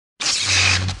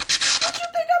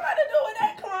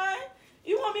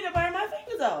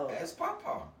though? That's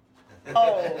Papa.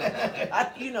 Oh, Karan,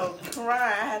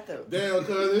 I had to. Damn,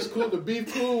 cuz it's cool to be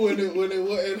cool when it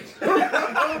wasn't.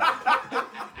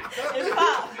 It's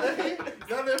Pop.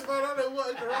 Now they found out it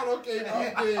wasn't Karate, okay, you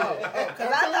did.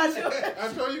 Because I thought you. I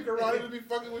told you Karate to be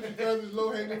fucking with you guys is low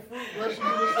hanging fruit, rushing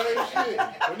you the same shit.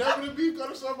 Whenever the beef go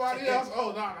to somebody else,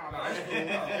 no, that's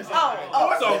cool. It's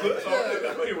all good. It's all good.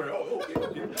 Anyway,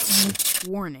 okay.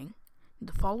 Warning.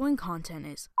 The following content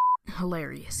is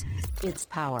hilarious. It's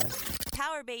power.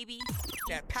 Power, baby.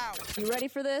 That power. You ready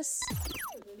for this?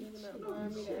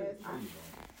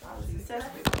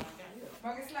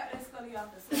 Marcus, slap that scully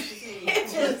off the side.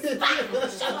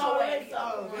 I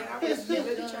was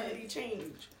giving the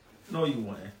change. No, you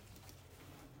won't.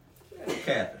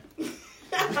 Captain.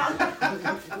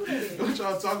 What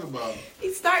y'all talking about?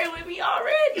 He started with me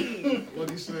already. What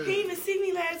he said? He didn't even see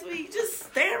me last week, just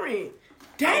staring.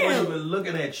 I wasn't Damn. even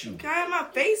looking at you. Can I have my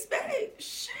face back?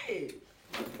 Shit.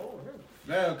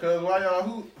 Damn, cuz why y'all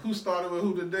who started with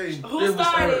who today? Who It was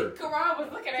started? her. Karan was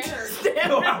looking at her.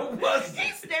 No, I wasn't.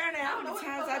 He's staring at how many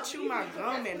times I chew my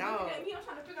gum and all. He was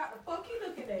trying to figure out the fuck he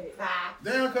looking at.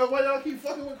 Damn, cuz why y'all keep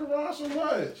fucking with Karan so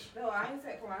much? No, I ain't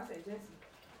said Karan, I said Jesse.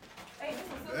 Hey, this is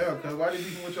Damn, cuz why they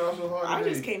beefing with y'all so hard I today?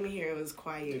 just came in here, it was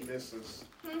quiet. This is.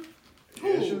 Yeah,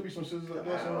 it should be some sisters up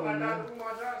there somewhere, man.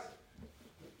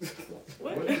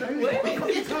 What? What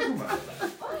you talking about?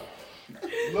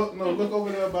 Look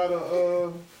over there by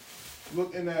the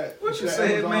look in that. What you that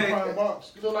saying, Amazon man? Prime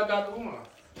box. You look like Dr. Umar.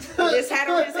 This hat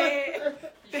on his head?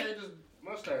 He shaved his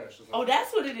mustache or something. Oh,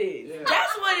 that's what it is. Yeah.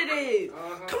 That's what it is.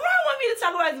 Uh-huh. Come on, want me to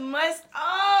talk about his mustache.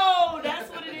 Oh, that's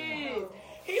what it is.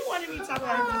 He wanted me to talk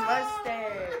about his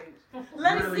mustache.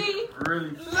 Let me see.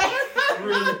 Really?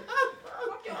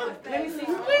 Let me see.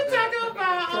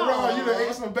 Karan, you done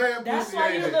ate some bad That's pussy. why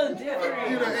you ain't look it? You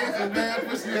different. done ate some bad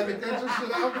pussy and to cut your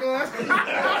shit out,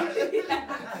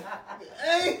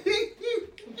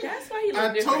 That's why he look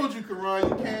I different. told you, Karan,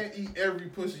 you can't eat every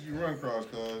pussy you run across,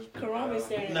 cuz. Karan been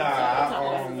saying Nah, talking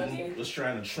about I his mustache. was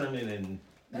trying to trim it and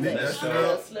Nick that messed shit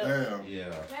up. up. Slip. Damn.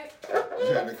 Yeah. You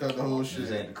had to cut the whole Just had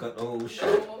shit. to cut the whole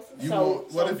shit.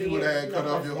 What if you would have had cut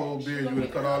off your whole beard? You would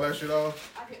have cut all that shit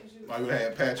off? Or you would have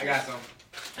had patches? I got some.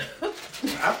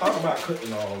 I thought about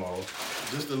cutting all off.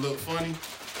 Just to look funny?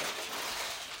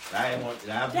 I've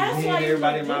That's been why hearing you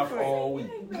everybody look in mouth different. all week.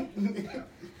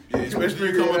 Yeah, especially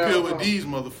when you come up here with these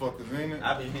motherfuckers, ain't it?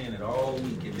 I've been hearing it all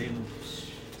week, and then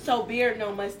So beard,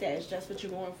 no mustache. That's what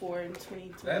you're going for in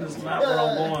 2020. that is not what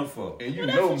I'm going for. And you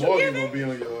Well, know that's what you Morgan giving. gonna be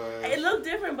on your ass. It looked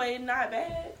different, but it's not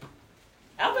bad.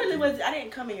 I really was. I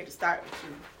didn't come in here to start with you.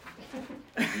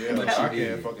 Yeah, But I you can't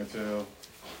did. fucking tell.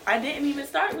 I didn't even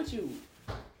start with you.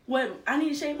 What? I need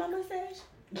to shave my mustache?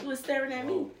 You was staring at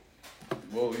me.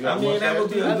 Whoa, you I got mean, that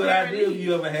would be a good Apparently. idea if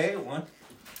you ever had one.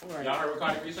 Right. Y'all heard what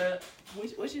Cardi B said?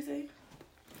 What she say?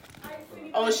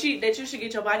 Oh, that you should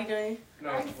get your body done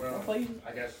No, well, before you.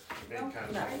 I guess they kind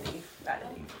of. Not me. Not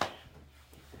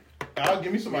me.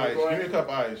 Give me some We ice. recording? Give me a cup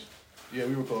of ice. Yeah,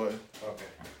 we recording. Okay.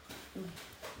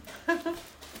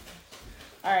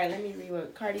 All right, let me read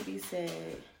what Cardi B said.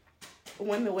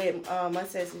 Women with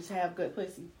mustaches have good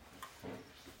pussy.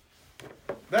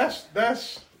 That's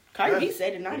Cardi B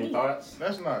said it, not Any me. thoughts?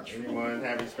 that's not true. Anyone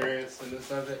have experience in this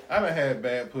subject? I done had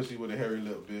bad pussy with a hairy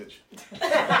lip bitch. Wait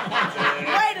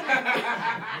a minute.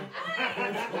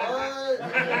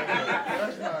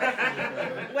 That's not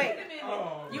true. Wait.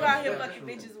 You out here fucking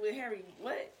bitches with Harry.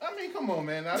 What? I mean, come on,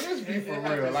 man. Now let's be for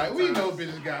real. Like we know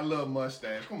bitches got a little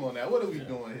mustache. Come on now. What are we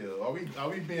doing here? Are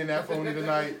we being that phony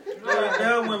tonight?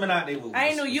 There are women out there with I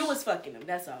ain't know you was fucking him.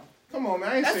 That's all. Come on, man.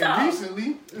 I ain't That's saying all.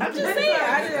 recently. I'm just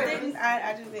saying.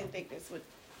 I just didn't think this would.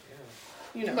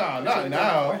 You know. Nah, not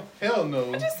now. Hell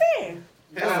no. I'm just saying.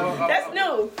 Hell no. That's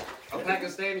new. A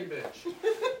Pakistani bitch.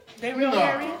 They real Nah.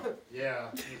 Harry. Yeah,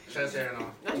 chest hair and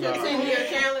all. That's your 10-year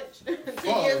challenge. 10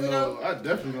 Fuck years no. ago. I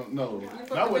definitely don't know. You That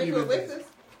fucking wasn't with even. Wixes?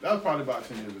 That was probably about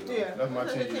 10 years ago. Yeah. That's my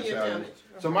That's a 10-year 10-year challenge.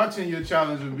 So my 10-year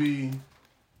challenge would be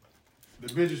the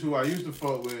bitches who I used to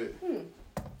fuck with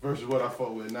versus what I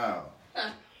fuck with now.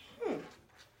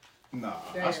 Nah,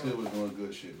 I still was doing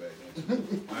good shit back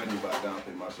then. I ain't even about to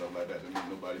downplay myself like that to make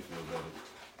nobody feel better.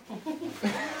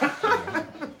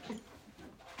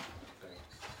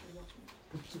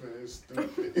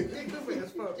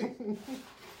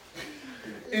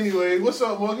 Anyway, what's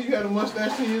up, Morgan? You had a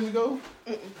mustache 10 years ago?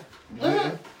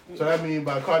 Yeah. So that means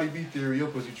by Cardi B theory, your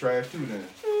pussy trash too then.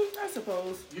 I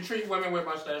suppose. You treat women with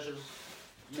mustaches.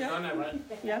 You Yeah. done that, right?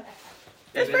 Yeah.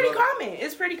 It's they pretty look- common.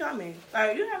 It's pretty common.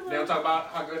 Like you have. They don't talk about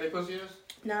how good their pussy is?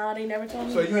 No, they never told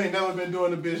me. So you ain't never been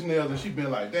doing the bitch nails and she been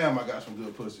like, damn, I got some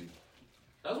good pussy.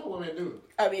 That's what women do.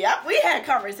 I mean, we had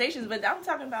conversations, but I'm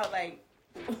talking about like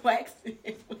Waxing.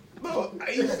 No, I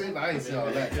ain't say all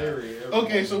that.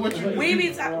 Okay, so what you do? We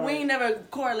ain't never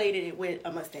correlated it with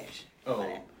a mustache. Oh.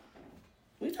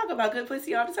 We talk about good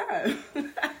pussy all the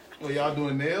time. Well, y'all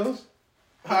doing nails?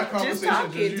 High Just conversation.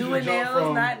 talking, doing jump nails,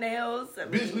 from, not nails. I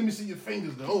mean, bitch, let me see your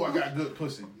fingers. Oh, I got good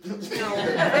pussy. it's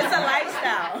a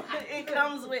lifestyle. It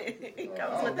comes with the I'm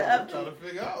trying to upkeep.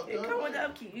 figure out. It comes with the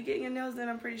upkeep. You get your nails done,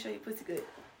 I'm pretty sure your pussy good.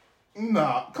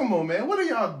 Nah, come on, man. What are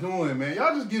y'all doing, man?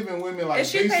 Y'all just giving women like Is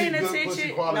she paying basic good pussy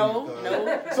attention? quality.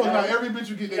 No. So now every bitch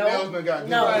you get their nails done got good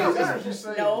No. pussy. That's what you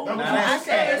saying. No, That's what I you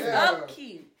said it's saying.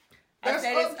 upkeep. I That's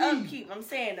said it's upkeep. upkeep. I'm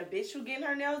saying the bitch who getting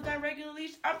her nails done regularly,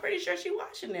 I'm pretty sure she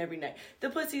washing every night. The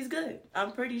pussy's good.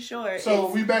 I'm pretty sure. So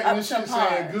it's we back up in this to shit par.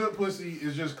 saying good pussy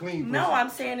is just clean pussy. No, I'm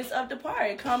saying it's up to par.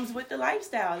 It comes with the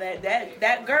lifestyle.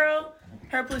 That girl,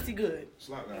 her pussy good.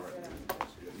 Slap that right there.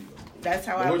 That's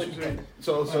how But I what would. you saying?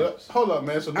 So hold up,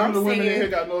 man. So none I'm of the women in saying- here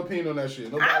got no opinion on that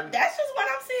shit. Nobody. That's just what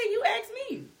I'm saying. You asked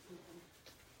me.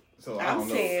 So I I'm don't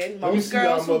know. saying Let me most see y'all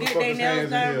girls who get their motherfuckers' nails hands in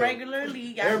done here.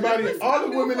 regularly got Everybody, good pussy. all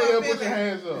the women in here, put your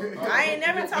hands up. I ain't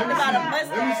never talked about a Let me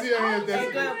mustache see your hands. and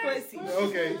That's good pussy.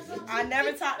 Okay. I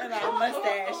never talked about a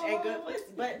mustache and good pussy,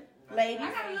 but ladies.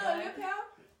 I got a little lip out.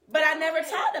 But I never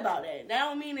talked about it. That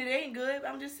don't mean it ain't good.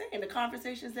 I'm just saying the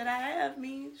conversations that I have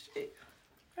mean shit.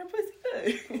 Her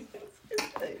pussy good. It's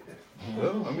good.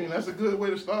 Well, I mean, that's a good way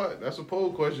to start. That's a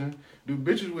poll question. Do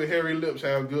bitches with hairy lips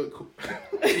have good That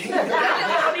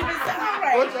don't even sound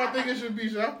right. What y'all think it should be?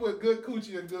 Should I put good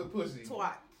coochie or good pussy?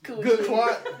 Twat. Coochie. Good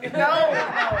twat? No,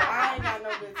 I ain't got no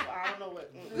good twat. I don't know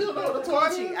what. You don't know what a twat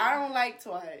Coochie. is? I don't like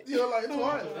twat. You don't like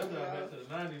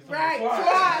twat? Right,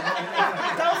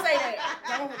 twat. Don't say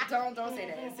that. Don't say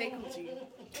that. Say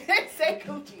coochie. Say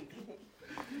coochie.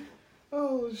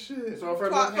 Oh, shit. So if her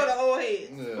Twat for lip, the old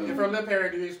heads. Yeah. if her lip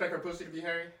hairy, do you expect her pussy to be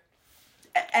hairy?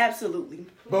 Absolutely.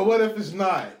 But what if it's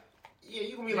not? Yeah,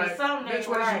 you can be like, something bitch, ain't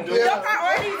what right. is you doing? Yeah.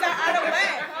 My orgies are out of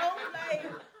whack. Like,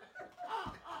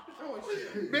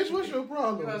 Bitch, what's your You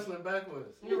problem? hustling backwards.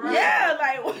 yeah,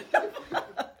 like what the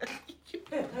fuck?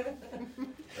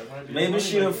 Maybe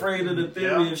she afraid of the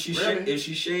theory. Yeah, If she really. if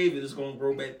she shave it, it's gonna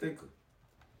grow back thicker.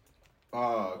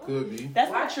 Could be.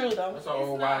 That's not true though. That's an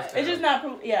old wise tale. It's just not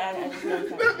proof. Yeah, I just know.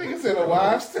 That nigga said a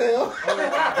wives' tale.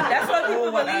 That's what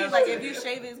people believe. Like if you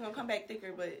shave it, it's gonna come back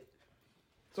thicker. But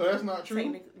So that's not true?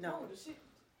 technically, no. The shit,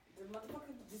 the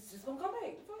motherfucker just gonna come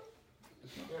back.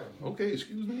 Okay,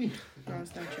 excuse me. No,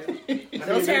 it's not true. I mean,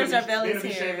 Those hairs are they'll Bella's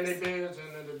be shaving their hairs. beards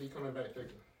and then they'll be coming back thicker.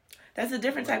 That's a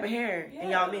different type of hair in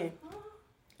y'all men.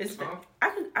 It's Huh?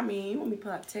 I mean, you want me to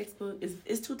pull out the textbook?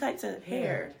 It's two types of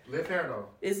hair. Lip hair though.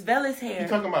 It's Vella's hair. You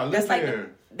talking about lip That's like hair?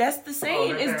 that's the same.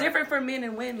 lip It's hair. different for men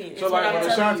and women. So It's what like I'm when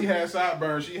telling Ashanti you. had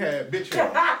sideburns, she had bitch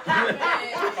hair.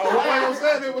 Oh, why you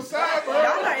saying it was sideburns?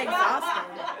 Y'all are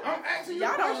exhausted. I'm asking you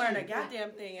Y'all a don't question. learn a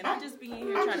goddamn thing, and I just be in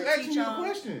here I'm trying just to asking teach you a y'all.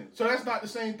 question. So that's not the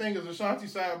same thing as Ashanti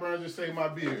sideburns and say my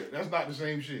beard. That's not the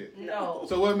same shit. No,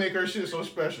 So what make her shit so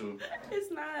special? it's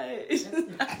not. It's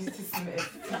just not.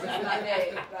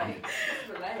 Like,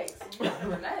 relax.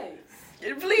 Relax.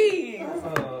 Please,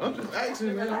 I'm just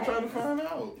asking, man. I'm trying to find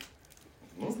out.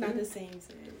 it's not the same.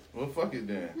 Sid. Well, fuck it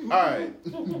then. All right.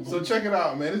 So check it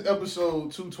out, man. It's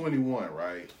episode 221,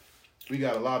 right? We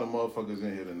got a lot of motherfuckers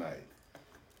in here tonight.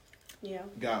 Yeah.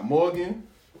 We got Morgan.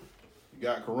 We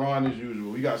got Karan as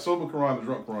usual. We got sober Karan and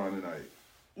drunk Karan tonight.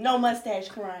 No mustache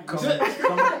crying. Coming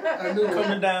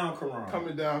down, Karan.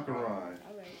 Coming down Karan. All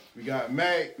right. We got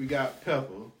Mac. We got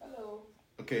Pepper. Hello.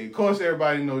 Okay, of course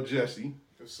everybody know Jesse.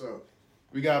 What's up?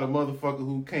 We got a motherfucker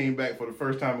who came back for the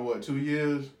first time in 2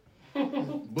 years?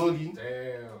 Boogie.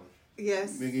 Damn.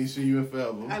 Yes. Nigga ain't seen you in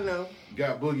forever. I know.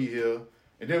 Got Boogie here.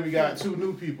 And then we got two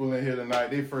new people in here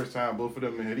tonight. They first time, both of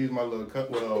them in here. These my little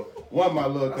one my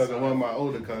little cousin, one my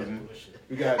older cousin.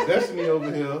 We got Destiny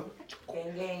over here,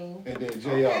 Gang, gang. and then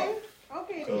JR.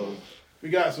 Okay. So we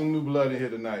got some new blood in here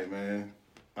tonight, man.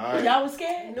 All right. Y'all was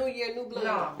scared? New year, new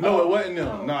blood. No, it wasn't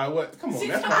them. Nah, it wasn't. Come on,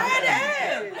 that's I not. had to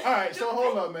ask. All right, so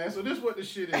hold up, man. So this what the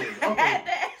shit is. Okay.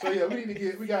 So yeah,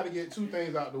 we got to get two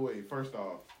things out the way. First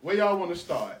off, where y'all want to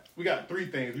start? We got three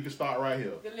things. We can start right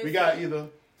here.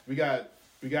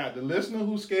 We got the listener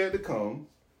who's scared to come.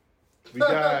 We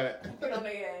got Put on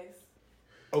their ass.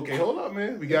 okay, hold up,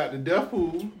 man. We got the deaf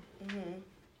pool,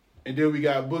 and then we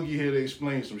got Boogie here to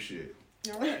explain some shit.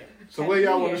 All right. So where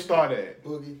y'all want to start at?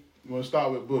 Boogie. You want to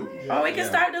start with Boogie? Oh, we can Yeah.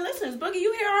 start with the listeners. Boogie,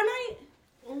 you here all night?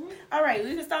 All right,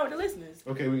 we can start with the listeners.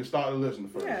 Okay, we can start the listener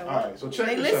first. Yeah, All right, so check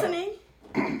They this listening?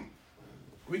 out.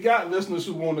 We got listeners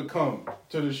who want to come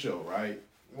to the show, right?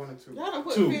 1 and 2. Y'all done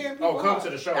put 2. fear in people. Oh, come to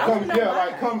the show. Come, know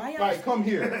yeah, why. come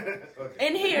here.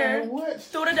 In here, Man, what?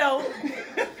 through the door.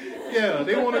 Yeah,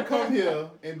 they want to come here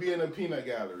and be in a peanut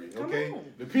gallery, okay? Come on.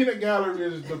 The peanut gallery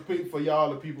is for y'all,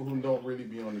 the people who don't really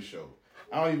be on the show.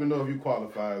 I don't even know if you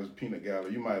qualify as peanut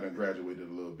gallery. You might have graduated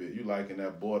a little bit. You like in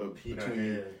that border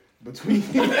between but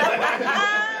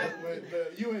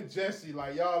you and Jesse,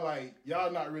 like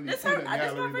y'all not really This peanut my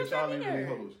gallery, but first y'all time ain't really here.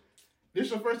 hoes. This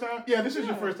your first time? Yeah, this is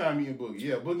your first time meeting Boogie.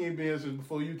 Yeah, Boogie ain't been here since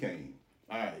before you came.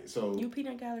 All right, so You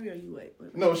peanut gallery or you what?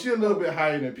 no, she a little bit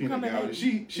higher than peanut Come in, gallery.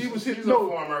 baby. She was She's hitting a no.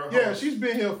 former Yeah, host. she's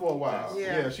been here for a while.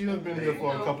 Yeah. Yeah, she done been here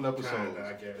for a couple episodes. Kinda,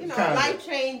 I guess. You know, Kinda. life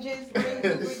changes,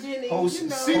 beginning, Host- you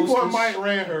know. Seaport Mike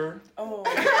ran her. Oh,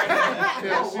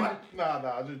 Yeah,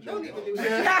 nah, just Don't joking. even do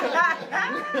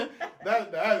that.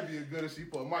 That'd be a good if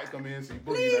Seaport Mike come in and see Boogie.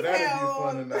 Please, Now, that'd hell. be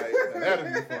fun tonight. Now,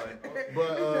 that'd be fun.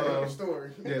 But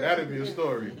Story. yeah, that'd be a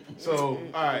story. So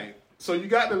all right, so you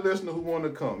got the listener who want to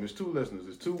come. There's 2 listeners.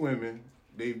 There's 2 women.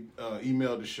 They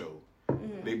emailed the show.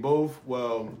 They both,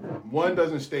 well, one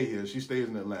doesn't stay here. She stays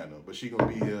in Atlanta, but she gonna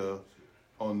be here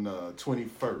on the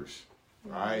 21st.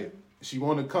 All right. She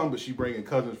want to come, but she bringing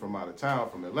cousins from out of town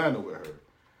from Atlanta with her.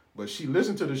 But she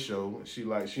listened to the show, and she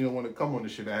don't want to come on the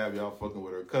shit to have y'all fucking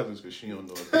with her cousins because she don't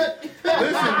know a thing.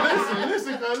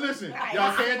 Listen.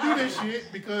 Y'all can't do this shit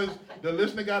because the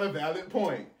listener got a valid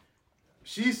point.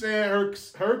 She said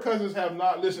her cousins have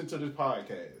not listened to this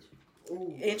podcast.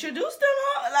 introduce them.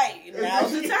 Like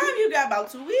now's the time. You got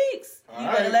about 2 weeks. You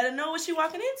better let her know what she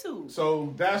walking into.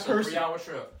 So that's her. 3-hour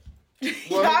trip.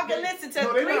 Well, y'all can listen to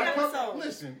no, they 3 not episodes.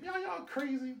 Listen, y'all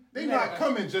crazy. They not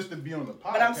coming just to be on the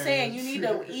podcast. But I'm saying you need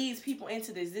to ease people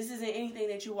into this. This isn't anything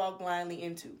that you walk blindly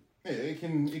into. Yeah, it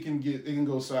can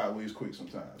go sideways quick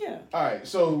sometimes. Yeah. All right,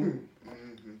 so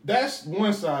that's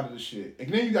one side of the shit,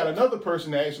 and then you got another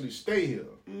person that actually stay here,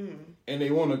 and they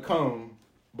want to come,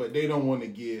 but they don't want to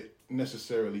get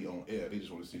necessarily on air. They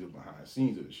just want to see the behind the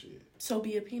scenes of the shit. So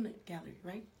be a peanut gallery,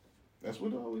 right? That's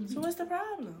what it always be. So what's the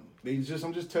problem?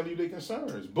 I'm just telling you their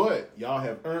concerns, but y'all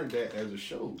have earned that as a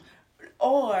show.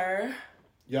 Or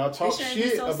Y'all talk shouldn't be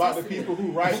shit so about the sensitive. people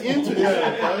who write into the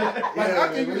show. Like, how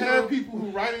can you have people who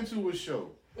write into a show?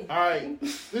 All right,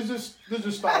 let's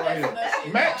just start right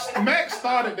here. Max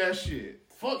started that shit.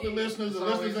 Fuck the listeners. The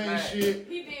listeners ain't shit.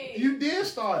 He did. You did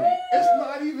start it. It's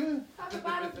not even. Talk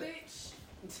about it, bitch.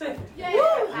 Yeah.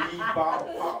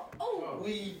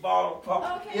 Weed bottle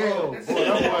pop. Okay. Yo, boy,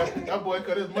 that boy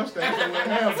cut his mustache and went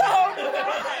ham.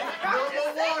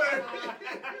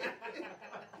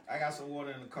 I got some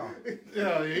water in the car.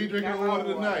 Yeah, he drinking water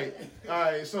tonight. All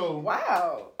right, so.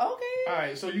 wow. Okay. All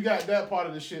right, so you got that part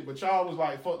of the shit, but y'all was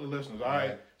like, fuck the listeners, all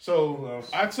right? So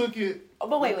I took it. Oh,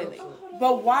 but wait.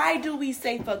 But why do we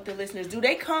say fuck the listeners? Do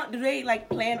they like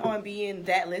plan on being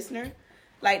that listener?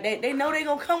 Like they know they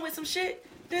gonna come with some shit?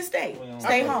 Then stay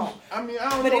home. I mean, I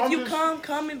don't But know. if you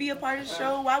come and be a part of the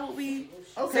show, why would we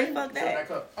say fuck that?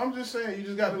 I'm just saying, you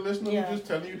just got the listener Yeah. who just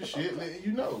telling you the shit, letting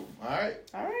you know, all right?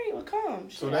 All right, well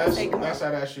come. So Shit, that's I'll take 'em. how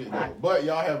that shit go. But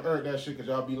y'all have earned that shit because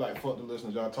y'all be like, fuck the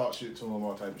listeners, y'all talk shit to them,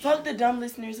 all type of Fuck shit. the dumb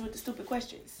listeners with the stupid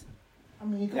questions. I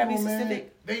mean, come gotta be on, man.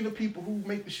 specific. They the people who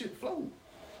make the shit flow.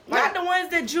 Not the ones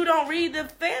that you don't read the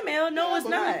fan mail. No, Yeah, it's but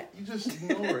not. You just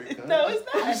ignore it. cuz. No, it's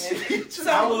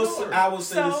not. I will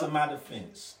say this So- in my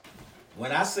defense.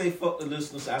 When I say fuck the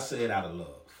listeners, I say it out of love.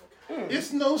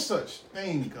 It's no such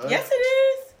thing, cuz. Yes, it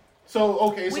is. So,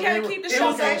 okay, so We gotta they- keep the It show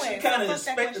was going. actually kind of Fuck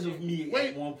that expected question. of me Wait-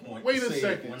 at one point. Wait to a say it.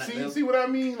 second. When I- See what I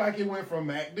mean? Like it went from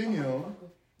Mac to him,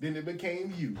 then it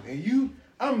became you, and you.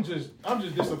 I'm just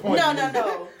disappointed.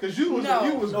 No. Because you was No.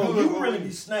 you was No, good. you really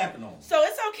be snapping on. So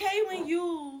it's okay when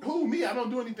you, Who me? I don't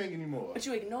do anything anymore. but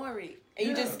you ignore it and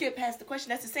you Yeah. just skip past the question.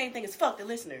 That's the same thing as fuck the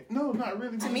listener. No, not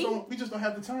really. To me? We just don't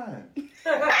have the time. we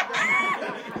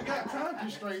got time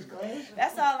constraints, guys.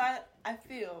 That's all I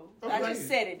feel. I Okay. just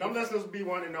said it. Them listeners be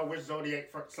wanting to know which zodiac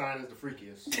sign is the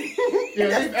freakiest. Yeah,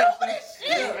 they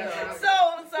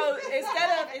So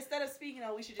instead of speaking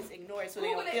on, we should just ignore it so they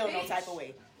don't Google it, feel no bitch. type of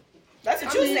way. That's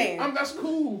what you're saying. That's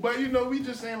cool, but we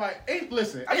just saying like, I'm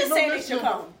just saying they should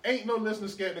come. Ain't no listener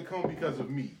scared to come because of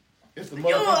me. It's the You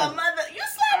a motherfucker. mother. You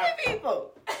slapping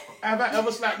people. Have I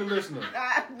ever slapped a listener?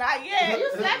 Not yet.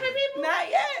 You slapping people? Not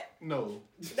yet. No.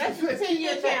 That's your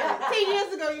 10-year challenge. 10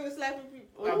 years ago, you were slapping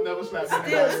people. I've never slapped Still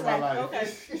anybody in my slap. life. Okay.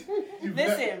 You've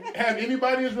Listen. Have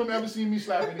anybody in this room ever seen me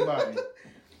slap anybody?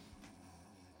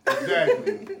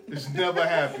 Exactly. It's never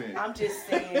happened. I'm just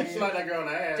Slap saying. that girl in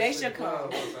the ass. They should come.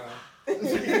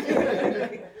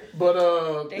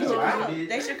 But They should come.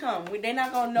 They should come. They're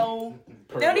not gonna know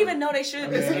They don't even know they should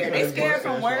be scared. They scared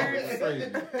from words.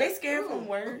 Crazy. They scared from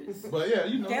words. But yeah,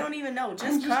 you know. They don't even know.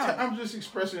 Just come. I'm just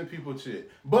expressing people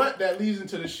shit. But that leads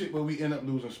into the shit where we end up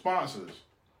losing sponsors.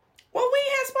 Well, we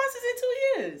ain't had sponsors in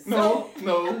 2 years.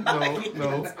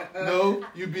 No.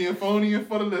 You being phony and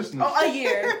for the listeners. Oh, a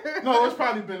year. No, it's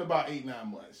probably been about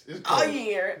 8-9 months. It's close. A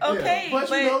year. Okay. Yeah. But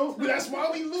you know, that's why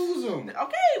we lose them. Okay,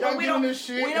 Y'all but we get on don't. this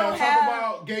shit. We Y'all don't talk have.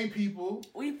 about gay people.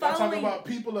 We Y'all talk following. about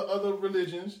people of other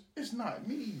religions. It's not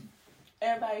me.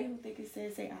 Everybody who think it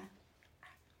says say I.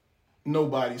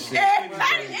 Nobody said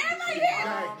Everybody. Exactly.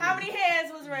 How many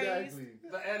hands was raised? Exactly.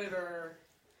 The editor.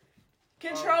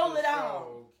 Control it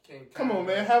all. Come on,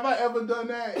 man. Have I ever done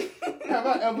that? Have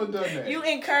I ever done that? You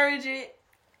encourage it.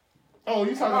 Oh,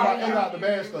 you talking about get out the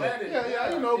bad you stuff? let it.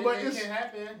 Yeah, you know, but It can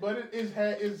happen.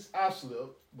 it's I've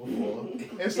slipped before,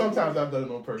 and sometimes I've done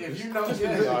it on purpose. If you know, Just to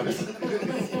be honest.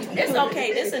 It's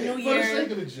okay. This a new For the year.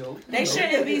 sake of the joke. They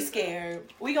shouldn't be scared.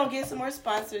 We gonna get some more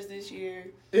sponsors this year.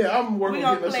 Yeah, I'm working We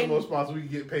on gonna getting us some play- more sponsors. We can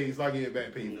get paid, so I get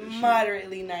back paid for this shit.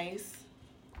 Moderately nice.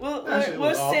 We'll That shit we'll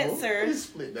was awful. censor. We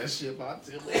split that shit by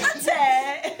 10.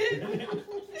 Tad.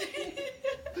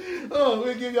 Oh,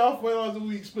 we'll give y'all $4 a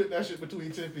week. Split that shit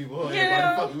between 10 people. Oh, You everybody,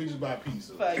 know? fuck it. We just buy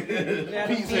pizza. Fuck it. Now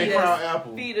Pizza feed and Crown us-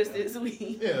 Apple. Feed us this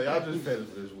week. Yeah, y'all just fed us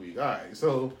for this week. All right,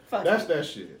 so Fuck that's it. that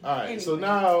shit. All right, so Anyway.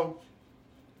 now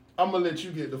I'm gonna let you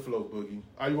get the flow, Boogie.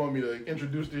 Or you want me to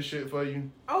introduce this shit for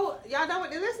you? Oh, y'all done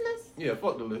with the listeners? Yeah,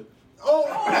 fuck the list.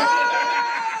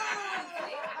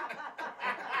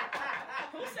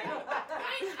 Who said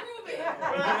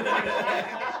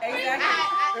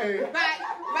exactly. Hey,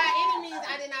 By any means,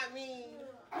 I did not mean.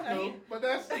 I know, but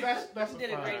that's a You did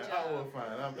a fine. great I job. owe a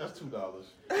fine. That's $2. That was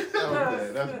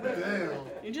bad. That's bad.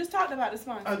 You just talked about the I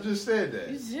sponsor. just said You that.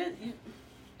 just, you,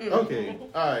 Okay,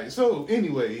 all right. So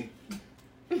anyway,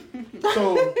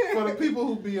 so for the people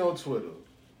who be on Twitter,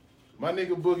 my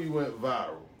nigga Boogie went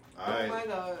viral. All Oh right. my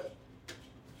God.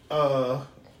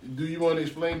 Do you want to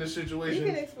explain the You situation?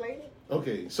 can explain it.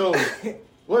 Okay, so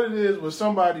what it is was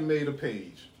somebody made a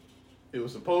page. It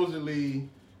was supposedly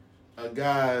a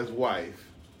guy's wife,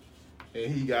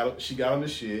 and she got on the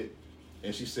shit,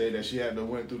 and she said that she had to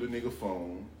went through the nigga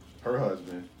phone, her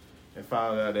husband, and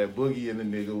found out that Boogie and the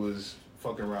nigga was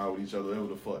fucking around with each other, whatever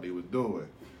the fuck they was doing.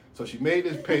 So she made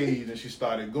this page and she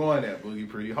started going at Boogie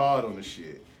pretty hard on the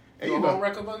shit. And You a home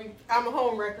wrecker, Boogie? I'm a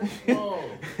home wrecker. Oh.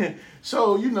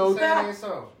 so you know, Say it ain't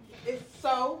so. It's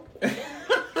so.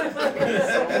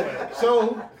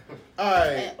 so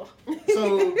alright.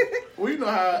 So well, you know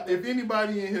how if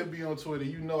anybody in here be on Twitter,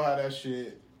 you know how that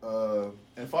shit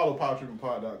and follow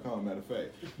PopTrippingPod.com, matter of fact.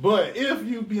 But if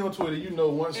you be on Twitter, you know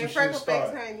once the And shit Freckle Face,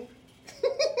 start, honey.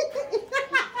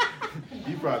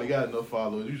 you probably got enough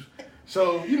followers.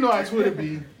 So you know how Twitter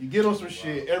be. You get on some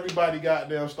shit, everybody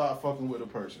goddamn start fucking with a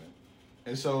person.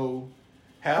 And so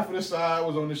half of the side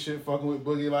was on the shit fucking with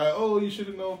Boogie, like, oh, you should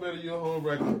have known better, you're a home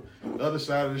wrecker. The other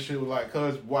side of the shit was like,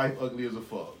 cuz wife ugly as a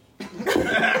fuck.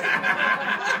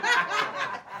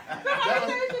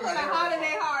 She got a heart in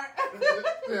their heart.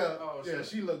 Yeah, Oh, yeah, shit.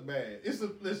 she looked bad.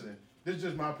 Listen, this is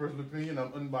just my personal opinion.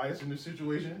 I'm unbiased in this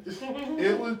situation.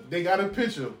 They got a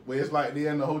picture where it's like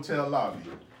they're in the hotel lobby.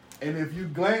 And if you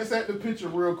glance at the picture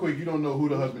real quick, you don't know who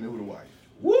the husband and who the wife.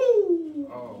 Woo!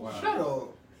 Oh, wow. Shut up.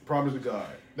 Promise to God.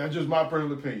 That's just my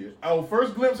personal opinion. Our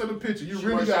first glimpse of the picture, you She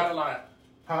really works out a got... lot.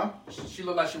 Huh? She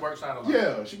look like she works out a lot.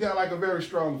 Yeah, she got like a very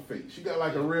strong face. She got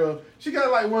like she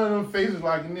got like one of them faces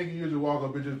like a nigga you just walk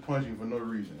up and just punch you for no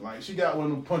reason. Like she got one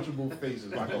of them punchable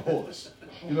faces like a horse.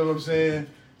 You know what I'm saying?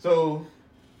 So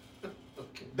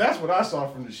that's what I saw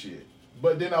from the shit.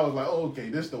 But then I was like, oh, okay,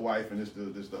 this the wife and this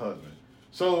the husband.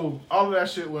 So all of that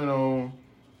shit went on.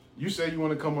 You say you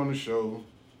want to come on the show.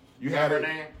 You You had got her it.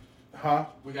 name? Huh?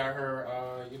 We got her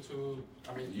YouTube.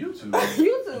 I mean, YouTube.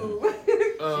 YouTube.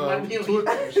 might be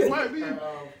on She might be. her,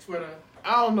 Twitter.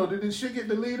 I don't know. Did this shit get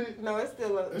deleted? No, it's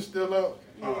still up. It's still up.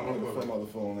 I don't know what the fuck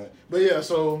phone at. But yeah,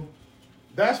 so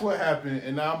that's what happened,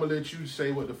 and now I'm gonna let you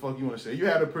say what the fuck you want to say. You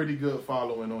had a pretty good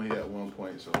following on here at one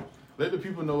point, so let the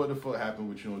people know what the fuck happened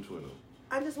with you on Twitter.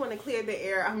 I just want to clear the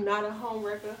air. I'm not a home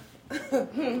wrecker. Oh,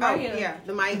 yeah.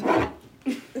 the mic.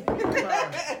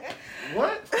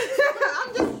 What?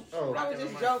 I'm just. Oh, I was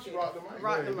just joking. rock the mic.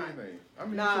 Rock Go the ahead, mic. anything. I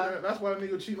mean, Nah. that's why a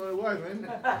nigga cheat on his wife,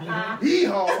 man.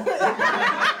 Hee-haw.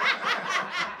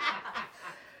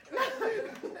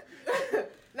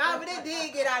 No, but it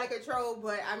did get out of control.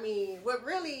 But I mean, what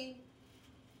really?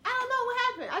 I don't know what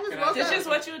happened. I just woke This up. is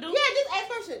what you do? Yeah, just ask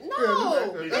questions. No, Yeah,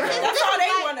 just ask questions. That's all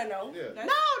they want to know. Yeah. That's-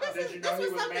 No, Did this you know he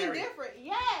was was something married? different.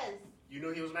 Yes, You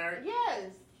knew he was married? yes,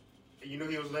 You knew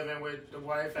he was living with the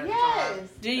wife at the yes. time? You And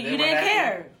then didn't what happened?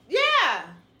 care. Yeah,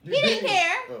 he didn't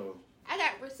care. Oh. I got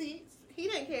He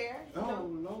didn't care. Oh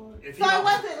Lord. If So it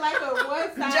wasn't like a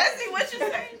one-sided. Jesse, what you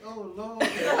say? Oh Lord.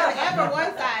 It wasn't ever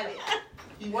one-sided.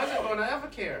 he wasn't gonna ever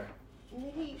care.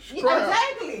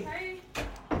 Exactly.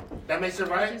 That makes it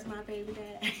right. That's my baby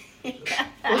dad.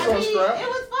 What's up, Scrap? It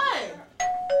was fun.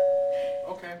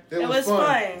 Okay. It was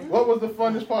fun. What was the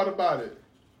funnest part about it?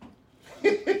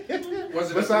 Was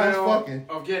it Besides the fucking?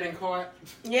 of getting caught?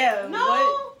 Yeah. No.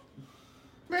 What?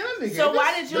 Man, that nigga. So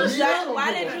why did you this-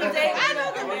 why did you date I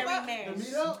don't give a a fuck. married man? The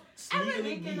meetup? Sneaking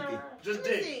and geeking. Just Let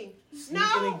me dick. see. Sneaking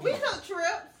No, and we geeking. took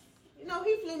trips. You know,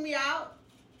 he flew me out.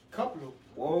 Couple.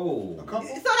 Whoa. A couple.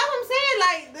 So that's what I'm saying.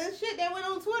 Like, the shit that went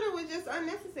on Twitter was just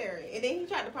unnecessary. And then he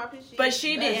tried to pop his shit. But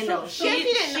she didn't know. She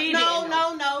didn't know. didn't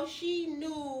know. No. She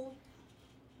knew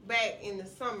back in the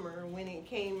summer when it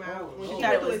came out. When She she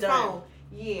thought it looked was at his done. phone.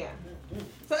 Yeah.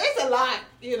 So it's a lot,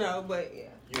 you know, but yeah.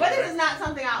 You But wanna this is not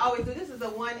something I always do. This is a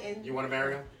one in. You want to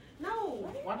marry him? No.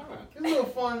 Why not? It's a little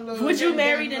fun. Little Would you game,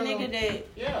 marry the little- nigga that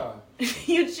Yeah.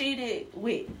 you cheated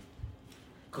with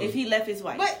if he left his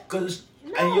wife? But Cause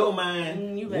No. in your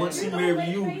mind, You better- once he marry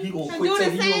you, he gonna Do quit the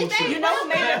taking you same on thing. trips. You know who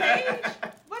made the page?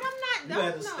 but I'm not. You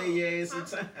have to stay your ass in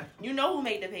time. You know who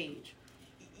made the page?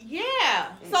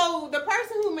 Yeah. So the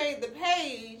person who made the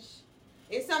page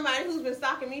is somebody who's been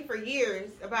stalking me for years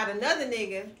about another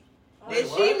nigga that Wait,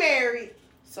 she what? married.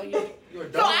 So you You're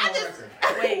a So double I just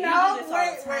record. wait. You No, do this all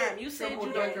the wait. time. You said Triple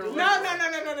you don't decker do No.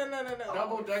 it.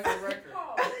 Double decker record.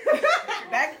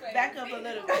 Back up a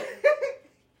little bit.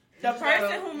 The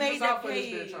person who made the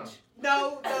page.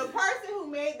 No, the person who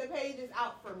made the page is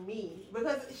out for me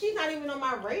because she's not even on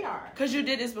my radar. Cause you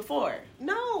did this before.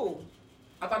 No.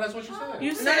 I thought that's what you said.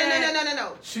 You No, said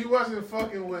no. She wasn't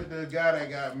fucking with the guy that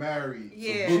got married.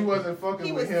 Yeah. She wasn't fucking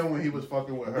He with was- him when he was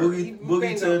fucking with her.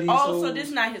 Boogie tell these Oh, so hoes, this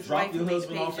not his drop wife your who made the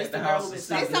husband page. off This at the the girl house who and been see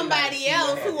stalking It's what somebody See what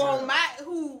else who happens. on my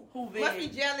who been must be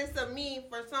jealous of me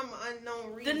for some unknown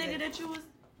The reason. nigga that you was.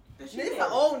 That she This is married.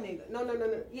 an old nigga.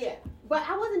 No. Yeah, but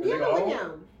I wasn't The nigga dealing with old?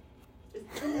 him.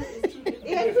 It's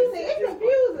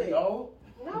confusing. old?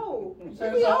 No, You Is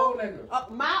said he it's an old? old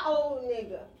nigga. My old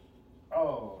nigga.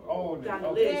 Oh, old Got nigga. a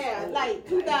Okay. list. Yeah, like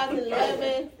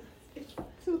 2011, That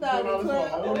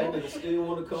 2012. That nigga still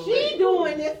wanna come She back.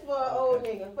 doing this for an old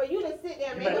nigga. For you to sit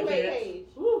there and You make a better fake kids. page.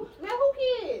 Man, who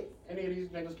kids? Any of these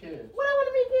niggas kids? What I want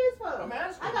to be kids for? I'm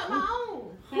asking. I got my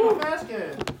own. I'm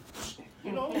asking.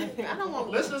 You know, I don't want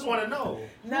listeners want to know.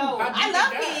 No, How'd you I get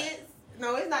love that? kids.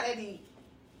 No, it's not that deep.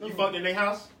 You fucked in their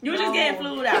house? You just getting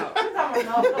flued out. You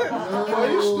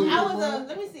I was a,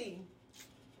 let me see,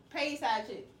 paid side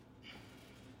chick.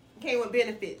 Came with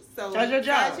benefits. So How's your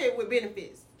job? side chick with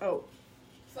benefits. Oh.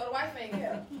 So the wife ain't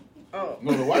here. Oh.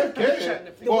 No, the wife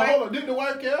cared. The Well, wife- hold on. Did the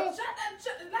wife care? Shut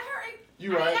let her.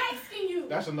 You right. I'm asking you.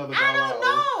 That's another I dollar.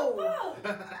 don't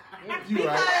know. You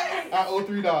right. I owe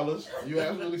 $3. You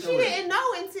absolutely She correct. didn't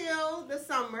know until the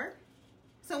summer.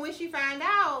 So when she found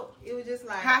out, it was just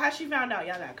like, How she found out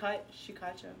y'all got cut? She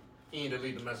caught you. He didn't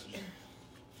delete the message.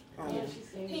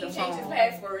 He changed his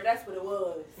password. That's what it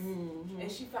was. Mhm.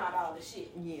 And she found all the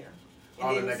shit. Yeah. All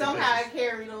And the then naked somehow pictures. it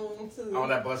carried on to. All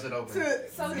that busted open.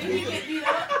 So did he get beat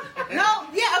up? No,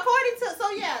 yeah, according to,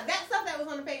 so yeah, that stuff that was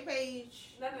on the fake page,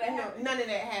 None of that happened. none of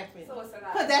that happened. So it's a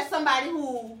lie. Because that's somebody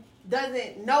who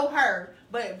doesn't know her,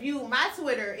 but viewed my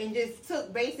Twitter and just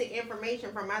took basic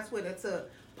information from my Twitter to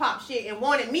pop shit and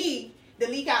wanted me to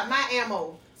leak out my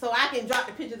ammo so I can drop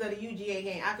the pictures of the UGA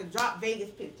game. I could drop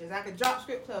Vegas pictures. I could drop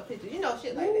strip club pictures. You know,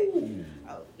 shit like that.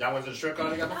 Oh, Y'all went to the strip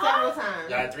club together? several times.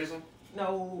 Y'all had threesome?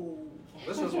 No.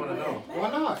 Listeners want to know.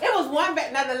 Why not? It was one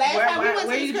back. Now, the last time we went Where to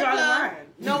the you strip draw the club. line?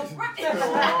 No. What's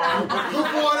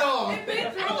going on? I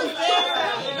was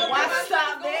there. Why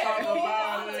stop there? Talk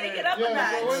about it. Take it up a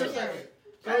Yeah, so wait a notch. second.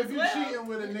 So if you cheating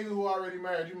with a nigga who already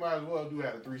married, you might as well do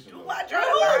have a threesome. though. Why Who draw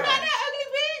got the line? that ugly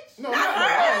bitch? No, Not not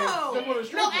her. her. Just with a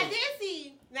strip No, club. I did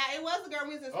see. Now it was a girl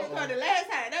we was in strip Uh-oh. club the last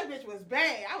time. That bitch was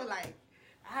bad. I was like,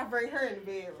 I bring her in the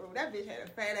bedroom. That bitch had a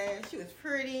fat ass. She was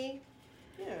pretty.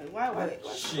 Yeah, why?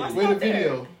 Shit. Where's the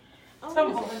video? Oh,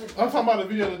 I'm talking about the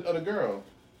video of the girl.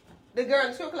 the girl in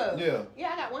the strip club. Yeah. Yeah,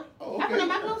 I got one. Oh, I put okay. on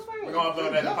my close friend. We're going to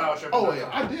upload that to Power Trip. Oh, yeah,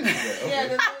 I did see that. Okay. Yeah,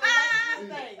 the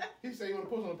thing. He said he want to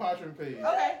post on the Power Trip page. Okay.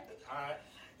 All right.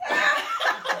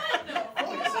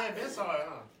 Like I said, Ben saw it,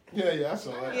 huh? Yeah, I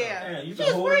saw that. Yeah. Damn, you She can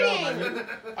was hold it out, my pretty.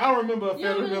 nigga. I don't remember a You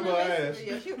fed don't remember her ass.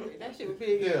 Yeah, she was pretty. That shit was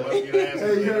big. Yeah. Must get ass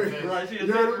Hey, in you the heard- bitch. Right, she a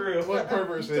You heard real. what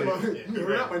pervert said? You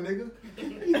heard my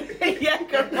nigga. Yeah,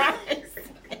 correct.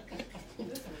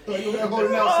 Like, you holding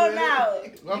Hold out,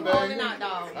 out. My You bad. holding out,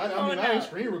 dog. I mean, Hold I ain't out.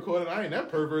 screen recorded. I ain't that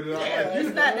perverted out Yeah, like you.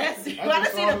 it's not that serious. I I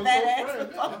just done seen saw a it fat was ass so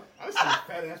before. I I see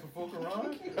a fat ass before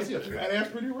Quran. I see a fat ass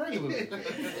pretty regularly.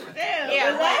 Damn,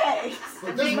 Yeah. relax.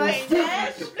 But this Relax, was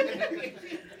Dash. stupid.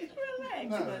 Relax,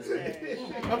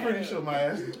 mustache. I'm pretty sure my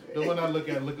ass, the one I look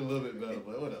at, look a little bit better,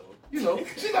 but whatever. You know,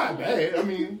 she's not bad. I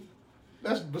mean,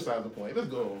 that's besides the point. Let's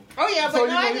go on. Oh yeah, but So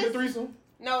no, you I gonna eat just the threesome?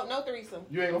 no threesome.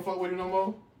 You ain't gonna fuck with him no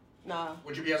more? Nah.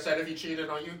 Would you be upset if he cheated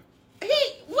on you? Why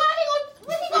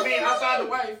he gonna I mean, outside the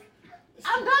wife.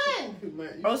 I'm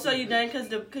done. Oh, so you done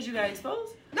because you got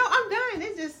exposed? No, I'm done.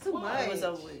 It's just too Oh, much. it was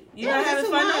over with. You Yeah, not it's having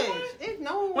too fun no much. more? It's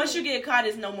no. Once you get caught,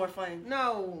 it's no more fun.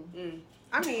 No. Mm.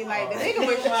 I mean, like, the nigga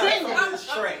was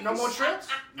trending. No more trips?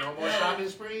 No more shopping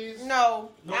sprees?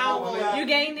 No. No I don't more want You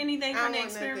gained anything I from the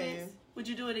want nothing. experience? Would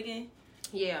you do it again?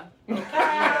 Yeah.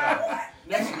 Yeah.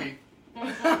 Next week. New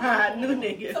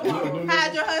nigga.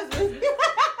 Hide your husband.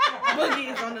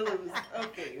 Boogie is on the loose.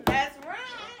 Okay. That's right.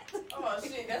 Oh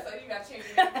shit, that's how you got to change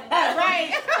it.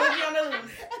 Right. Boogie on the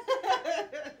loose.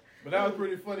 But that was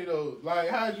pretty funny though. Like,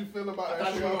 how'd you feel about I that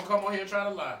thought you were show? going to come on here and try to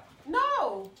lie.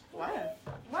 No. Why?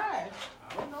 Why?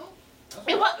 I don't know.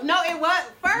 It was no. It was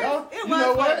first. No, It you was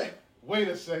know funny. what? Wait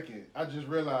a second. I just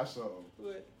realized something.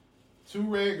 What? Two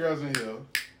red girls in here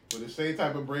with the same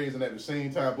type of braids, and at the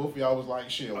same time, both of y'all was like,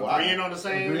 shit, why? Agreeing on the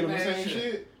same Agreeing on the damn same shit.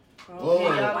 shit? Oh,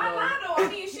 Whoa. yeah. Why lie though? I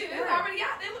mean, shit, it's already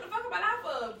out there. What the fuck am I lying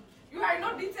for? You already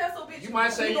know the details, so bitch. You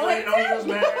might say you go ahead ain't know and he was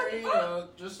tell me. married or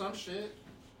just some shit.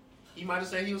 He might have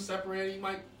said he was separated. He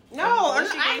might. No, Well,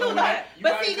 she I came knew with that. You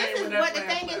But might see, came this is with that what the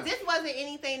plan thing is. plan. This wasn't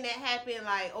anything that happened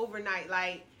like overnight.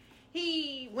 Like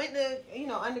he went to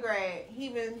undergrad. He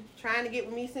been trying to get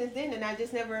with me since then, and I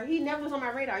just never. He never was on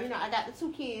my radar. I got the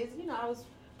 2 kids. I was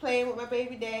playing with my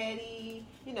baby daddy.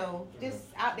 Just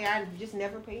out there. I just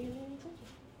never paid any attention.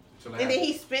 So And then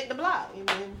he spent the block, and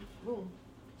then boom.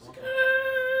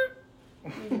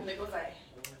 Nigga was like,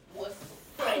 what's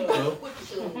Hello? up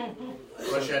with you?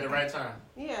 But you at the right time.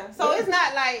 Yeah. So it's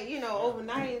not like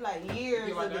overnight. It's like years.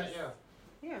 You like of that? this.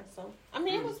 Yeah. Yeah. So I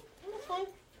mean, it was fun.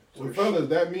 So, fellas,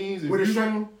 that means if With a you shirt,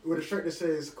 don't... with a shirt that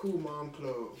says "Cool Mom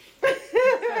Club."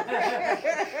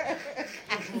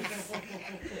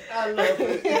 I love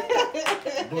it.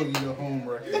 Boogie your home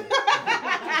record.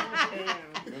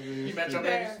 He met your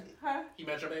babies? Huh? He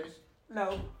met your babies?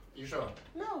 No. You sure?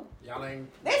 No. Y'all ain't.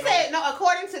 They said no.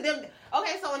 According to them,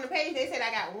 okay. So on the page they said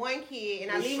I got 1 kid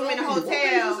and I leave him in a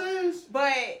hotel.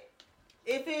 But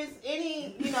if it's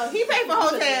any, he paid for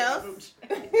hotels.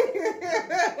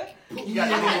 You got I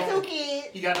them got in the 2 room. kids.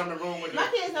 He got them in the room with My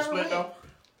the kids don't split really- though.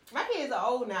 My kids are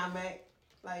old now, Mac.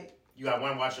 Like You got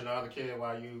one watching the other kid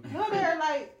while you. no, they're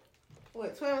like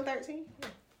what 12 and 13.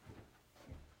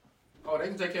 Oh, they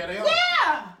can take care of their own.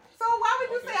 Yeah. So why would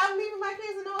you say I'm leaving my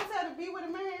kids in the hotel to be with a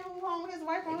man who home with his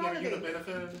wife on They giving you the holiday?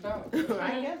 benefit of the doubt.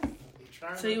 I guess.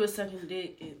 Trying So you was sucking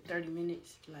dick in 30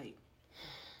 minutes, like,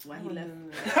 while he left?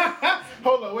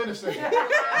 Hold on, wait a second. Talk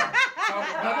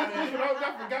about it.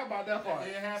 I forgot about that part.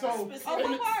 It happens. So, Oh,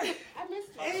 what part? I missed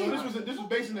it. so this was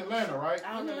based in Atlanta, right?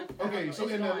 I don't know. Okay, so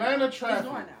It's in gone Atlanta now. It's traffic,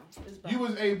 gone now. It's back. you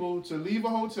was able to leave a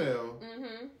hotel,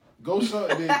 Mm-hmm. go suck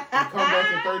dick, and come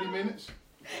back in 30 minutes?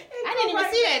 I didn't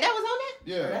even see that. That was on there?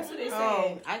 Yeah. That's what they said.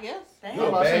 Oh, I guess. You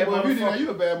about to say, bad boy, if you did that, motherfucker. you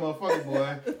a bad motherfucker,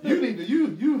 boy. You need to,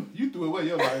 you threw away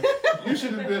your life. You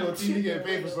should have been on TV getting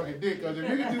paid for sucking dick, because if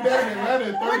you can do that in Atlanta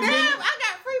in 30 Well, damn, minutes. I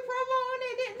got free promo on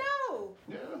there. Didn't know.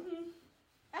 Yeah,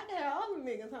 I can have all the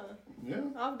niggas, huh?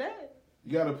 yeah. Off that.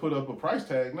 You got to put up a price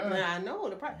tag now. Nah, I know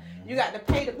the price. You got to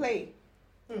pay to play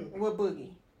with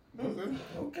Boogie. Okay.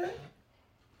 Okay.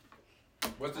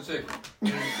 What's the ticket?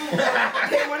 They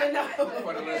want to know.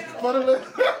 For the listeners.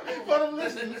 For the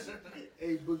listeners.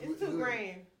 Hey, Boogie. It's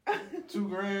 $2,000.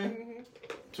 $2,000.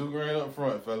 $2,000 up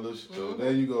front, fellas. So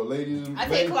there you go, ladies. I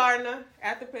take Klarna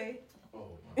after pay.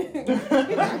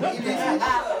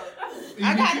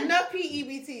 I got enough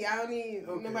PEBT. I don't need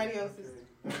nobody else's.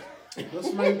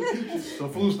 Let's make the peaches. So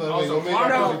food stuff ain't Also, gonna make Klarna-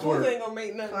 that No, pussy food twerk. ain't gonna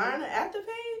make nothing. Klarna after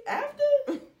pay? After?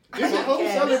 It's a hoe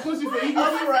selling pussy for eating.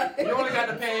 You only got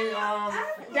to pay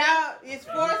Down, it's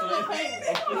forced to pay.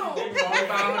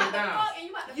 $500 down.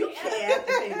 You can't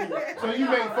after pay me. So you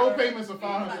make 4 payments of $500.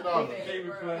 I'm about to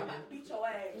beat your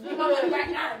ass. You know what,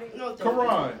 right now, nigga. No,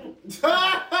 Karan.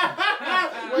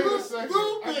 Wait a second.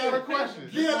 I got a question.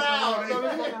 Get out. No,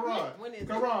 this is for Karan. When is it?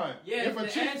 Karan. Yeah, if a the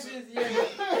chick. answer is yeah.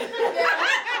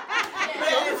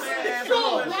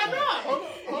 Sure, why not? Hold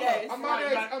on. Yes. I'm You about to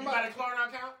got ask. I'm a about Klarna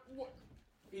account?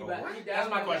 That's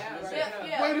my question.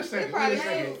 Yeah. Wait a second. probably Wait a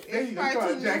second. is. There you It's go. probably Try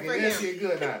too to new jack for it. That him. shit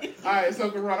good now. All right, so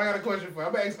Karan, I got a question for you.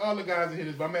 I'm gonna ask all the guys in here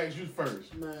this, but I'm gonna ask you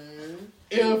first. Man.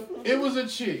 If it was a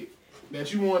chick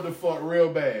that you wanted to fuck real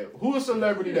bad, who a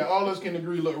celebrity that all us can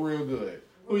agree look real good?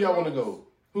 Who y'all want to go?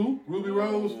 Who? Ruby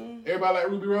Rose? Everybody like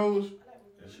Ruby Rose?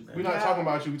 We're not talking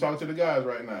about you. We're talking to the guys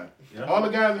right now. Yeah. All the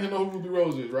guys in here know who Ruby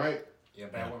Rose is, right? Yeah,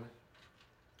 bad woman.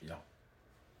 Yeah.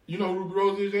 You know who Ruby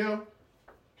Rose is, yeah?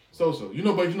 So. You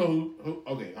know, but you know who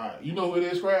okay, all right. You know who it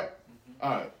is, Scrap?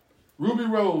 All right. Ruby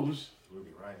Rose Ruby,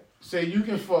 right? say you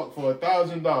can fuck for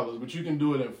 $1,000, but you can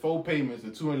do it in 4 payments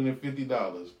of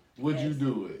 $250. Would you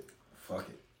do it? Fuck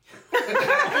it.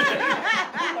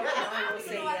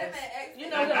 You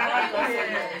know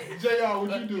that. JR,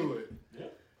 would you do it? Yeah.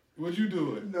 Would you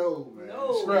do it? No, man.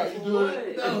 Scrap, you do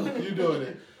it? No. You doing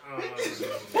it?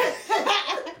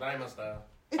 That ain't my style.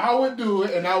 I would do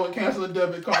it, and I would cancel a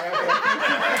debit card after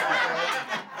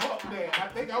Fuck that. I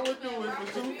think I would do it for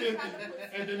 $250,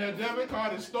 and then that debit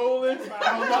card is stolen.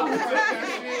 I don't know who took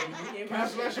that shit.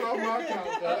 Cancel that shit off my account.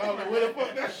 I don't know where the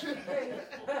fuck that shit.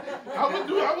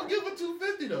 I would give it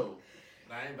 $250 though.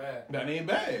 That ain't bad. That ain't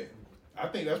bad. I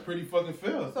think that's pretty fucking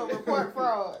fair. So report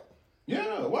fraud.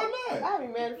 Yeah, why not? I'd be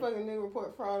mad if fucking nigga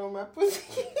report fraud on my pussy.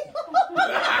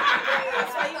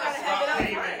 That's why you gotta have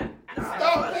it up front.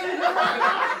 Stop paying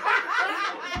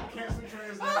Cancel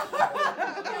transaction.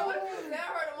 What if you sell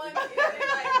her the money and then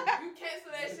like you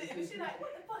cancel that shit and she like,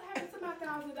 what the fuck happened to my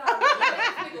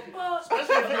 $1,000?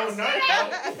 Especially if you don't know.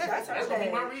 That's That's gonna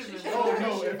be my reason. Oh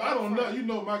no, if I don't nut, you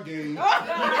know my game. You know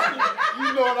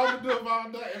what I'm gonna do if I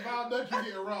don't nut. If I don't nut, you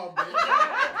get robbed, bitch.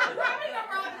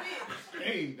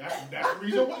 Hey, that's the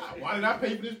reason why. Why did I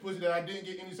pay for this pussy that I didn't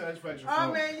get any satisfaction from?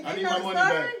 Oh, man, you I need got my a money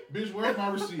story? back. Bitch, where's my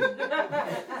receipt?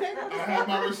 I have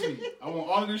my receipt. I want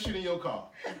all of this shit in your car.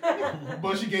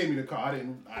 But she gave me the car. I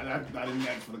didn't ask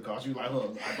for the car. She was like,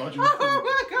 I thought you was cool. Oh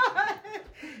my god.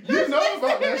 You know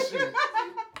about that shit.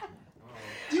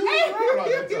 You know about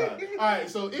that time. Alright,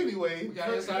 so anyway. We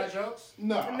got inside jokes?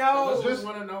 No. No. Just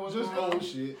want to know what's just going on. old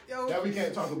shit Yo, that we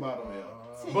can't talk about on here.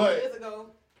 10 But- years ago.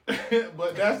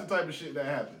 But that's the type of shit that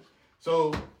happens.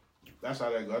 So that's how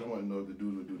that goes. I just want to know if the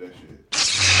dude would do that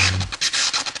shit.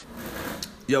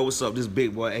 Yo, what's up? This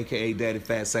big boy, a.k.a. Daddy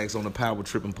Fat Sacks on the Power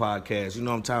Tripping Podcast. You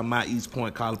know what I'm talking about? East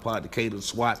Point, College Park, Decatur,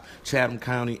 Swats, Chatham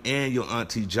County, and your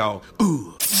auntie Jaw.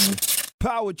 Ooh.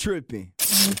 Power Tripping.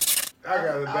 I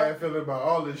got a bad feeling about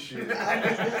all this shit.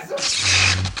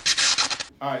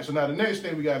 All right, so now the next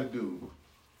thing we got to do.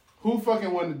 Who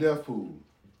fucking won the death pool?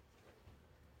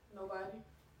 Nobody.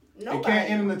 It can't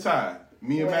end in a tie.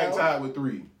 Me and Mac tied with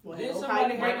 3. Well, Did how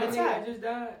somebody you break break the the tie? tie? Just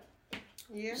died.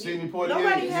 Yeah. Sidney Portier,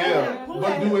 Nobody had yeah. it. Who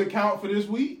But had do it? it count for this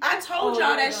week? I told Oh, y'all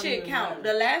yeah, that no, shit no, count.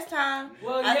 no. The last time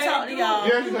Well, I yeah, talked to it y'all,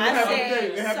 do. Yeah, because it I happened today. said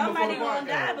It happened somebody before the gonna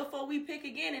die podcast. before we pick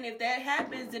again, and if that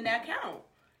happens, then that count.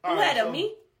 All Who right, had so- it?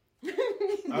 Me?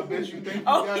 I bet you think you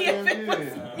Oh, goddamn yeah,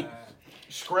 it did.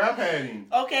 Scrap had him.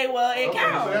 Okay, well it Okay, so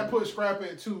that counts. put Scrap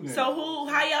at 2 then. So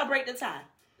how y'all break the tie?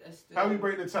 How we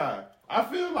break the tie? I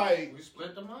feel like We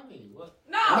split the money. What?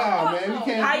 No. nah, man, we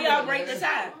can't. How do y'all that, break man. the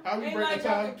tie? How we Ain't break like the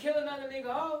y'all tie? can kill another nigga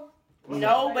off.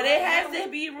 No, but it has to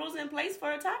be rules in place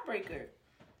for a tiebreaker.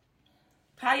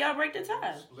 How y'all break the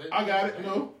tie? Split I got it.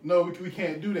 No, we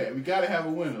can't do that. We gotta have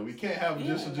a winner. We can't have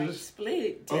Yeah, just.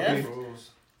 split. Okay. Death.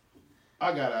 rules.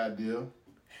 I got an idea.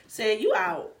 Said you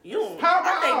out. You don't. How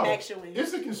I think about? Max should win.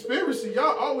 It's a conspiracy.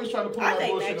 Y'all always try to pull I that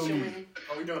think bullshit Max on should me. win.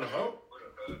 Are we doing a vote?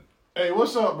 Hey,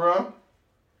 what's up, bro?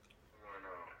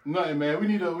 Nothing, man. We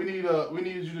need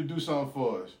you to do something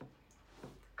for us.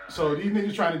 So these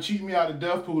niggas trying to cheat me out of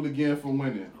death pool again for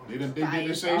winning. They did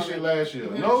the same shit last year.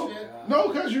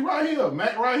 No, cause you right here,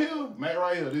 Matt right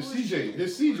here. This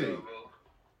CJ.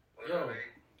 Yo.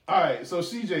 All right, so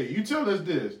CJ, you tell us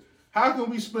this. How can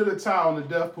we split a tie on the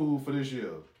death pool for this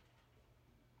year?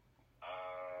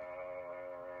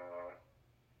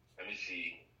 Let me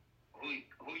see. Who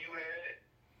you had?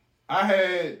 I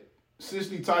had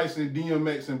Cicely Tyson,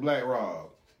 DMX, and Black Rob.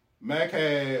 Mac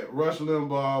had Rush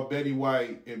Limbaugh, Betty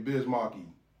White, and Biz Markie.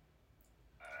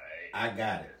 I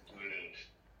got it.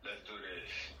 Let's do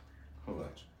this. Hold on.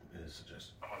 It's a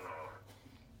suggestion. Hold on.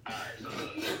 Alright, so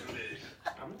let's do this.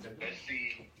 Let's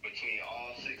see between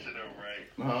all 6 of them, right?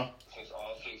 Uh-huh. Since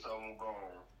all 6 of them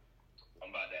gone, I'm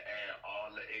about to add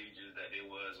all the ages that they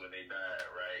was when they died,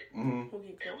 right? Mm-hmm.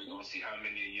 And we're gonna see how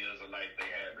many years of life they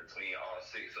had between all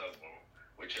 6 of them.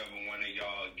 Whichever one of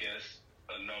y'all guess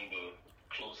a number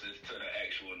closest to the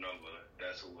actual number,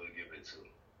 that's who we'll give it to.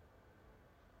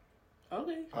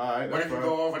 Okay. All right, What that's if you fine.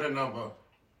 go over the number?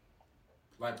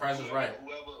 Like Price is Right.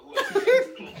 Whoever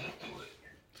gets closest to it.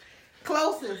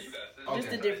 Closest. You got Just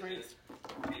the difference.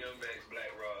 DMX,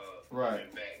 Black Rob, Right.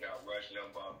 and back got Rush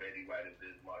Limbaugh, Betty White, and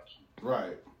Biz Markie.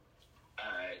 Right.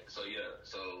 Alright, so yeah,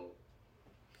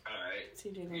 alright.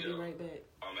 TJ gonna be right back.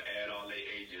 I'm gonna add all their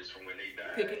ages from when they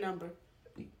died. Pick a number.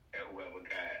 And whoever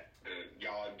got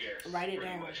y'all guess. Write it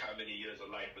pretty down. much how many years of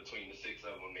life between the 6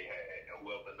 of them they had, and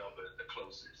whoever number is the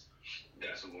closest,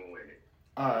 that's who gonna win it.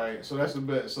 All right, so that's the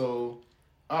bet. So,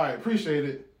 all right, appreciate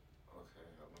it. Okay,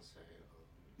 I'm gonna say.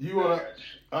 You wanna?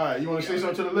 All right, you wanna say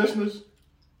something to the listeners?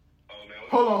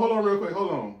 Hold on, real quick.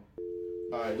 Hold on.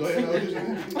 All right, go ahead.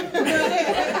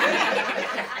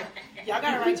 Y'all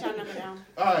gotta write your number down.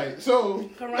 All right, so.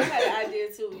 Karan had an idea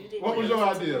too. You didn't What was your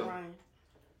idea?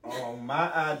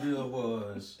 My idea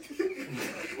was.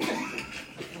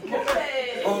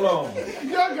 Hold on.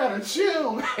 Y'all gotta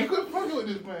chill, man. Quit fucking with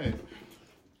this man.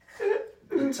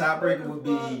 The tiebreaker would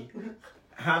be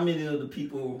how many of the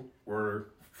people were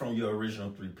from your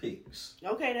original 3 picks.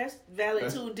 Okay, that's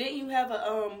valid too. Didn't you have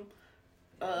a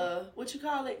what you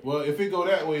call it? Well, if it go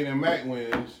that way, then Mac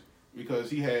wins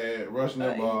because he had Rush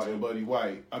Limbaugh and Betty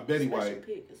White,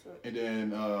 and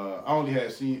then I only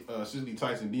had Cicely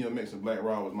Tyson, DMX, and Black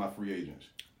Rob was my free agents.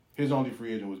 His only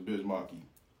free agent was Biz Markie.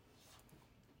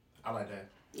 I like that.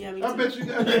 Yeah, me I too. bet you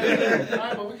got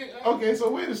that. Okay,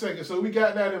 so wait a second. So we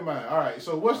got that in mind. All right.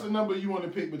 So what's the number you want to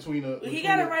pick between the? He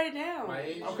gotta write it down.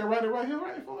 Okay, write it right here,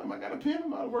 right for him. I got a pen.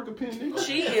 I'm out to work a pen, nigga.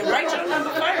 Shit, write your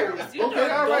number first. You Okay,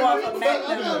 gonna all go right. off a Mac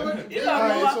number. You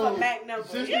gonna go off a Mac number.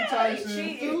 Cicely Yeah, Tyson,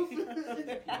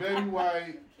 shit. Betty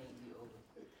White.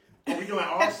 Are we doing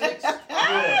all 6?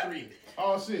 Yeah, 3.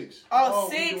 All 6. All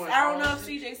 6. I don't know if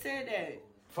CJ said that.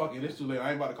 Fuck it, it's too late. I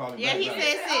ain't about to call him Yeah, back he now. said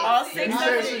 6. All 6 He of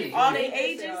said them? 6. All their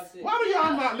ages? Why do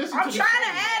y'all not listen I'm to the trying to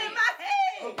show? add in my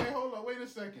head. Okay, hold on. Wait a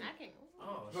second. I can't.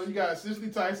 So you got Cicely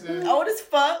Tyson. Old as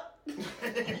fuck.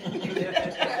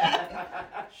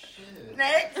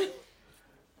 Next.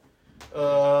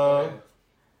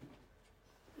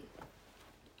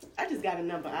 I just got a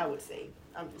number, I would say.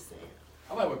 I'm just saying.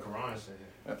 I like what Karan said.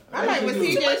 I like what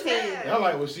CJ said. I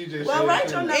like what CJ said. Well, write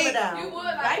your number down. You would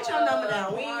like Write your number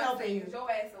down. We ain't Karan helping said, you.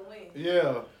 your ass will win.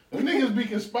 Yeah. The niggas be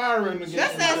conspiring against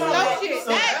That's that each other. slow shit. So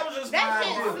that was just that my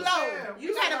shit's idea. slow. You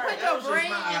gotta put That your was just brain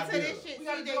my into idea. this shit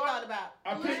CJ thought about.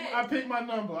 I picked my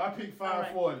number. I picked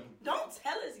 540. Don't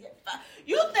tell us yet.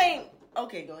 You think...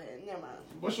 Okay, go ahead. Never mind.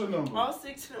 What's your number? All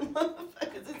 6 of them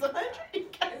motherfuckers is 100.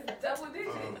 It's double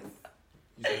digits.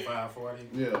 You said 540?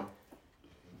 Yeah.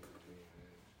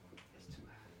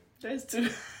 That's too...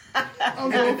 I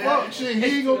don't give a fuck. Shit, he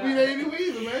ain't gonna be there anyway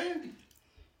either, man.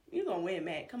 You gonna win,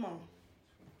 Mac. Come on.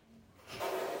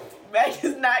 Mac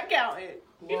is not counting.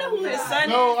 You know who his son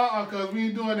No, is? cause we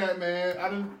ain't doing that, man. I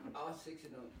didn't. All 6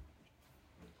 of them.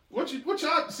 What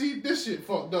y'all see? This shit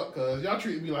fucked up, cause y'all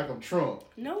treat me like I'm Trump.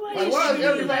 Nobody Like, why is treating you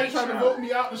everybody like trying Trump. to vote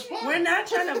me out the spot? We're not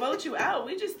trying to vote you out.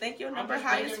 We just think your number just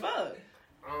high as thinking- fuck.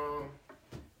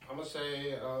 I'm gonna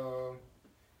say,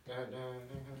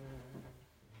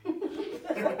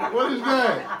 What is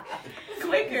that?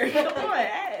 Quicker. Come on,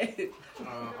 add.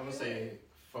 I'm gonna say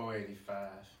 485.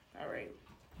 All right.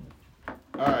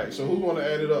 All right. So who wanna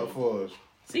add it up for us?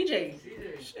 CJ.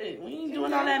 Shit, we ain't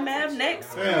doing all that math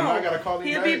next. Damn, Come on. I gotta call him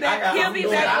He'll back. be back. He'll be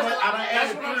back. I done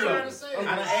added what I'm 3 trying of to them. say.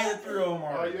 I done added 3 of them Oh,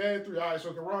 already. you added 3. All right.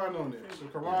 So Karan on it. So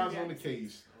Karan's on the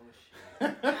case. Be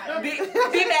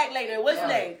back later. What's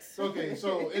next? Okay.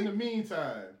 So in the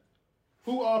meantime,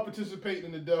 who are participating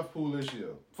in the death pool this year?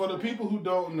 For the people who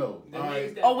don't know. All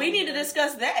right. Oh, we need to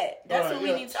discuss that. That's All right, what we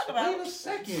yeah. need to talk about. Wait a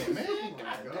second, man.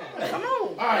 Come on.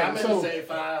 All I right. meant So to say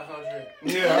 500.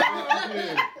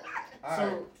 yeah.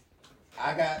 So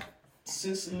I got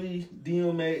Cicely,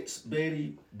 DMX,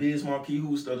 Betty, Biz Markie.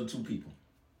 Who's the other 2 people?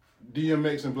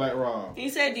 DMX and Black Rob. He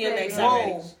said DMX Whoa.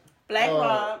 already. Black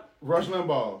Rob. Rush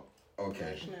Limbaugh.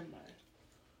 Okay.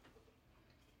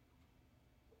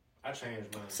 I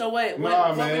changed mine. So what? Nah,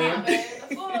 what man. The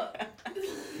fuck? You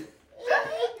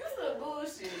some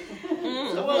bullshit.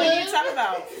 So what we need to talk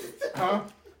about? Huh?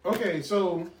 Okay,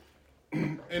 so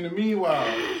in the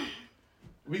meanwhile,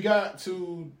 we got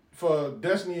to for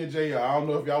Destiny and JR. I don't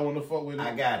know if y'all want to fuck with it.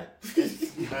 I got it.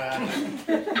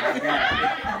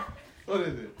 What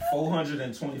is it?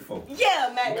 424.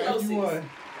 Yeah, Mac Man, closest. you won.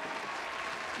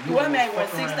 What Mac was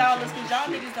 $6? Because y'all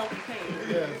niggas don't be paying.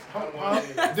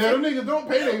 Yes. Them niggas don't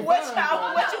pay their What fines, y'all?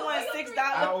 man. What you want? I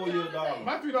 $6? owe you $1.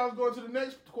 My $3 going to the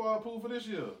next quad pool for this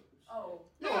year. Oh.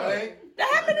 Yeah. That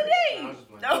happened today. I was just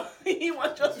playing. No, he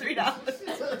wants your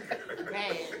 $3.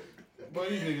 Man. Boy,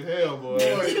 these niggas hell, boy.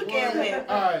 You can't win.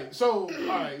 All right,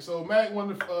 so Mac won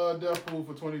the death pool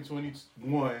for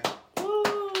 2021.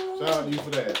 Shout out to you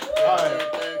for that. All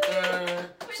right,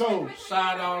 so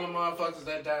Shout out all the motherfuckers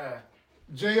that died.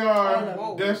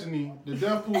 JR, Destiny, the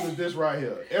death pool is this right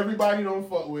here. Everybody don't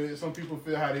fuck with it. Some people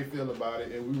feel how they feel about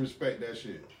it, and we respect that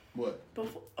shit. What?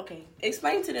 Okay,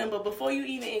 explain to them, but before you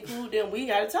even include them, we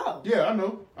gotta talk. Yeah, I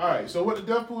know. All right, so what the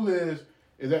death pool is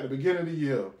at the beginning of the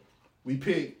year, we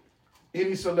pick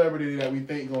any celebrity that we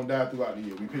think gonna die throughout the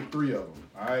year. We pick 3 of them.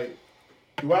 All right.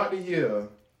 Throughout the year,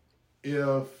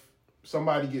 if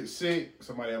somebody gets sick,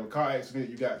 somebody have a car accident,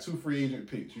 you got 2 free agent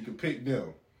picks. You can pick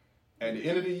them. At the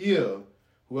end of the year,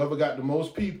 whoever got the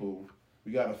most people,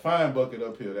 we got a fine bucket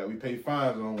up here that we pay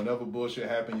fines on whenever bullshit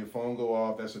happen. Your phone go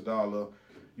off, that's $1.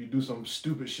 You do some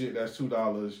stupid shit, that's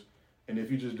 $2. And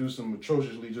if you just do some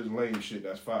atrociously just lame shit,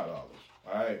 that's $5. All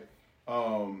right.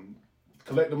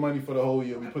 Collect the money for the whole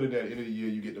year. We put it at the end of the year.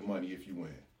 You get the money if you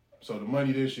win. So the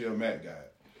money this year, Matt got.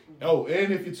 Oh,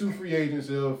 and if you're 2 free agents,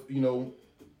 if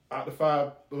out the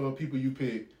 5 people you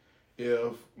pick,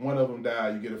 if one of them die,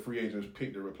 you get a free agent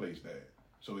pick to replace that.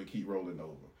 So they keep rolling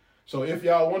over. So if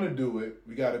y'all want to do it,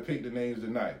 we got to pick the names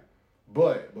tonight.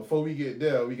 But before we get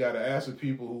there, we got to ask the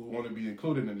people who want to be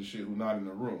included in the shit who not in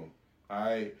the room. All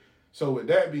right. So with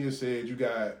that being said, you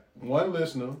got 1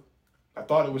 listener. I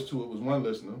thought it was 2. It was 1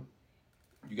 listener.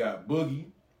 You got Boogie.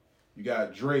 You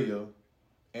got Drea.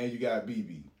 And you got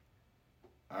BB.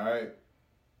 All right.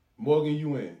 Morgan,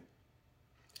 you in.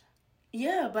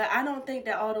 Yeah, but I don't think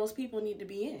that all those people need to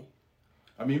be in.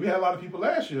 I mean, we had a lot of people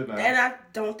last year now. And I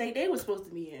don't think they were supposed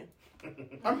to be in.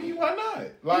 I mean, why not?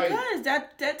 Like, because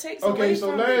that takes away so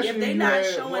from last it. year If they you not had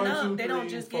showing 1, up, 2, they don't 3,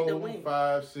 just 4, get the win.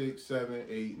 5, 6, 7,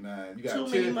 8, 9. You got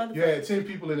Too 10. many You had 10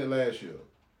 people in it last year.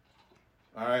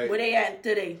 All right. Where they at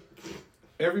today?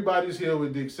 Everybody's here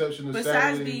with the exception of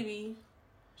Besides Saturday. BB,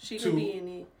 she 2. could be in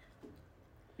it.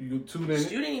 You 2 in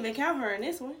it. You didn't even count her in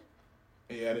this one.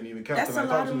 Yeah, I didn't even count That's till I a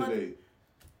lot talked of to money. today.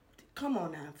 Come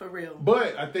on now, for real.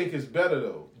 But I think it's better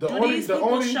though. Do these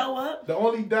people show up? The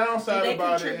only downside Do they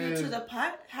about it contribute is to the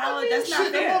pot? How? I mean, That's not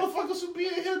shit, fair. The motherfuckers who be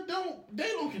in here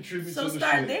don't contribute So to the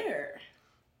start shit. there.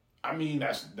 I mean,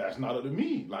 that's not up to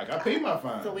me. Like I pay my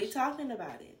fines. So we talking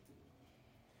about it.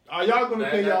 Are y'all gonna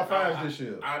pay y'all fines this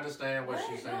year? I understand what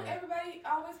she's saying. Don't everybody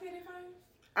always pay their fines?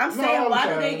 I'm saying, why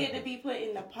do they saying. get to be put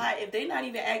in the pot if they not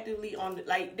even actively on the,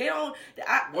 like, they don't,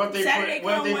 What they Saturday put-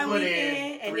 what come they one put weekend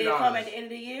in, and then $3. come at the end of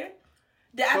the year?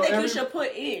 I So think every- you should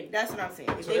put in. That's what I'm saying.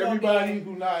 If So they gonna be everybody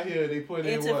who not here, they put in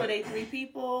into what? for they 3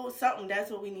 people, something,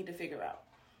 that's what we need to figure out.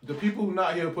 The people who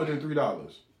not here put in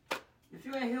 $3. If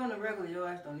you ain't here on the regular, your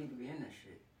ass don't need to be in that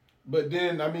shit. But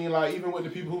then, I mean, like, even with the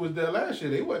people who was there last year,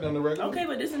 they wasn't on the regular. Okay,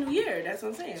 but this is a new year. That's what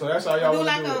I'm saying. So that's how y'all Do want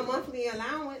like to do a it. monthly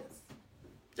allowance.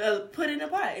 Put in a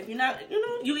pot. If you're not,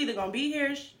 you either gonna be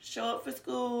here, show up for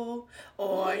school,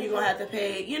 or you're gonna have to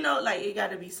pay. Like it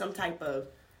got to be some type of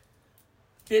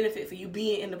benefit for you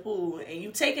being in the pool and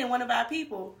you taking one of our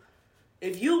people.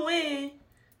 If you win,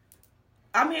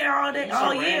 I'm here all day,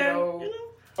 all year.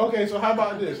 Okay, so how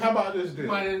about this? How about this then?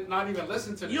 You might not even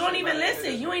listen to the You don't shit even like listen.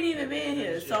 this. You ain't even been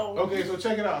here. So Okay, so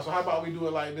check it out. So how about we do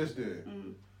it like this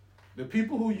then? The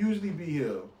people who usually be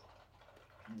here,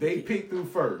 they pick through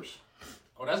first.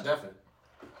 Oh, that's definite.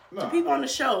 No. the people on the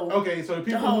show. Okay, so the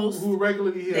people hosts, who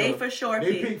regularly here, they for sure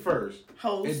they pick. pick first.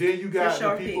 Host, and then you got for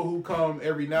sure the people pick. who come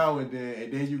every now and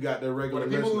then you got the regular Well,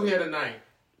 the people who listeners. here tonight.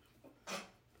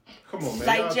 Come on, man.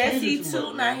 Like Y'all Jesse changing too too,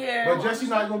 much, not man. here. But Jesse's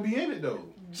not gonna be in it though.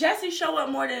 Jesse show up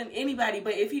more than anybody,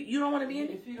 but if you don't want to be in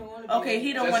it, If you don't want to okay,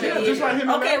 he don't want to Yeah, be just in like it. him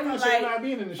and Okay, Larry but said not like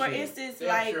being in the for shit. instance, They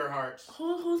have like pure hearts.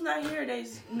 who's not here?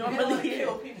 That's They normally don't here.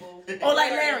 kill people. Oh,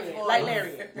 like Larry, Right.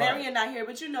 Larry not here,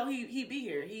 but he be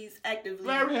here. He's actively.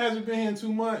 Larry hasn't been here in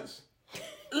 2 months.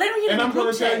 Larry in And the I'm gonna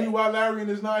group tell chat. you why Larry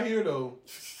is not here though.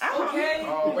 Okay.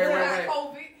 Oh, wait.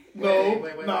 COVID. No,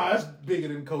 Wait. that's bigger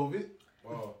than COVID.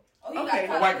 Whoa. Oh, he Okay.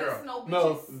 got A white caught girl. with snow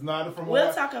No, bitches. it's not from a We'll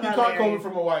white. talk He about caught Larry. COVID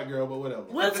from a white girl, but whatever.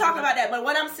 We'll talk about that, but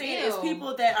what I'm saying is Ew.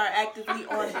 people that are actively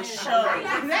on the show.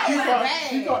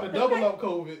 He caught the double up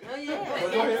COVID. Oh yeah.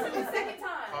 But go ahead. The second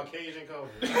time. Caucasian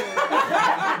COVID.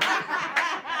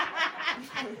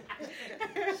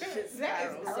 Shit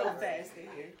spirals so fast in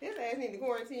here. His ass need to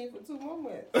quarantine for 2 more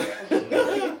months.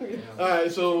 All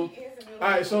right.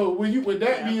 So with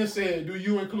that being said, do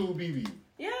you include BB?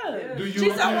 Yeah. Do you? She's a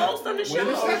include- host on the show.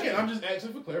 Wait a second. I'm just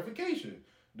asking for clarification.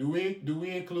 Do we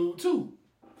include 2?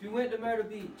 If you went to Myrtle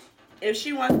Beach, If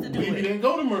she wants to do BB it. didn't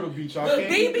go to Myrtle Beach. Y'all Look, can't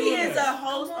keep BB doing is a that.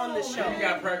 host on the show. You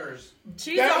got preggers.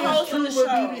 She's That a is host true, on the but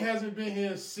show. BB hasn't been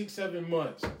here in 6-7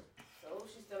 months. So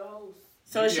she's still a host.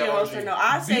 So she BB hosts or no?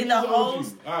 I say BB's the OG.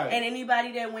 host All right. and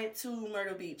anybody that went to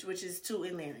Myrtle Beach, which is 2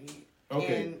 in Larry.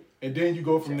 Okay. And then you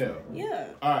go from there. Yeah.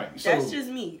 All right. So That's just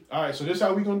me. all right. So this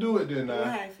how we gonna do it then. How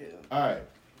Now. I feel. All right.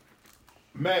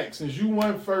 Max, since you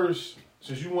won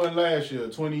last year,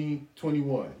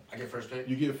 2021, I get first pick.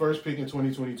 you get first pick in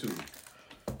 2022.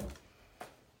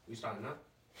 We starting now?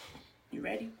 You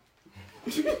ready?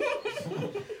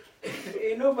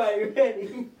 ain't nobody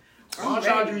ready. Why don't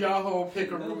y'all do y'all whole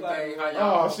pick a root thing? How Oh,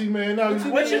 y'all? see, man. Now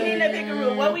What you need to pick a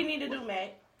rule? What we need to do,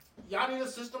 Mac? Y'all need a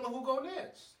system of who go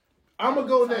next. I'm gonna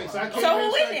go next. I can't So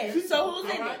who wait a in second. it? So who's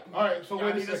in it? All right, so Y'all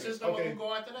wait a need a second. system of Okay, who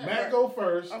go after that. Matt go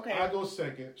first. Okay. I go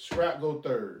second. Scrap go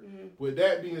third. With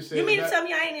that being said, You mean to Matt- tell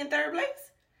me I ain't in third place?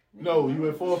 No, you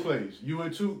in fourth place. You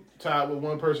and two tied with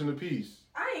one person apiece.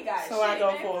 I ain't got So shit, I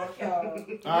go man. for. Fuck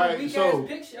y'all. All right, so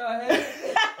Picture I had.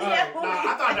 Nah,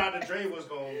 I thought Dr. Dre was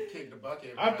gonna kick the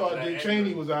bucket. I thought Dick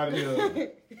Cheney was out of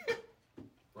here.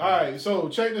 All right, so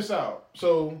check this out.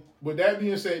 So with that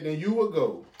being said, then you would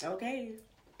go, Okay.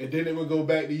 and then it would go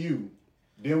back to you.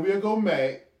 Then we'll go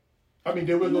Mac.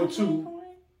 Then we'll go two.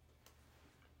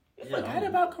 You forgot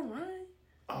about Karan.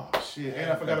 Oh shit,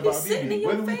 and I forgot He's about sitting in BB.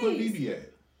 Where your do we put face. BB at?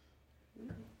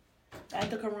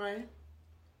 After Karan.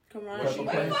 Karan. Where she the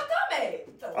Where the first. fuck I'm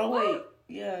at? The Oh fuck? wait,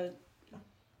 yeah.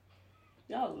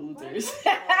 Y'all losers.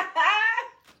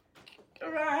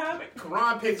 Karan.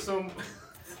 Karan picked some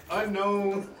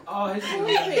unknown. Oh, his And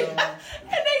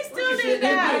they still didn't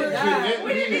die.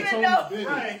 We didn't even know.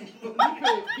 Right.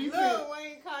 Lil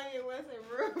Wayne, Kanye West,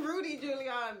 and Rudy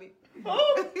Giuliani.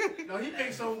 No, he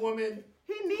picked some woman.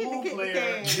 He need to pool kick the player.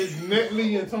 can. It's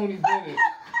Netley and Tony Bennett.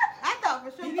 I thought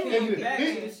for sure he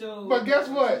was. But guess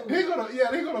what? They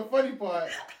gonna funny part.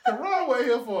 Karan was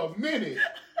here for a minute,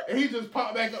 and he just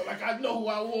popped back up like I know who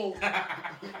I want.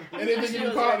 And then they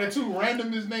get called the two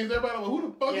randomest names. Everybody like, who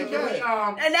the fuck is that?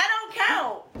 And that don't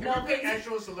count. Can we pick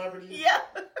actual celebrities? Yeah.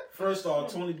 First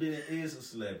off, Tony Bennett is a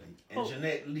celebrity, and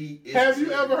Jeanette Lee is. Have a you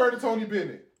celebrity. ever heard of Tony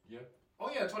Bennett? Yeah. Oh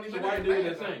yeah, Tony So Bennett. why you doing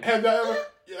that thing? Have y'all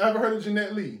ever heard of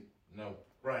Jeanette Lee? No.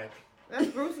 Right. That's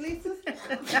Bruce Lee's sister.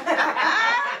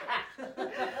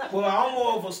 Well, I'm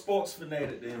more of a sports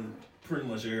fanatic than pretty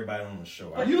much everybody on the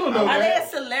show. You don't know Are they that. a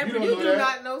celebrity? You do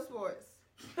not know sports.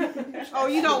 Oh,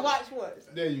 you don't watch sports.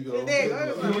 There you go. There you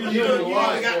go. You don't You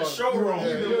watch got the sports. show wrong.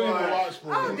 Yeah, you don't even watch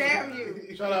sports. Oh, damn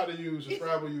you. Shout out to you.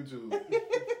 Subscribe on YouTube.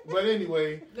 But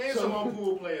anyway. Name some more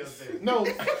pool players then. No.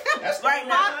 That's Right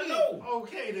now. Hockey.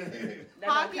 Okay then. That don't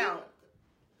Hockey. count.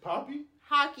 Poppy?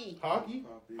 Hockey. Hockey?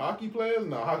 Hockey players?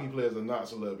 No, hockey players are not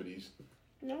celebrities.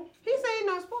 No. He saying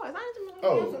no sports. I ain't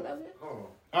Oh. no celebrity. Oh.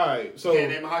 All right, so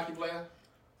Can't name a hockey player?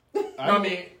 I No, know, I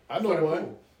mean, I know for the one.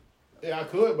 pool. Yeah, I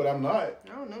could, but I'm not.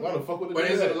 I don't know. Why the fuck would it But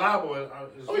do is that? it allowable?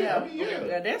 Oh yeah, I mean, yeah.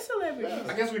 Yeah, they're celebrities.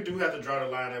 I guess we do have to draw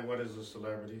the line at what is a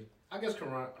celebrity. I guess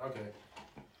Karan. Okay.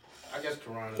 I guess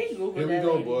Karan. Can you Google Here we that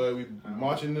go, lady? boy. We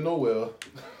marching to nowhere.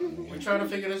 We're trying to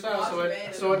figure this out.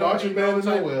 So it Marching don't band to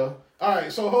type- nowhere. All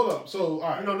right, so hold up. So all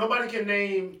right, You know, nobody can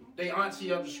name they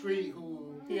auntie up the street who.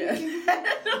 Yeah.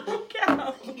 That don't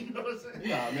count. You know what I'm saying?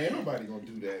 nah, man, nobody gonna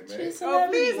do that, man. She's Oh,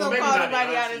 please Well, don't maybe call not the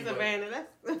nobody out auntie, in but- Savannah.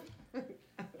 That's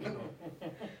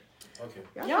Okay.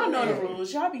 Y'all know the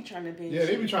rules. Y'all be trying to be. Yeah,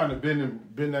 they be trying to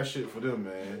bend that shit for them,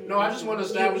 man. No, I just want to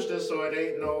establish this so it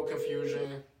ain't no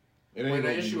confusion It when ain't the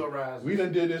gonna issue be. arises. We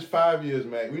done did this 5 years,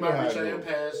 Mac. We We know how might it reach an goes.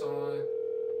 impasse on.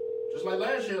 Just like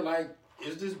last year, like,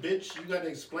 is this bitch, you got to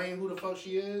explain who the fuck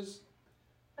she is?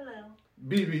 Hello.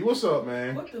 BB, what's up,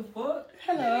 man? What the fuck?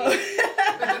 Hello.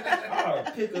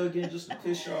 I'll pick her again just to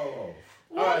piss y'all off.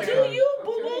 What Alright, do man. you,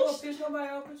 boo You boo? don't piss nobody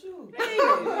off but you.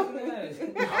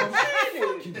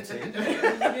 Keep it taking.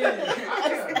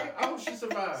 I hope she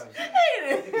survives.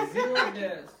 Zero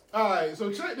deaths. All right,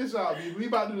 so check this out, BB. We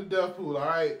about to do the death pool, all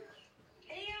right?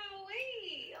 Yo,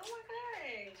 wait. Oh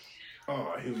my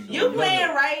gosh. Oh, here we go. You playing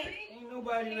right? Ain't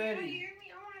nobody Can you ready. hear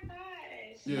me? Oh my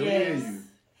gosh. Yeah, we hear you.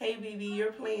 Hey, BB,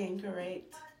 you're playing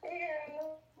correct. Yeah.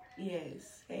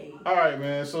 Yes. Hey. All right,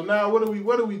 man. So now what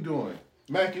are we doing?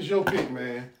 Mac, it's your pick,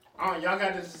 man. Oh, y'all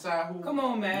got to decide who. Come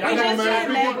on, man. Y'all We got just it,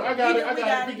 man. went, Pick your- I got it. I We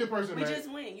got it. Pick your person, We man.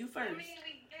 just went. You first.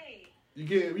 You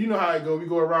get. You know how it go. We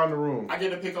go around the room. I get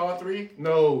to pick all three?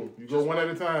 No, you go one at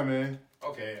a time, man.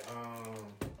 Okay,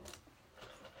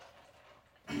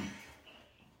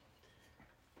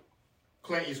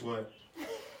 Clint Eastwood.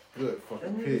 Good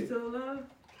fucking That nigga pick. still alive?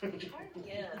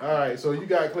 Yeah. All right, so you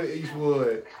got Clint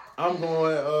Eastwood. I'm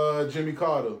going Jimmy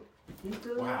Carter. He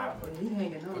still alive? He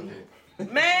hanging on.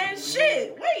 Okay. Man,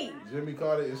 shit. Wait. Jimmy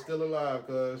Carter is still alive,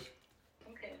 cuz.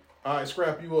 Okay. All right,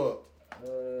 scrap you up.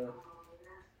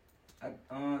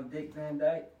 Dick Van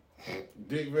Dyke.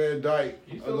 Dick Van Dyke.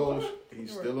 He's still alive?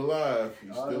 He's still alive.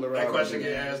 He's still around. That question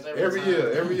get asked every time.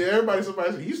 year. Every year,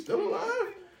 somebody says he's still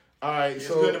alive. All right, It's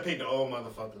so good to pick the old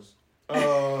motherfuckers.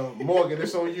 Morgan,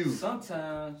 it's on you.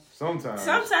 Sometimes. Sometimes.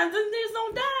 Sometimes them niggas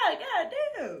don't die. God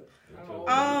damn.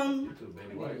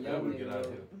 That would get out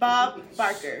of here. Bob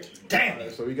Barker. Damn All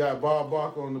right, so we got Bob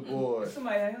Barker on the board.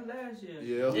 Somebody had him last year.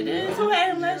 Yeah. It is. Who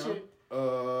had him last year?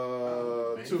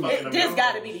 Two. Fucking them This young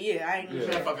got to hoes. be the year. I ain't He's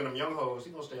Yeah. not fucking them young hoes.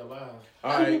 He gonna stay alive.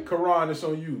 All right, Karan, it's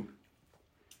on you.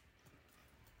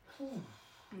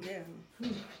 Yeah.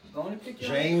 Go on and pick your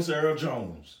James Earl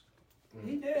Jones.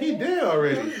 He dead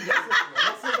already.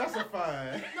 That's a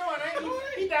fine. No, it ain't.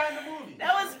 He died in the movie.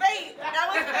 That was fake.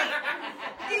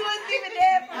 He wasn't even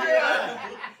dead for real.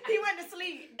 He went to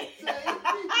sleep.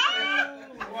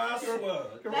 Well, I swear.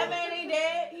 That man ain't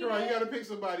dead. Come on, you gotta pick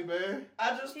somebody, man. I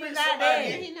just He's picked not somebody.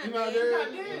 dead. He not You not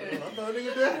dead. dead? I thought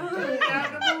nigga dead.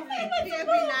 He'll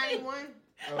be 91.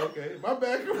 Okay, my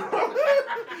bad.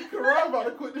 Karan about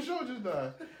to quit the show just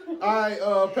now. All right,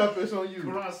 Pepper, it's on you.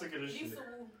 Karan's sick of this shit.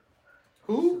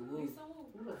 Who? Who the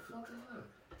fuck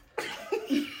is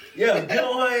that? Yeah, get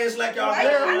on her ass like y'all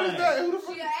Yeah, who did. is that? Who the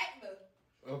fuck? She an actor.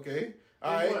 Okay.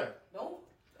 All right. I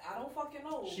don't fucking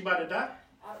know. She about to die?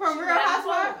 From Real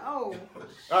Housewives? Oh.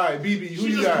 All right, BB, who She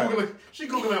you just got?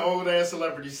 Googling old ass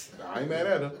celebrities. I ain't mad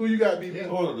at her. Who you got, BB?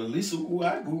 Hold on, the Lisa who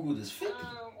I googled is 50.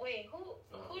 Wait, who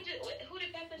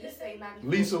did Pepper just say?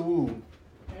 Lisa Wu.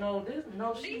 No,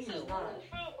 she is not.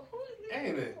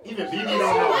 Ain't it? Even BB Wait, don't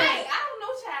know. I don't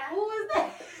know, child. Who is that?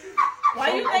 Why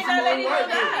you think that lady gonna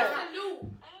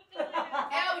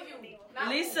die?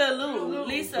 Lisa Lou.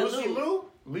 Lisa Lou. Lucy Lou?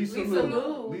 Lisa Lisa Lou.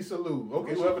 Lou. Lisa Lou.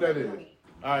 Okay, whoever that is.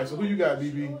 All right, so who you got,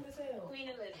 BB? Queen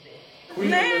Elizabeth. Queen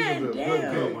Man, Elizabeth.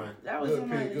 damn. Good pick. That was Good on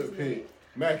my pick. Good list. pick.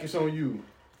 Mac, it's on you.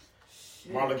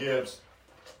 Marla Gibbs.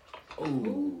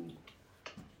 Ooh.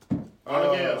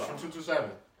 Marla Gibbs from 227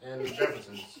 and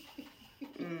Jeffersons.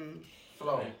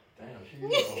 Flo. Damn,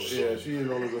 Yeah, she is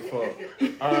old as a fuck.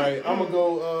 All right, I'm gonna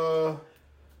go.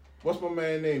 What's my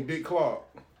man name? Dick Clark.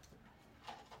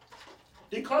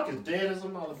 Dick Clark is dead as a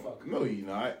motherfucker. No, he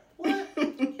not.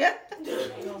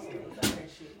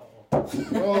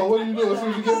 Oh, what are you doing? So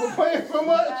you get for playing so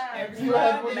much? See what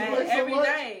happens when you play so Every much?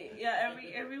 night. Yeah,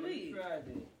 every week.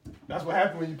 That's what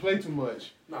happens when you play too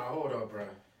much. Nah, hold up, bro.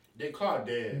 Dick Clark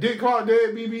dead. Dick Clark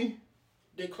dead, BB.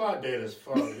 Dick Clark dead as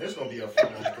fuck. This gonna be a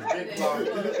fun one because Dick Clark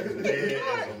is dead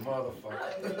as a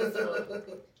motherfucker.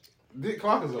 Dick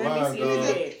Clark is alive, see.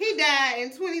 dog. He died in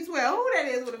 2012. Who that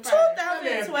is with a fire?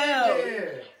 2012.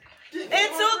 In 2000.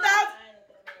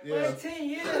 Yeah. 10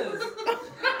 years.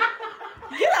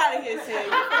 Get out of here, Tim. You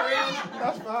for real?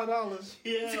 That's $5.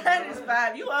 Yeah, That is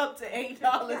 $5. You up to $8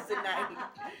 tonight.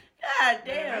 God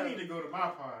damn. I need to go to my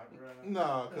part, bro.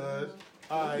 Nah, cuz.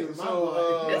 Alright,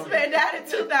 so This man died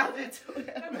in 2012.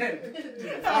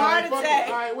 A heart fuck it. attack.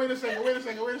 Alright, wait a second. You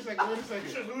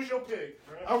should lose your pick,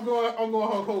 bro. I'm going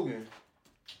Hulk Hogan.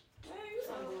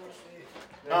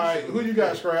 Alright, who you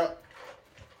got, Scrap?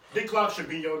 Dick Clark should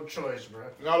be your choice, bro.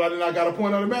 No, then I got a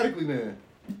point automatically then.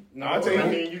 No, I tell you, I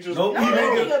mean, you just. Nope, he No,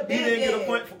 didn't he get a been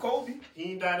point for Kobe. He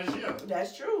ain't died this year.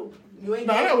 That's true. You ain't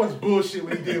Nah, dead. that was bullshit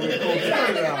what he did with Kobe. Cut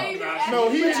it out. No,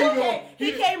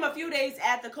 He came a few days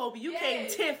after Kobe. You came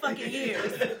 10 fucking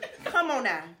years. Come on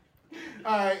now.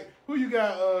 Alright, who you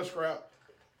got, Scrap?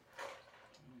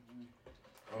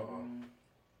 I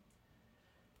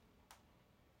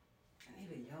need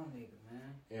a young nigga,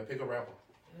 man. Yeah, pick a rapper.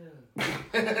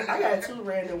 I got 2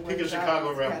 random ones. Pick a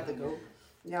Chicago Y'all rapper. have to go.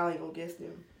 Y'all ain't gonna guess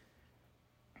them.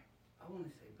 I want to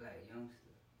say Black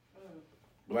Youngster.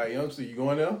 Black Youngster, you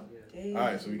going there? Yeah.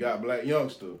 Alright, so we got Black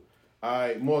Youngster.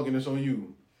 Alright, Morgan, it's on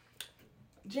you.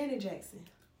 Janet Jackson.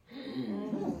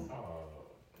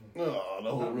 Oh,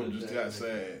 the whole room just got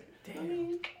sad.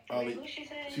 Damn. Who she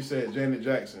said? She said Janet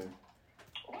Jackson.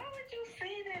 Why would you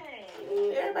say that?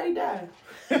 Everybody died.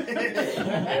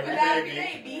 Every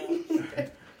day,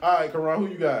 Alright, Karan, who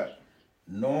you got?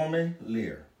 Norman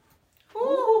Lear.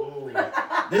 Ooh.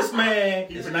 This man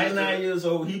He is produced 99 it. years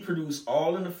old. He produced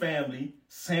All in the Family,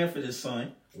 Sanford and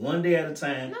Son, One Day at a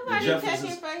Time, Nobody The Jeffersons,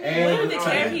 checking for him. We and don't The even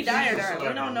care if he Times. died or not. We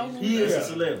don't know who He is Yeah, a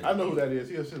celebrity. I know who that is.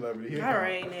 He a celebrity. Here All come.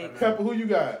 right, next. Pepper, who you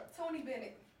got? Tony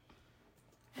Bennett.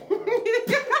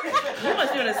 You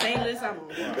must be on the same list I'm on.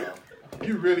 Wow.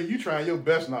 You trying your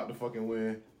best not to fucking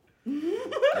win.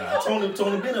 Nah, Tony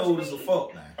Bennett old as a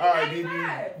fuck now. All right,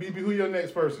 BB, who your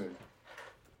next person?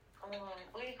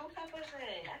 Wait, who Pepper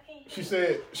said? I can't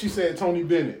She said Tony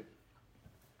Bennett.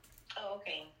 Oh,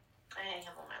 okay. I ain't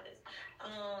have on my list.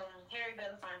 Harry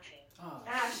Belafonte.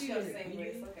 Ah, she on the same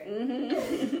list. Okay.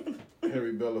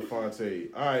 Harry Belafonte.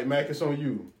 All right, Mac, it's on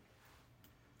you.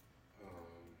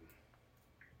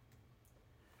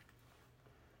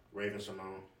 Raven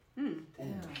Simone.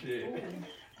 Shit.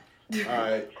 All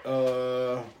right,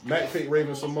 Mac picked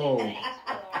Raven Simone.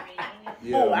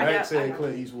 Yeah, Oh, Mac said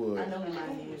Clint Eastwood. I know who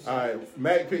mine is. All right,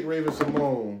 Mac picked Raven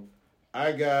Simone.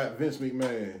 I got Vince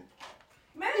McMahon.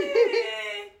 Man.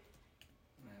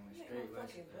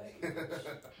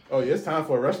 Oh yeah, it's time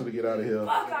for a wrestler to get out of here.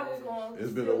 Fuck, I was going.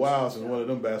 It's been a while since one of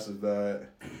them bastards died.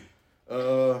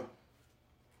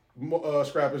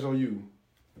 Scrap is on you.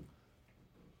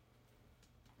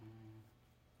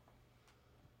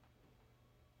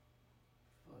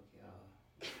 Fuck y'all.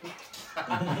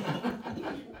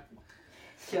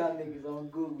 Y'all niggas on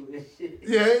Google this shit.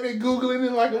 Yeah, ain't they Googling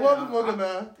it like a motherfucker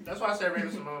now? That's why I said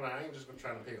Raven Simone. I ain't just gonna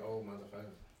try to pick old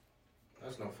motherfuckers.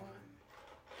 That's no fun.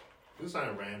 Do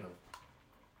something random.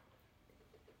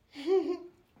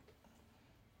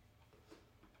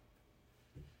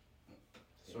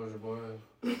 Soulja Boy.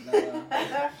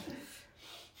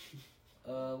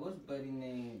 Nah. What's buddy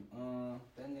name?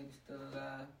 That nigga still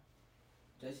alive?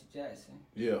 Jesse Jackson.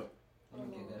 Yeah. Let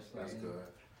me get that. That's good.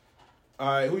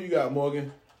 All right, who you got,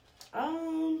 Morgan?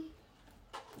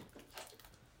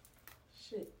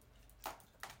 Shit.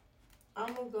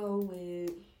 I'm gonna go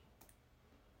with.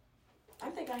 I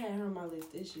think I had her on my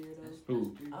list this year though.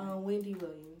 Who? Wendy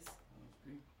Williams.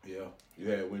 Yeah, you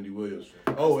had Wendy Williams.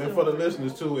 Oh, and for the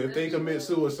listeners too, if they commit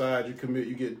suicide, you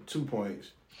get 2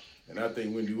 points. And I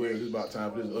think Wendy Williams is about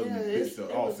time for this ugly bitch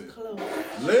to office.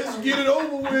 Let's get it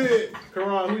over with.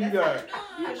 Karan, who you got?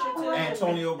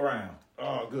 Antonio Brown.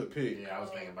 Oh, good pick. Yeah, I was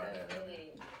thinking about that.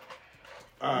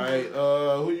 All right,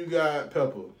 who you got?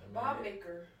 Pepper. Bob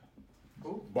Baker.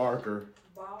 Who? Barker.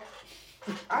 Bob.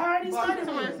 I already started.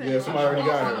 Yeah, somebody already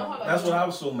got her. That's what I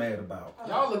was so mad about.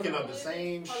 Y'all looking up the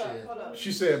same shit.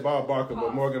 She said Bob Barker,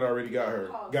 but Morgan already got her.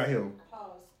 Got him.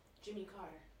 Pause. Jimmy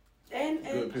Carter. And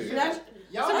Good pick.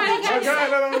 Y'all somebody I got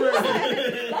that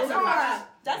already. That's fine.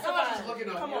 That's y'all fine. just looking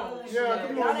up. Come on. Yeah,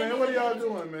 come on, man. What are y'all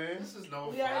doing, man? This is no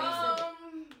We fun. already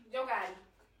Yo Gotti.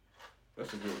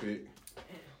 That's a good pick.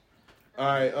 All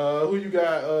right, who you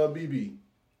got, BB?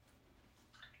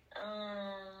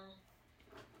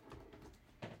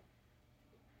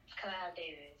 Clive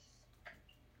Davis.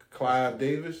 Clive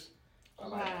Davis?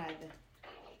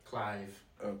 Clive.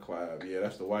 Clive. Yeah,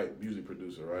 that's the white music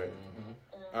producer, right? Mm-hmm.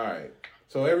 All right.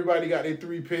 So everybody got their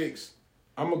 3 picks.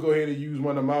 I'm going to go ahead and use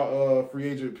one of my free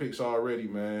agent picks already,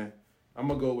 man. I'm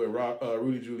going to go with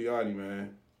Rudy Giuliani,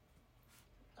 man.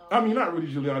 I mean, not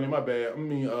Rudy Giuliani, my bad. I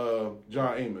mean,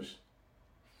 John Amos.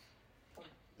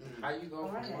 How you go?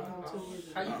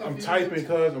 I'm typing,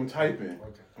 cuz. I'm typing.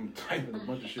 I'm typing a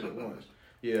bunch of shit at once.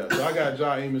 Yeah, so I got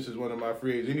John Amos as one of my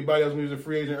free agents. Anybody else who's a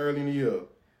free agent early in the year?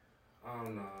 No,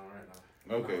 right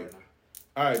now. Okay. Right now.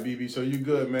 All right, BB. So you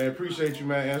good, man. Appreciate you,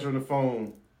 man, answering the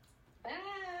phone. Bye.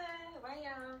 Bye,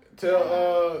 y'all.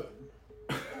 Tell,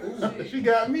 she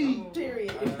got me.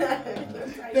 Period.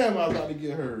 Damn, I was about to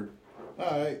get her.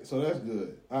 All right, so that's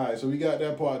good. All right, so we got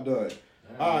that part done.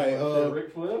 All right,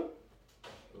 Ric Flair?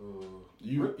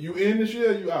 you in this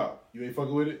year or you out? You ain't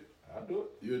fucking with it? I'll do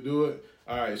it. You'll do it?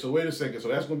 All right, so wait a second. So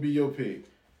that's going to be your pick.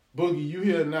 Boogie, you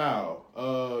here now.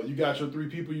 You got your 3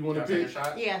 people you want to pick?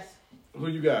 Yes. Who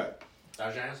you got?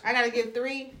 I gotta give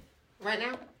 3 right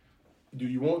now. Do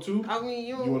you want to? I mean,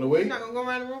 you want to wait? You're not gonna go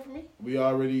around the room for me? We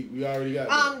already got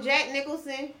that. Jack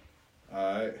Nicholson.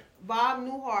 All right. Bob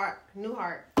Newhart.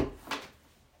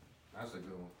 That's a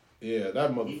good one. Yeah,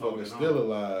 that motherfucker's still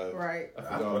alive. Right. I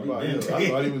forgot about him. I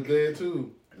thought he was dead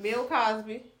too. Bill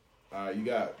Cosby. All right, you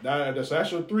got now.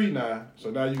 That's your 3 now. So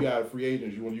now you got free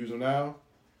agents. You want to use them now?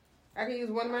 I can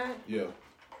use one of mine. Yeah.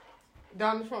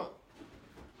 Donald Trump.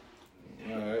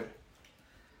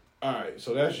 All right.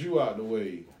 So that's you out the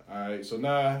way. All right. So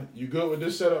now you good with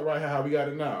this setup right here? How we got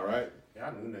it now, right?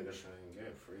 Y'all knew niggas shouldn't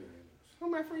get free agents.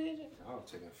 Who my free agent? I was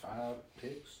taking 5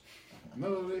 picks.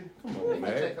 No, they come They on,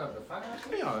 might man. take up to 5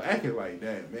 picks. Y'all acting like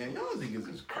that, man. Y'all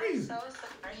niggas is crazy. So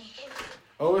sorry.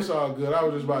 Oh, it's all good. I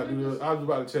was just about to do this. I was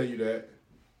about to tell you that.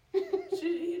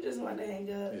 You just want to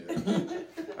hang up. Yeah.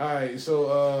 All right.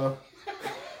 So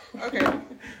Okay. all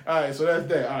right. So that's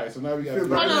that. All right. So now we got. Oh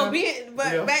no,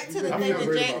 but back to the I'm thing feeling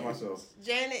with great about myself.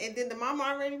 Janet. And did the mama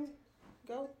already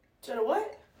go? To the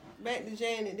what? Back to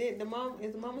Janet. Is the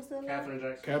mama still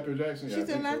alive? Catherine Jackson. Yeah, She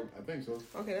still alive? I think so.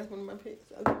 Okay, that's one of my picks.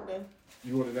 Other than that.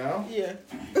 You want it now? Yeah.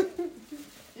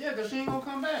 Yeah, because she ain't going to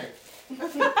come back.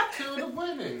 Till the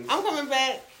wedding. I'm coming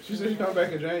back. She said she come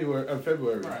back in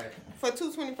February. Right. For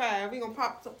 225. We gonna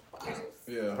pop some.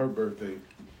 Yeah, her birthday.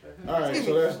 All right,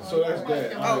 so that's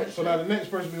that. All right, so now the next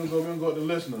person we're gonna go to the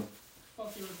listener.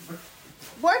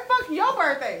 Boy, fuck your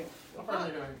birthday.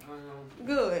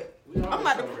 Good. I'm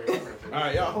about to. All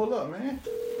right, y'all hold up, man.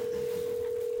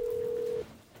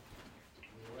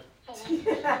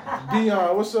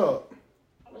 Dion, what's up?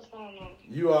 What's going on?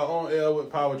 You are on air with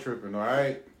Power Tripping, all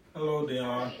right? Hello,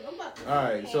 Dion. All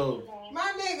right, so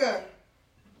My nigga.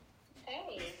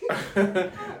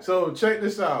 so check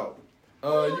this out.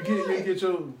 You get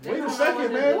your. Wait a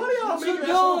second, man. What are y'all making that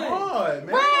so hard,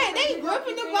 man? Right, they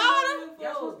gripping the bottom.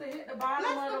 Y'all supposed to hit the bottom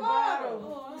Bless of the the bottom. bottle.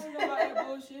 Oh, I don't know about that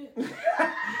bullshit.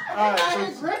 All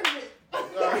right, so, Gripping it.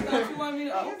 You want me to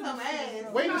Get some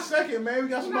ass. wait a second, man. We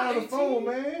got somebody on the phone,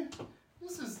 man.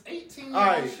 This is 18 All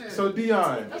right, shit. so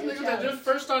Dion, That's niggas that just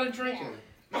first started drinking.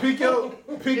 pick your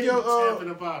Tapping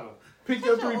the bottle. pick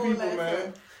your 3 people,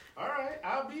 man. All right,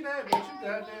 I'll be that, but you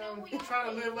goddamn trying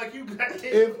to live like you goddamn.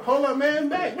 If hold up, man,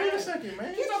 back. Wait a second,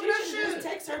 man. Keep up that shit. Just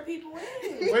text her people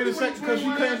in. Wait a second, because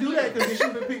you can't do that because they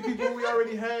should have picked people we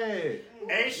already had.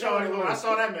 Hey, shorty, when I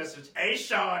saw that message. Hey,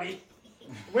 shorty.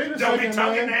 Wait a Don't be second,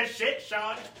 talking man. that shit,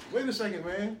 shorty. Wait a second,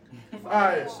 man. All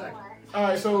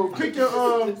right. So pick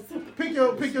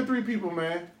your 3 people,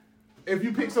 man. If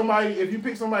you pick somebody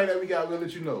that we got, we'll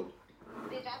let you know.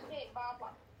 Did I pick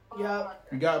Bob? Yep.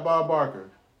 We got Bob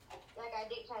Barker. I got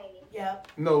Dick Cheney. Yep.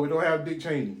 No, we don't have Dick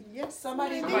Cheney. Yes,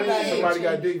 somebody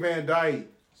got Dick Van Dyke.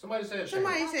 Somebody said Cheney.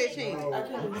 I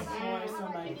could have sworn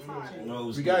somebody said Cheney. No,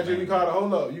 We got Jimmy Carter.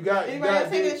 Hold up. You got Anybody else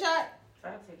taking a Dick. shot?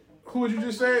 Who would you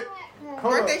just say?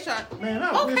 Hold Birthday up. shot. Man, I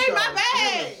Okay, wish my y'all-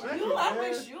 bad. You, I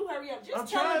wish you hurry up. Just I'm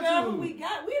tell trying the girl to. who we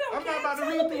got. We don't I'm care. not about to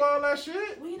Tell read the through all that shit.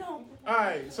 people. We don't. All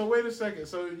right, so wait a second.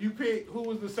 So you pick, who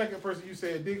was the second person you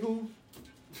said? Dick who?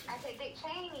 I said Dick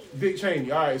Cheney. Dick Cheney.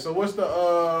 All right, so what's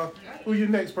the, who your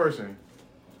next person?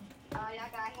 Y'all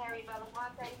got Harry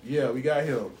Belafonte. Yeah, we got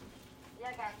him. Y'all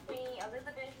got Queen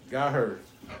Elizabeth. Got her.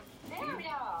 Damn,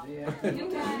 y'all.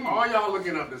 Yeah. All y'all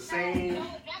looking up the same.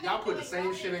 Y'all put the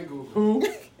same shit in Google. Who?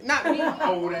 Not me.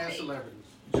 Old ass celebrities.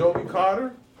 Joey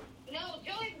Carter? No,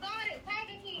 Joey Exotic,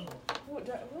 Tiger King.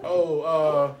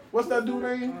 Oh, what's that dude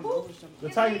name? The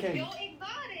Tiger King. Joe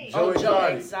Exotic. Joe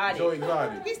Exotic. Exotic. Joe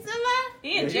Exotic. He still alive?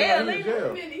 He in Yeah, jail. he in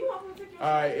nigga. jail. All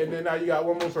right, and then now you got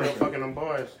one more Still person. fucking them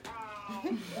boys.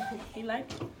 He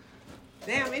like it.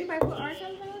 Damn, anybody put R.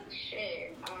 Kelly on?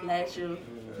 Shit. Last year.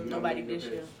 Nobody this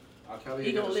year. R. Kelly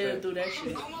He never gonna live said- through that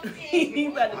shit. He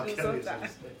better R. do Kelly something.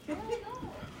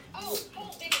 Oh,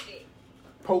 Pope Benedict.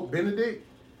 Pope Benedict?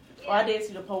 Oh, I did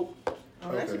see the Pope.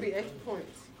 Oh, that should be extra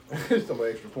points. It's some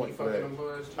extra point for Fucking that. them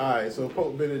boys. too. All right, so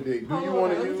Pope Benedict, do you Hold want on,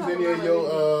 to let me use talk any of about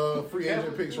your free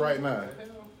agent picks right now?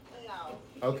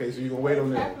 No. Okay, so you gonna wait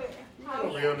on them.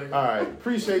 Real nigga. All right,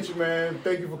 appreciate you, man.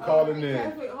 Thank you for calling in.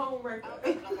 Catholic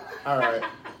homebreaker. All right.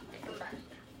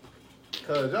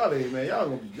 Cause y'all ain't, man,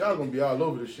 y'all gonna be all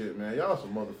over this shit, man. Y'all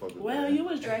some motherfuckers. Well, man. you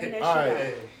was dragging that All shit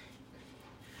right.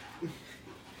 out.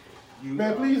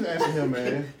 Man, please answer him,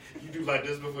 man. You do like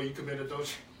this before you commit adultery.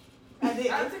 I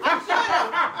did.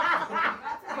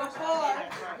 Before.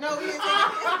 No, we didn't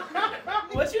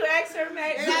take What you asked her,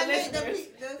 Max? And I The made listeners.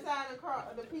 the sign across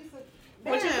the piece of.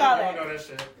 What you Damn. call You don't it? know that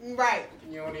shit. Right.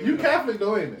 You don't even You know. Catholic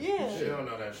though, ain't it? Yeah. You don't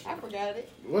know that shit. I forgot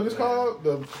it. What it's called?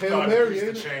 The Hail Called Mary, the piece ain't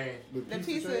of it? chain. The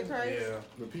piece of Christ. Yeah.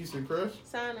 The peace and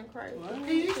crust. Sign of Christ.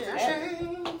 Piece of Yeah, chain.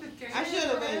 I should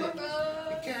have been.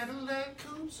 The Cadillac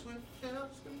coupes with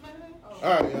bells and bells.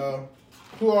 All right, y'all.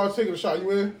 Who all taking a shot? You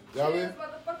in? Y'all in?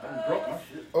 Broke my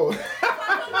shit. Oh. Wait,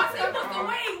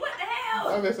 what the hell?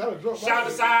 I was drunk. Shout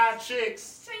to side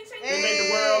chicks. They make the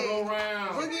world go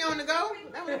round. Boogie on the go?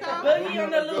 That what it's called? Boogie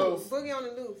on the loose. Boogie on the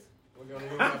loose. We're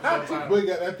gonna move up sometime. Boy,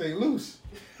 got that thing loose.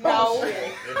 No. It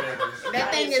happens.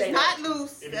 That thing is not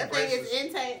loose. It That thing is embraces.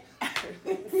 intact.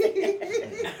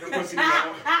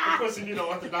 The pussy need no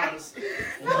orthodontist.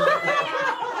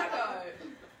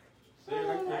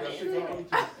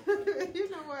 You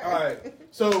know what? All right.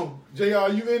 So, JR,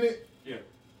 you in it? Yeah.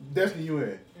 Destiny, you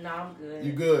in? No, I'm good.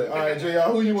 You good. All right, JR,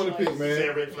 who you want to pick, He man?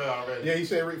 said Ric Flair already. Yeah, he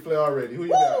said Ric Flair already. Who you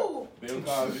got? Woo! Bill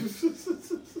Cosby.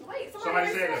 Wait,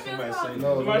 Somebody said that. Somebody say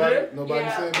No, nobody said Bill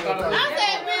Cosby. I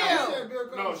said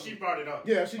Bill. No, she brought it up.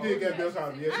 Yeah, she did get Bill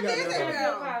Cosby. Yeah, she I got did Bill say Cosby.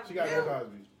 Bill. She got Bill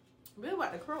Cosby. Bill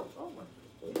about to croak. Oh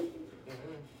my.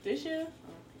 This year?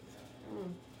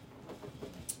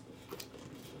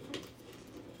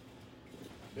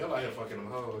 Bill out here fucking them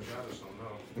hoes. Y'all just don't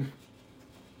know.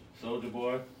 Soldier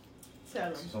Boy. Tell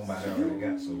him. Somebody already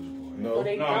got Soldier Boy. No, Oh,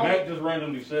 they No, don't. Mac just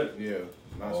randomly said it. yeah,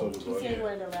 not Soulja He Boy. said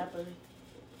one of the rappers.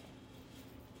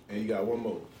 And you got one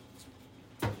more.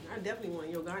 I definitely want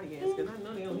your guardians because I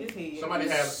know they on his head.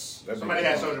 Somebody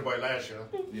had Soldier Boy last year.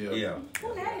 Yeah. Yeah.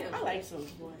 Who had him? I like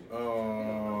Soulja Boy.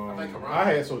 I like him. I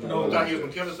had Soulja No, Boy. I thought last he was year.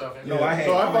 gonna kill himself. No, Yeah. I had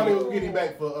So I thought he Kanye. was getting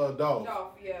back for Dolph.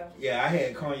 Dolph, yeah. Yeah, I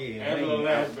had Kanye and Angela Wayne.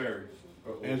 Lansbury.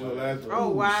 Angela Lansbury. Oh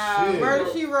wow. Shit.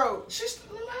 Murder She Wrote. She's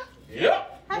still alive.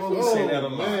 Yep. You say that a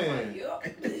lot. Man. Yup.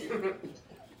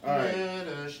 All right.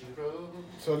 Murder, she wrote.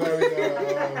 So now we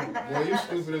got. Boy, you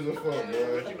stupid as a fuck, What boy.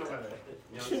 you know about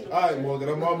that? All right, Morgan,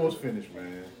 I'm almost finished,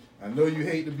 man. I know you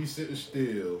hate to be sitting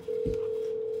still.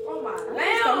 Oh my. I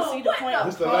just don't see the point.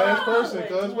 This the last person, Like,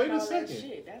 cuz. doing Wait a all that second.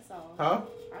 shit, that's all. Huh?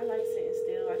 I like sitting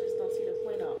still. I just don't see the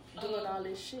point of doing all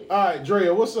this shit. All right,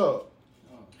 Drea, what's up?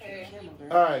 Hey.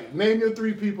 All right, name your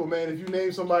three people, man. If you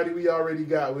name somebody we already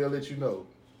got, we'll let you know.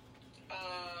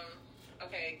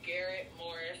 Okay, Garrett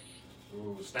Morris.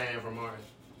 to Stan from Martin.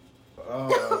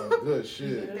 Good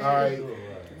shit. All right.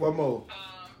 One more.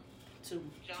 Two.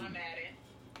 John Madden.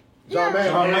 John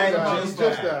Madden. John Madden He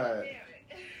just died.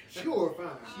 Sure,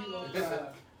 fine.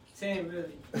 10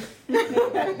 really.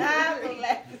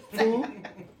 Who?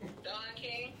 Don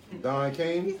King. Don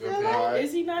King. He's still All alive? right.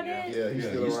 Is he not dead? Yeah, he's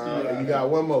still he's around. still And you alive. got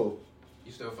one more.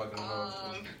 You still fucking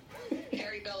around.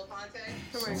 Harry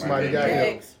Belafonte. Somebody got him.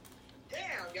 Next. Damn,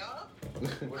 y'all.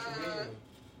 What you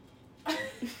mean?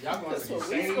 Y'all going to That's the what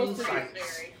we same supposed to do.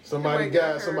 sites.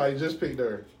 Somebody just picked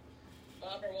her.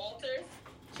 Barbara Walters.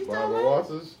 Barbara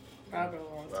Walters. Robert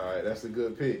Walters. All right, that's a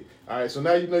good pick. All right, so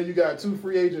now you know you got 2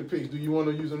 free agent picks. Do you want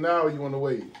to use them now or you want to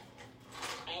wait?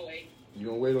 I'll wait. You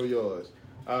gonna wait on yours?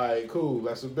 All right, cool.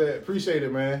 That's a bet. Appreciate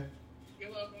it, man.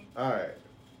 You're welcome. All right.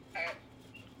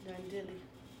 Done dilly.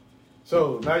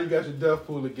 So now you got your death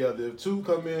pool together. If 2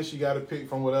 come in, she got to pick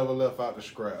from whatever left out the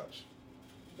scraps.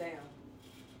 Damn.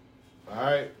 All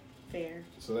right. Fair.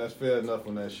 So that's fair enough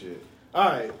on that shit. All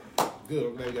right. Good.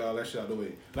 I'm glad y'all that shit out the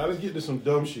way. Now let's get to some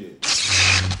dumb shit.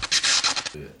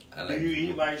 Do you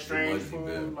eat like strange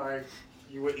food? Like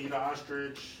you would eat an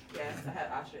ostrich? Yes, I had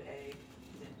ostrich egg.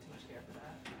 Didn't too much care for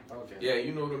that. Okay. Yeah,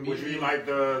 you know the meat. Would you eat like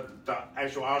the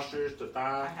actual ostrich, the I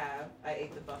thigh? have. I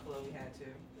ate the buffalo we had too.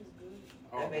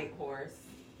 Oh. I ate horse.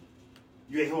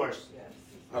 You ate horse? Yes.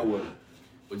 I would.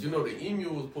 But you know the emu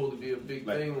was supposed to be a big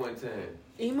thing one time.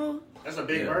 Emu? That's a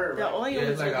big Yeah. bird. The Right? oil Yeah,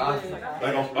 it's is like so an good.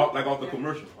 ostrich. Like off the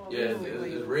commercial. Yeah,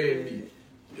 it's red meat.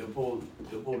 They're supposed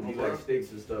to be like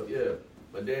steaks and stuff. Yeah.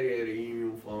 My daddy had an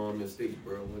emu farm and steaks,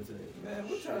 bro, one time. Man,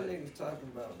 what y'all niggas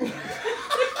talking about?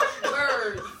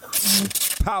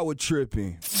 Words. Power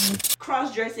tripping.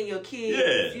 Cross-dressing your kids.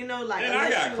 Yeah. You know, like. And I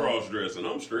unless got you- cross-dressing.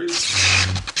 I'm straight.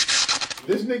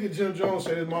 This nigga Jim Jones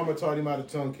said his mama taught him how to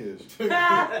tongue kiss.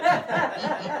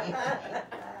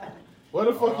 What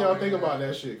the fuck y'all think about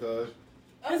that shit, cuz?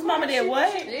 His mama did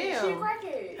what? She a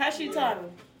crackhead. How she taught him?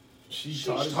 She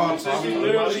taught him. She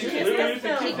literally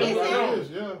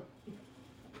kissed Yeah.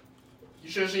 You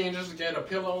sure she ain't just get a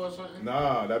pillow or something?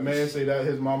 Nah, that man say that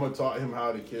his mama taught him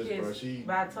how to kiss, Kiss bro. She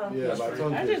by tongue yeah, kiss. by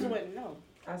tongue I kissing. just wouldn't know.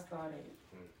 I started.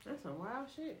 That's some wild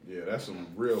shit. Yeah, that's some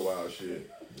real wild shit.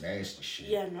 Nasty shit.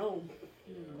 Yeah, no.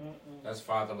 That's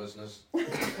fatherlessness. How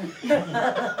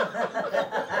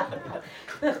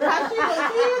she was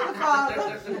the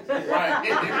father.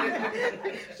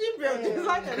 Right. She built just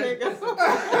like a nigga.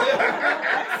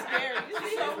 That's scary. You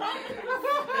see so much.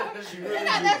 She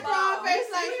got that strong face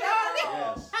like Charlie.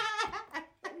 Oh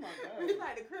He's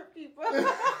like the crypt keeper.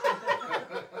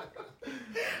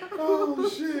 Oh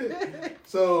shit.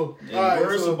 So, In all right,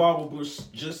 words so, of Barbara Bush,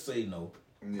 just say no.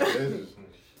 yeah, this is,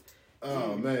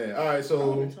 oh man. All right, I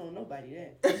so wouldn't told nobody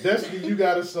that. Destiny, you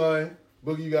got a son.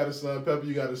 Boogie, you got a son. Pepper,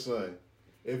 you got a son.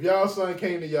 If y'all son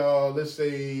came to y'all, let's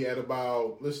say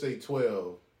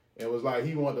 12, and was like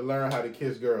he wanted to learn how to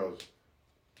kiss girls,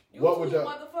 what would y'all?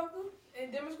 Motherfucker,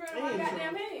 and demonstrate on my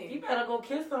goddamn hand. You better go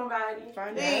kiss somebody.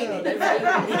 Find Dang.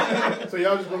 out. So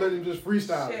y'all just gonna let him just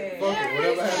freestyle? Shit. Fuck it,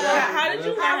 whatever happens. How did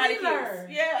you learn how to How you learn?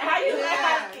 kiss? Yeah, how you learn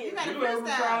how to You kiss? got to You learn from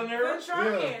trial freestyle. and error. Try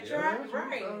it. Try it. Right.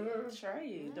 Try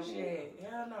it. Don't Shit.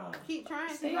 Hell no. Keep trying.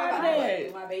 See See how how that-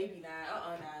 With my baby now.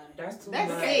 Nah. That's too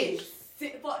That's much. sick.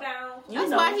 Sit the fuck down. That's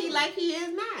know. why he like he is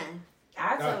now.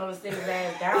 I tell him to sit his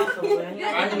ass down somewhere.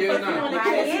 How he is now?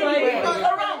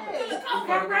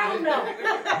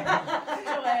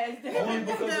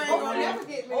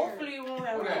 Hopefully you won't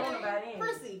have Who that? corona by then.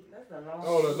 Prissy. That's a long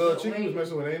Oh, the little chick he was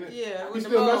messing with, ain't it? Yeah. He with the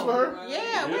still mess bone. with her?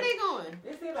 Yeah, where they going?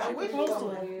 They say like Where we're you supposed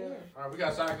going? to. All right, we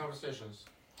got side conversations.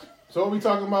 So what we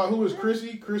talking about? Who is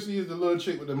Chrissy? Chrissy is the little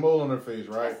chick with the mole on her face,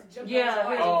 right? Yeah.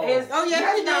 Oh. Oh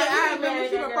yeah, she did. I remember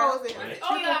she married, proposed it.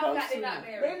 Oh yeah, I forgot they not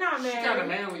married. They not She kind of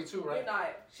married. manly too, They right? not.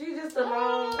 She's just a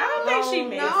long. I don't think she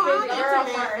married. No, I don't think she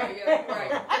girlfriend. Yeah,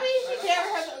 right. I mean, she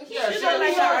carried her. Yeah, She she look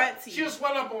like she'll- her auntie. She'll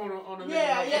swell up on the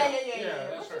Yeah. that's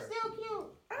But she's her. still cute.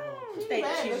 I don't think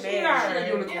bad. she's She She married. a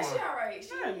Yeah, unicorn. she alright. She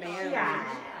She man.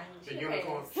 Yeah. The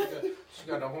unicorn. She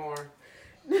got the horn.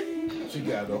 She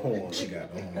got the horn. She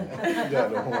got the horn. She got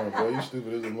the horn, boy. You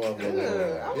stupid as a Yeah. I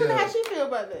motherfucker. wonder how Yeah. she feel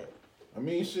about that. I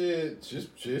mean, shit,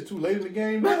 it's too late in the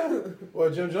game now. Well,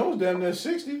 Jim Jones damn near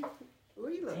 60.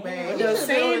 Well, you look Damn. bad. The You should've been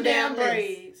same on damn list.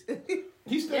 braids.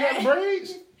 He still got the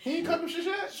braids? He ain't cut them shit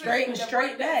yet?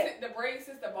 Straight back. The braids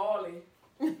since the balling.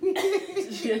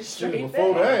 Shit, Straight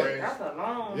before back. that. That's a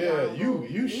long. Yeah, time.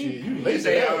 you shit. You He late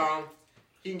say there.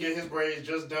 he can get his braids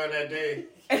just done that day.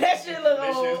 And that shit look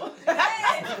That old.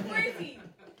 That's crazy.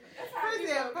 That's how Crazy you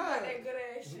as got fuck. that good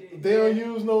ass shit. They don't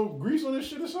use no grease on this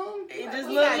shit or something? It just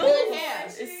look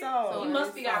loose. It's soft. He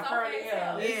must be got curly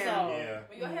hair. It's soft.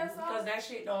 When your hair soft, Because that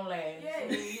shit don't last. Yeah.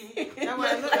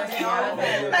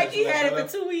 Like he had it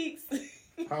for 2 weeks.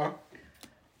 Huh?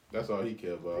 That's all he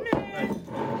cares about.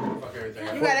 Fuck everything.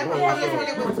 You got that one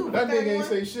that was 2 for That nigga 31? ain't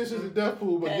say shit since the death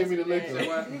pool, but give me the liquor. You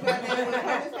got that one that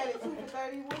had it 2 for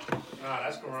 31? Nah,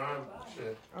 that's Quran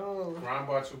shit. Oh. Quran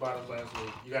bought 2 bottles last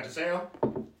week. You got the sale?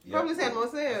 Publix had more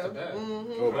sale. That's the best.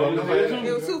 Mm-hmm. Oh, Publix had-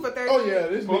 It was 2 for 30. Oh yeah,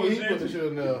 this nigga he Publix put the shit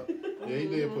on there. Yeah, he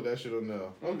did put that shit on there.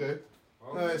 Okay.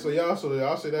 Alright, so y'all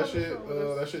say that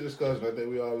shit disgusting. I think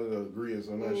we all in agreement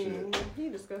on that shit. He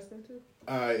disgusting too.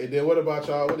 Alright, and then what about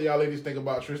y'all? What do y'all ladies think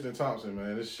about Tristan Thompson,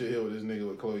 man? This shit here with this nigga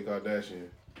with Khloe Kardashian.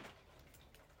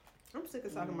 I'm sick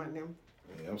of talking about them.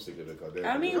 Yeah, I'm sick of the Kardashian.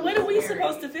 I mean, what are we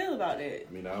supposed to feel about that?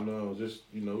 I mean, I don't know. Just,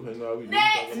 you know, we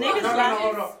Next! Niggas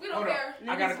Hold on. We don't care.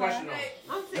 I got a question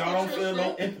though. I'm sick Y'all of don't feel no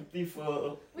Tristan. empathy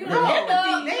for. We No,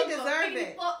 don't they deserve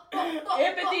it.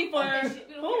 Empathy for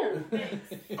who?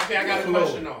 Okay, I got a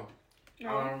question though.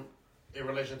 In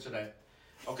relation to that.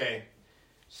 Okay.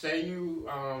 Say you,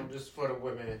 just for the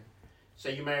women,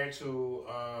 say you married to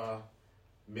a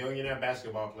millionaire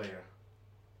basketball player.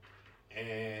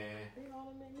 And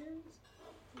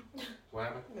what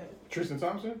happened? Tristan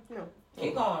Thompson? No.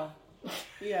 Keep going.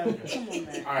 Yeah, come on,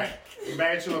 man. All right, you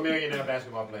married to a millionaire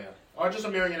basketball player, or just a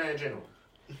millionaire in general,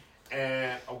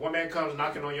 and a woman comes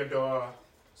knocking on your door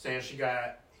saying she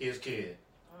got his kid.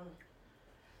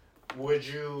 Would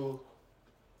you?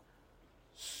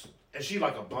 And she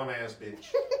like a bum ass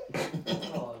bitch. You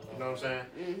know what I'm saying?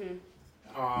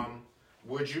 Mm-hmm.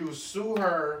 Would you sue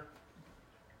her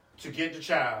to get the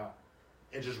child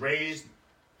and just raise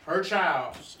her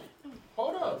child?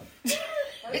 Hold up.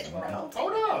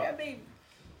 Hold up.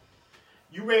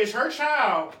 You raise her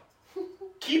child,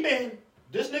 keeping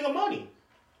this nigga money,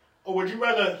 or would you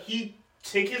rather he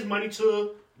take his money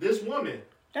to this woman?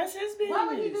 That's his business. Why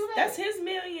would he do that? That's his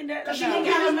million. Cause she gonna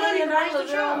get his money to raise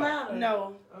the child.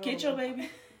 No, get your baby.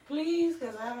 Please,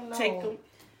 because I don't know. Take him.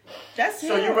 That's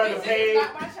So him. you rather pay?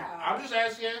 Not my child. I'm just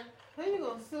asking. Who you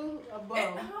gonna sue a bum?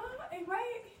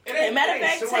 Right? It matter of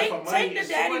fact, suing for money. take the It's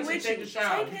daddy suing to with take you. the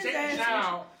child. Take You his take daddy the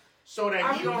child so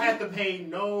that he don't have to pay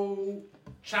no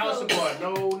child support,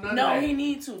 no nothing. No, like he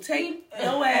need to take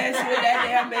your ass with that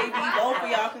damn baby. Both of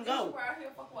y'all can go.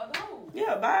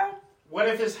 Yeah, bye. What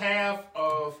if it's half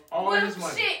of all his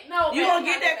money? Shit, no. You gonna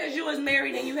get that because you was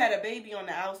married and you had a baby on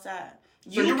the outside.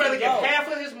 So you rather can give go.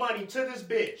 half of his money to this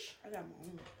bitch? I got my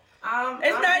own.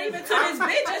 It's not even to this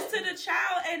bitch, it's to the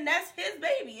child, and that's his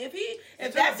baby.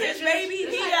 If that's his baby,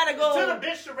 he gotta go. To the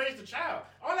bitch to raise the child.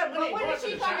 All that money ain't going to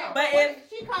the child. But if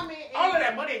she come in, all of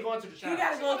that money ain't going to the child. he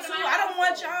gotta go too. I don't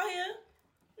want y'all here.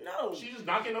 No. She's just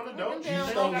knocking on the door. You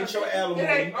just gonna get your alimony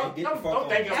and get the fuck on.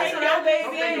 Take your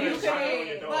baby and you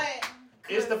can. But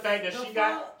it's the fact that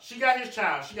she got his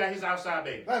child. She got his outside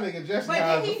baby. That nigga Jesse But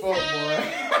high as did a he fuck,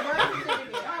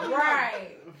 boy.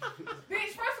 Right.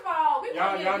 Bitch, first of all, we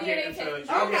Y'all want get to get into DNA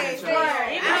test. y'all get into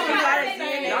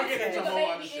Y'all get into whole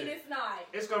other in shit. this night.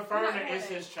 It's confirmed that it's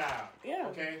his child. Yeah.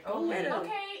 Okay. Okay,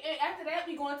 and after that,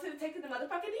 we going to take the motherfucking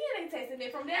DNA test, and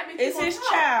then from there, we It's his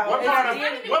child. What It's part of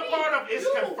DNA. it's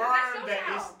confirmed that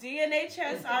it's DNA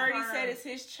test already said it's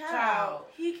his child.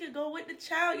 He could go with the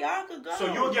child. Y'all could go.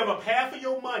 so you'll give up half of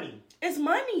your money. It's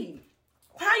money.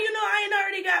 How you know I ain't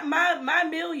already got my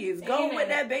millions? Go with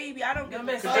that baby. I don't give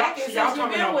a Cause y'all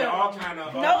coming up with all kind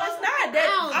of. No, it's not. That I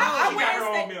she got her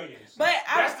own wouldn't say. millions. But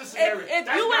That's the scenario. if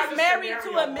That's you not was the married to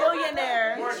scenario. a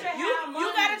millionaire, have you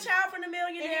got a child from the And if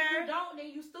millionaire. you don't, then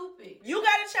you stupid. You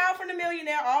got a child from the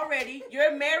millionaire already.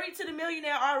 You're married to the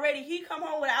millionaire already. He come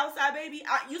home with an outside baby.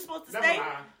 You supposed to stay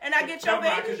and I get your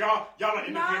baby? Because y'all are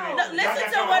independent. No, listen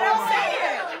to what I'm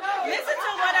saying. Listen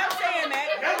to what I'm saying, man.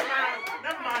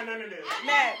 Never mind none of this.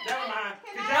 Matt. Never mind.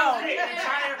 Because No.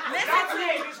 y'all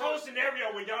create this whole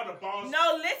scenario where y'all the boss.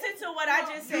 No, listen to what I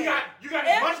just said. You got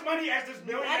as much money as this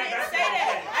millionaire. I didn't say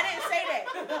that. I didn't say that.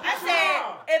 I said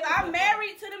if I'm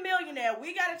married to the millionaire,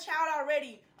 we got a child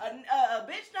already. A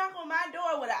bitch knock on my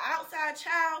door with an outside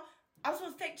child. I'm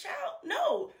supposed to take the child?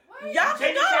 No. Y'all can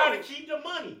take the go. child to keep the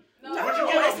money. No, Would you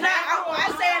give it's up not. half?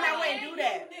 I'm saying I wouldn't do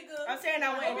that. I'm saying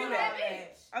I wouldn't do that.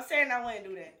 I'm saying I wouldn't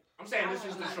do that. I'm saying this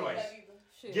is the choice.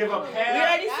 Give up We half.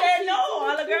 already said no.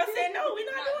 All the girls said no. We're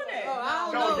not doing that.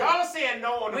 No, y'all are saying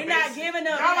no on the We're basis. not giving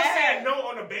up Y'all are half. saying no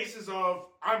on the basis of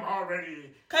I'm already.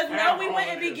 Because have no, we all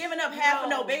wouldn't of be this. giving up half of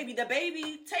no baby. The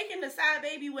baby, taking the side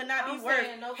baby would not be I'm worth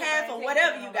saying no, 'cause I half ain't of taking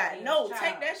whatever you nobody got. No, else's take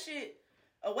child. that shit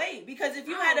away. Because if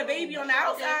you had a baby on the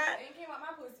outside, It came out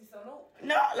my pussy, so no.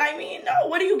 No, like me, no.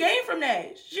 What do you gain from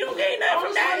that? She don't gain nothing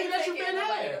from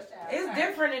that. It's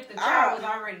different if the child was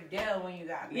already there when you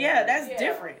got married. Yeah, that's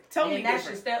different. Totally and that's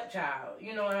different. your stepchild.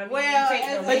 You know what I mean?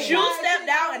 Well, But you stepped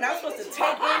out and I'm supposed to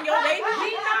take in your baby.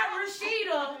 He not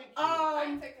Rashida.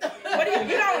 What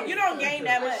do you don't gain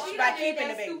that much She by done did keeping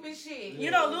that the baby. stupid shit. You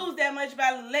don't lose that much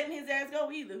by letting his ass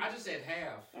go either. I just said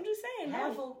half. I'm just saying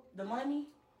half no. of the money.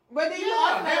 But then you Yeah,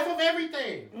 also half of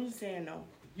everything. I'm just saying no.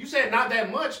 You said not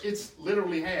that much. It's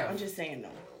literally half. I'm just saying no.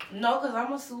 No, because I'm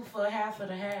going to sue for half of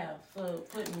the half for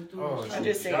putting me through the I'm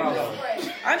just saying Y'all no.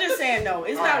 I'm just saying no.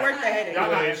 It's not worth the headache. Y'all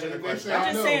not answering the question.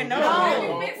 I'm just saying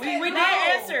no. We did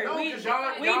answer. No, We 'cause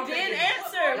y'all did making-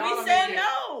 answer. y'all We are said making-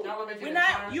 no. y'all are making We're it not.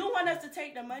 time. You want us to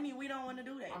take the money. We don't want to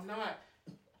do that. I'm not.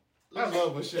 I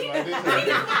love a shit like this. We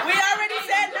already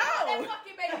said no.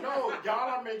 No, y'all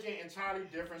are making entirely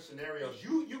different scenarios.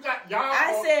 You got y'all.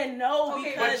 I said no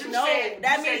Okay, because but you no. said-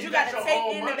 That you means said you got got to your take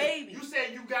own in the money. baby. You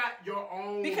said you got your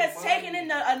own. Because money. taking in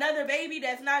another baby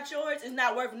that's not yours is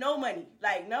not worth no money.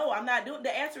 Like, no, I'm not doing.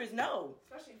 The answer is no.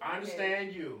 I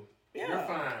understand you. Yeah. You're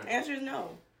fine. Answer is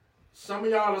no. Some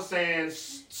of y'all are saying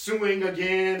suing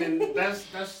again, and that's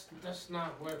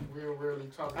not what we're really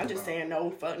talking about. I'm just saying no.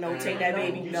 Fuck no. Take that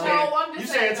baby. You No. said, I'm you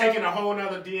just said saying taking no. a whole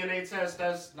nother DNA test.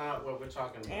 That's not what we're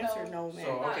talking about. Answer no, man.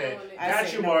 So okay, I got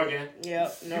said you, no. Morgan.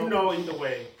 Yep. No. You know either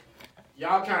way.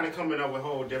 Y'all kind of coming up with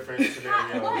whole different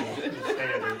scenarios and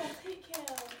standards.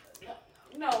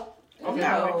 No. Okay,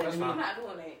 No. that's fine. I'm not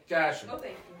doing that. Gotcha. No,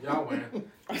 thank you. Y'all win.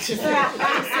 I just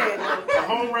said no. The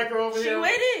home wrecker over She here.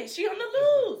 with it. She on the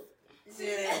loose.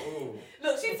 Ooh.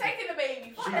 Look, she's taking the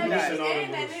baby. Fuck She that missing baby all the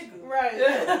and that moves. nigga. Right.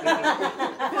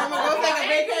 I'm gonna go take a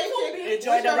vacation.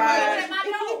 Enjoy the ride. I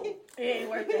know. It ain't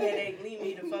worth the headache. Leave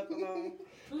me the fuck alone.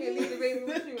 And leave the baby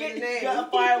with you in the name.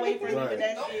 Get far away from me with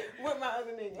that Nope. shit. With my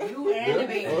other nigga. You and the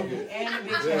baby. Okay. And the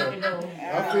bitch Yeah. have to know.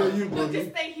 I feel you, Look, Boogie. just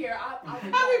stay here. I'll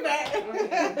I'll be back.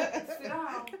 sit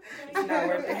down. It's not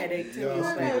worth the headache to Y'all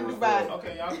me. stupid. Bye.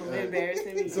 Okay, y'all can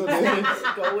Embarrassing me. So then-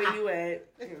 Go where you at.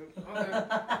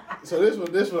 So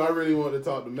this one I really wanted to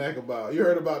talk to Mac about. You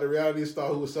heard about the reality star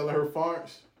who was selling her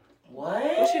farts? What?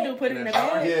 What she do? Put it in the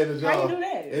bag? Yeah, in the jar. How you do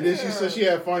that? And then she said she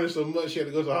had farted so much she had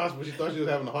to go to the hospital. She thought she was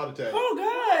having a heart attack. Oh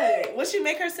God! Would she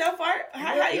make herself fart?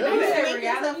 How you Yeah. do that?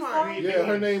 Reality star? Yeah,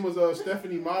 her name was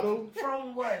Stephanie Motto.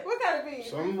 From what? What kind of beans?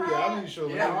 Some reality show.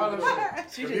 Yeah, all of it.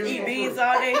 She just eat beans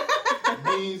all day.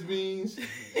 Beans.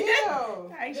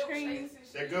 Ew. Ice cream.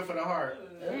 They're good for the heart.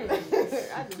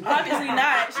 Obviously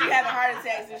not. She having heart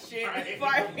attacks and shit.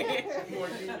 Farting. The more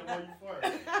you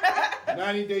fart.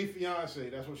 90 Day Fiance.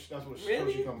 That's what show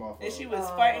Really? she come off of. And she was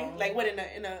farting like what in a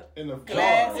in a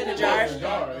glass, in a jar?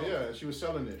 Yeah, she was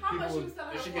selling it. How much People she was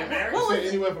selling Did she her get for? married? they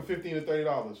said anywhere from $15 to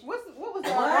 $30. What was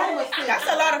the aroma scent? That's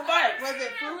a lot of farts. Was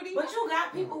it fruity? But you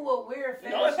got people with weird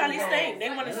fetishes. No, it probably though. stink. They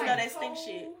want to smell that stink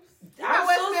shit. I'm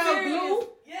what so smell serious. blue?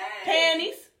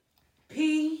 Panties.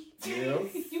 Pee. Yeah.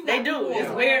 They do.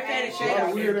 It's weird fetish A shit lot out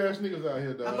of weird here. ass niggas out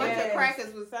here, A dog. bunch Yes. of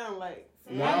crackers would sound like.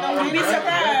 Nah, You'd be black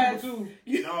surprised. people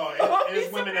too. No, Don't be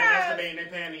it's women that surprised. masturbate in their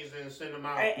panties and send them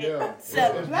out. Yeah. So,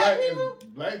 It's Black it's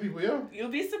black people, yeah. you'll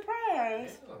be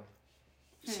surprised.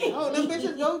 Oh, them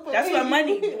bitches go for That's what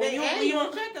money. When They you annual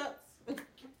on checkups.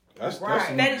 That's Right.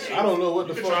 some, Fetish. I don't know what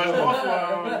the You fuck. can charge more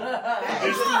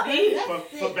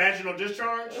STD. for vaginal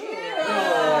discharge.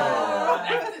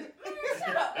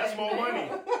 That's more money.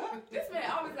 This man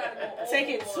always got to go. Take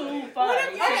it too far.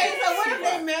 Okay, so what if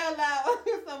they mail out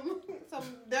some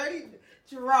dirty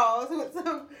drawers with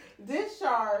some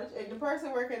discharge and the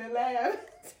person working in the lab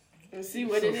And see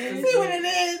what it is. see what it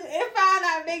is and find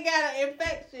out they got an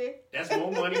infection? That's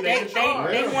more money they They can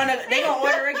charge. they gonna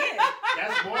order again.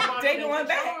 That's more money They they going can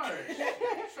back. charge.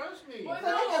 Trust me. So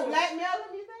they can blackmail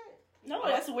them, you think? No,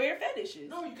 that's weird fetishes.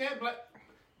 No, you can't.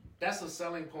 That's a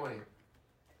selling point.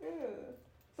 Yeah.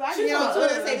 So I can get on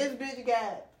Twitter and say this bitch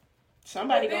got.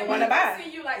 Somebody Then gonna when want to they buy.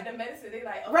 see you like the medicine, they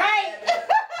like, okay, Right.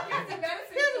 here's the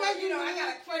medicine. Here's for, what you know, you I got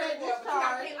need a for cure that for it, but you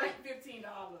got to pay discharge. like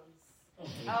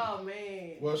 $15. Oh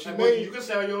man. Well, she Like, made. you can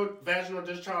sell your vaginal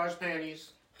discharge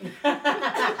panties.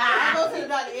 I go to the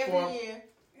doctor every year.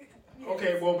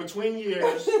 Okay, well, between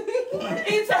years.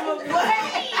 He's talking about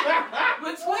what?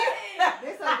 Between.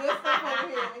 There's some good stuff over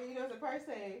here. You know, it's a price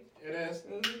tag. It is?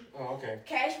 Oh, okay.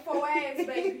 Cash for ass,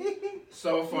 baby.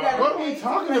 So for. What are we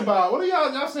talking about? What are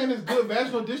y'all saying is good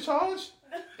vaginal discharge?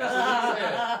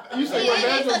 That's what you said. You say your It's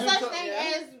vaginal a such discharge? thing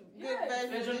as good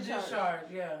vaginal Visual discharge.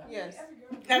 discharge, yeah. Yes.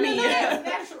 I mean, It's yeah.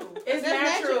 natural. It's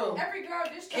That's natural. Every girl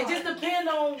discharge. It just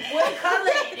depends on what color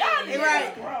it is.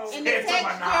 Right. Gross. And the It's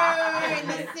texture a and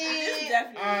the It's scent.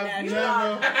 definitely I've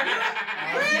natural. never.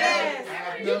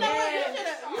 Yes. You know what?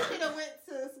 You should have went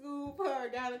to school for a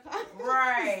gynecologist. Right.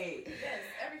 Right.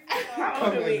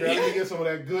 Come here, girl. Let me get some of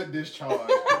that good discharge. I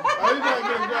didn't like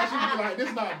get a girl. She'd be like,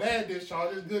 this not bad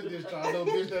discharge. It's good discharge. No,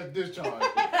 bitch, that's discharge.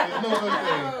 There's no such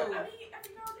thing.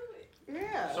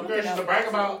 Yeah. Some girls used to brag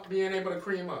about being able to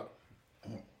cream up.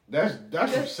 That's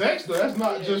from sex, though. That's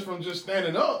not just from just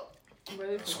standing up. But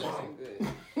it's just good.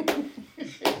 I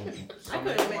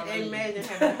couldn't imagine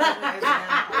having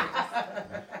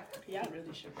that. Y'all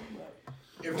really should bring up.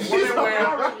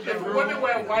 If women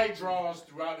wear white drawers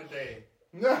throughout the day,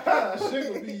 nah,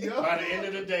 shit would be young. by the end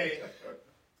of the day,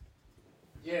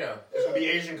 yeah, it's gonna be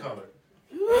Asian colored.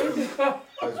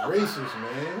 That's racist,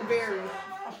 man. Very.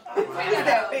 Is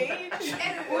that beige?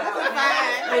 Hold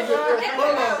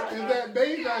up. Is that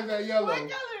beige or is that yellow? What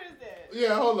color is that?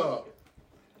 Yeah, hold up.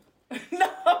 See, he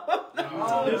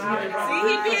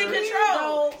be in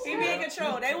control. He be in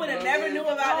control. They would have never knew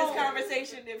about this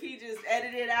conversation if he just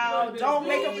edited it out. Don't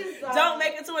make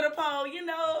it to a poll. You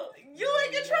know, you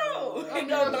in control. And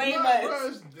go blame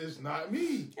us. It's not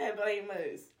me. And blame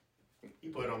us. He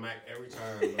put it on Mac every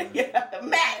time. Man. Yeah,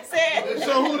 Mac said.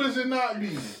 So who does it not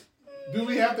be? Do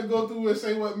we have to go through and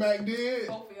say what Mac did?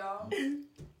 Both of y'all.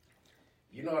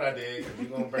 You know what I did, because you're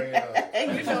going to bring it up.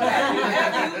 You know what I did.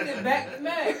 Alley-ooped it back to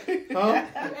Mac. Huh?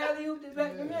 You alley-ooped it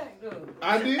back to Mac, though.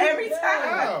 I did? Every time.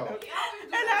 Wow. And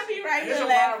I be right There's here a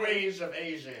wide laughing. range of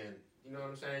Asian. You know what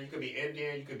I'm saying? You could be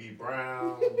Indian, you could be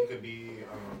brown, you could be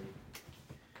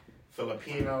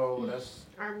Filipino. That's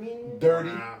Armenian. Dirty.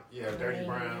 brown. Yeah, dirty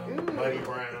brown, muddy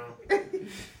brown.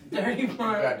 Dirty You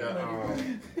brown. got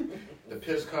the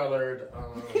piss colored.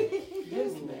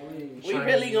 We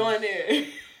really going there. You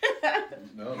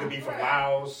could be from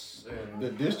Laos. And The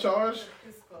discharge?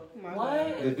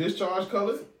 What? The discharge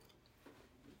color?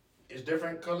 it's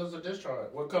different colors of discharge.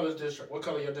 What color is discharge? What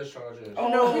color your discharge is? Oh,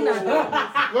 no, we're not.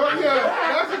 Well,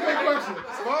 yeah, that's a good question.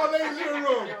 For all ladies in the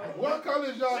room, what color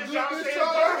is y'all good discharge?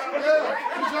 Yeah,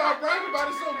 because y'all brag about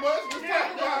it so much. Let's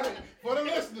talk about it for the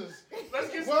listeners. Let's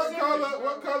get What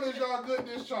specific. color is y'all good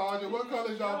discharge and what color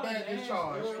is y'all bad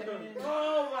discharge?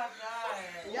 Oh, my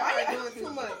God. Y'all are doing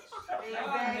too much.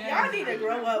 Y'all need to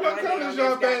grow up. What one color day is on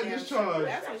y'all this bad goddamn discharge? show.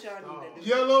 That's what y'all need to do.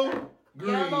 Yellow,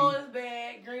 green. Yellow is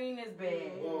bad. Green is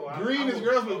bad. Green is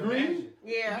girls with green?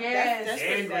 Yeah. Yes. That's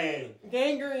Gangrene.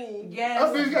 Gangrene. Yes.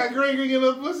 That bitch got green in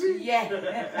her pussy? Yeah. Boy,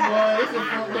 it's a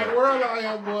fucked up world out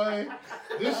here, boy.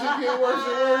 This shit get worse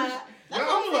and worse. Y'all,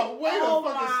 hold up, wait a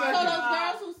fucking So second. those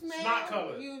girls who smell Snot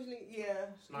color. usually,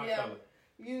 Snot yeah, color.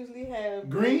 usually have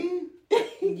Green?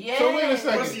 Yeah. So wait a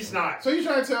second. Pussy snot. So you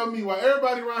trying to tell me why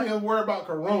everybody around here worry about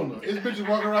corona? This bitch is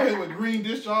walking around here with green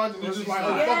discharge and it's just like,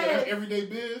 oh, fuck it, that's everyday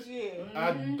biz? yeah.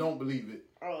 I don't believe it.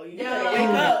 Oh, you Yeah. better wake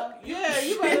up. Yeah,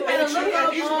 you better better look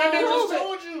up. These women just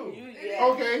told you. Yeah.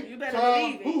 Okay, You better so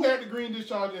believe it. who had the green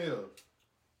discharge in here?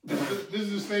 This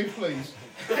is a safe place.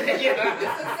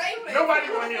 Nobody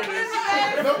want to hear this.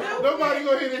 Nobody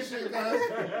gonna hear this shit, guys.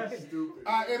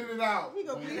 I edit it out. He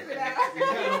gonna bleep it out.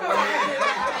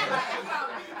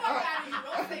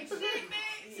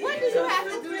 What do you have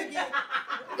to do to get?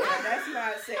 That's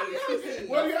not safe.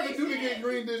 What do you have to do to get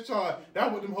green discharge?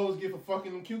 That's what them hoes get for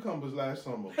fucking them cucumbers last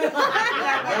summer. That's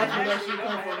where that shit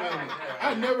come from, man.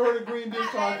 I never heard of green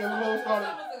discharge until the hoes started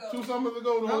 2 summers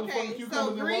ago. The hoes fucking Okay, cucumbers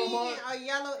so in green Walmart. or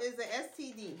yellow is an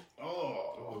STD.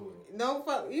 Oh. No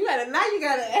fuck. You gotta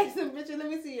ask them, bitch. Let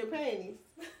me see your panties.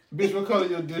 Bitch, what color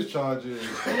your discharge is?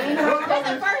 That's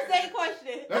the first date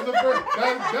question. That's the first.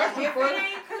 That's the If first. it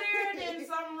ain't clear, then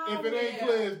something wrong If it with ain't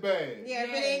clear, it's bad. Yeah, if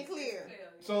it ain't clear.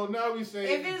 So now we say.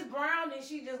 If it's brown, then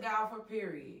she just got off her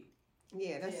period.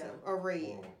 Yeah, that's a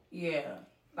red. Yeah.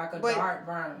 Like a But- dark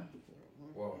brown.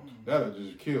 Whoa. That'll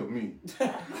just kill me. So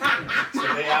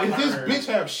they out If this here, bitch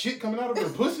have shit coming out of her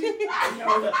pussy?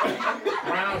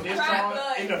 brown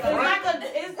discharge in the It's front. like a,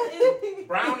 it's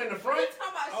Brown in the front.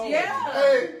 yeah.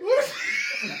 Hey,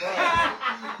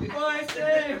 Boy,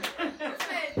 shit.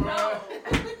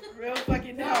 Real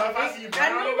fucking dumb. If I see you I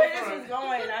brown knew in where the this front. was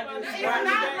going. I just It's watched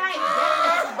not it. like that.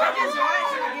 I just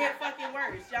watched it get fucking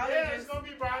worse. Y'all Yeah, are it's just gonna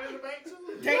be brown in the bank too.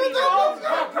 taking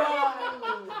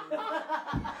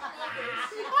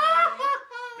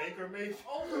Baker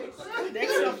Mayfield. They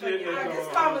so fucking This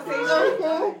conversation.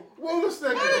 okay. Wait a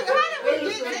second. How did we Wait a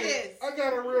get to second. this? I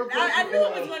got a real question. I knew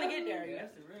it was going to get there.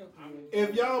 That's the real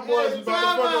If y'all boys is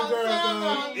about to fuck a girl, Time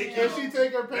out. and she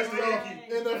take her pants That's the off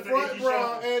icky. in the That's the front icky brown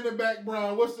shuffle. and the back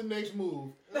brown, what's the next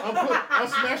move? I'm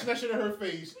smashing that shit in her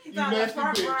face. You nasty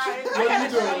bitch. I What gotta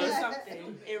you tell you doing?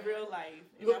 something in real life.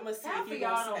 And I'm going to see Half if of you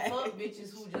y'all going to don't say. fuck bitches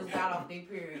who just got off their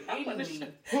period.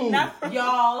 Anyway, Who?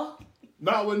 y'all.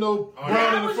 Not with no Oh, brown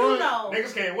How in the would you front. know?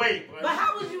 Niggas can't wait. But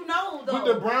how would you know though? With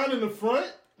the brown in the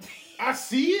front? I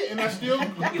see it and I still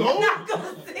go.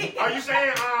 Are you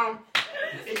saying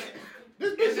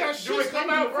this bitch got do it shit come sticking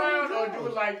out to brown the or front do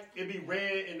it like it be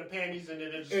red in the panties and then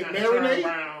it just It kind of turn marinate?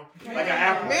 brown like an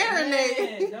apple?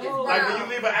 Marinate. No. Like when you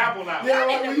leave an apple out. Yeah,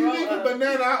 like when you leave a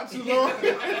banana out too long.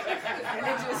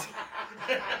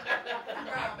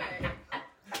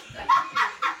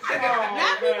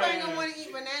 Now people ain't gonna want to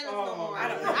eat bananas no more. I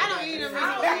don't eat them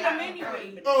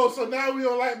anyway. Oh, so now we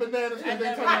don't like bananas because they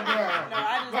turn brown. No,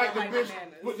 I just like don't the like bitch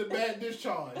bananas. with the bad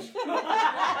discharge.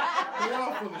 They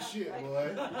all full of shit,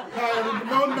 boy.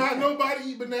 Not nobody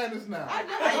eat bananas now.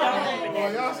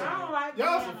 Boy,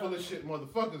 y'all some full of shit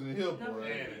motherfuckers in here,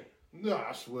 boy. No,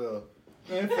 I swear.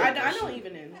 Man, I don't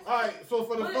even in. Alright, so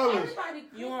for the fellas,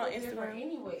 You on Instagram?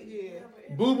 Anyway. Yeah.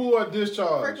 boo boo or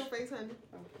discharge? Freckle face, honey.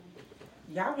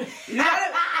 Y'all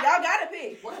gotta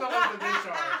pick. What's the other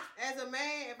discharge? As a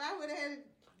man, if I would have had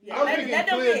I'm thinking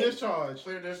clear discharge.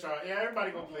 Clear discharge. Yeah,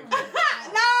 everybody gonna click. No,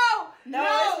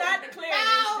 it's not the clear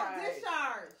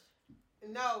discharge.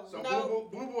 No, So no.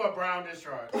 boo boo or brown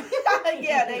discharge?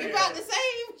 Yeah, they You got the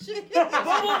same shit.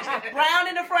 brown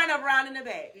in the front or brown in the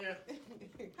back? Yeah.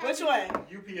 Which one?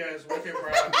 UPS working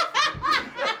brown.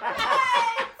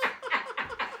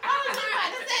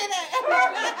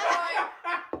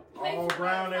 All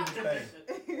brown everything.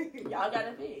 Y'all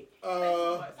gotta pick.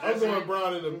 I'm going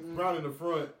brown in the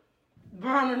front.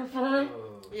 Brown in the front.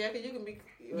 Yeah, because you can be.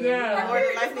 Yeah.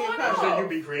 So you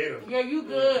be creative. Yeah, you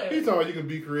good. He's talking you can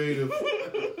be creative.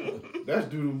 That's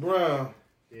Doodle Brown.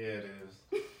 Yeah, it is.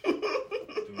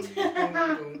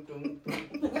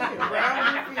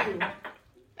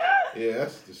 Yeah,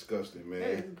 that's disgusting, man. That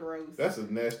is gross. That's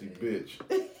a nasty bitch.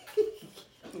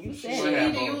 She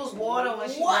need to use water when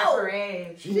she wipe her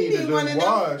ass. She need to one of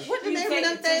wash. them. What the name of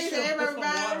them things that everybody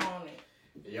buy?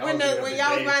 When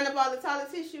y'all was buying up all the toilet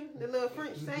tissue, the little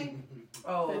French thing.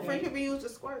 Oh, the French people use to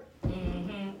squirt.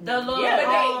 Mm-hmm. The little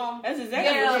that's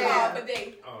exactly what yeah.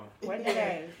 bidet.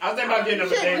 I was thinking about getting a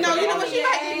bidet. No, you know what she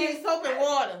like to use soap and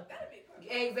water.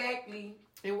 Exactly.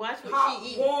 And watch what hot,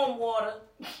 she eat. warm water.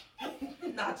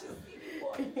 Not just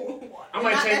water. I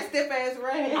might not take that stiff ass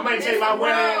rag. I might take my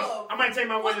winners. I might take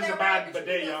my winners and buy a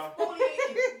bidet, y'all, for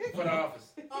the office.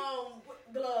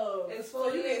 Gloves. So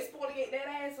you can exfoliate that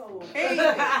asshole.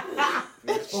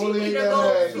 Exfoliate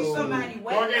that asshole. Somebody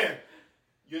Go again.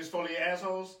 You exfoliate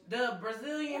assholes? The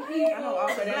Brazilian people. I don't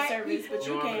offer that black service, people. but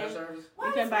you can. service?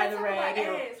 You can buy the rag.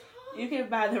 You can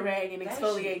buy the rag and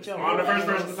exfoliate your. I'm the first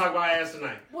person to talk about ass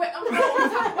tonight. Wait, I'm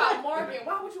talking about Morgan.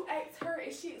 Why would you ask her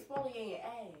if she exfoliating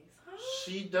ass? Huh?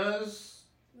 She does.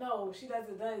 No, she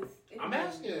doesn't. I'm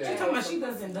asking. She talking about she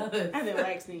doesn't does. I haven't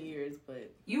waxed in years,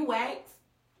 but you wax?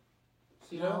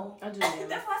 No, I do. That's why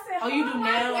I said. Oh, you do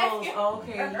nails? Oh,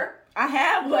 okay. I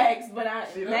have waxed, but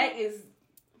Mac is.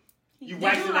 You Did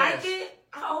wax you your like ass? it?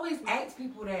 I always ask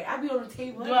people that. I be on the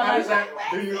table. Do I like that?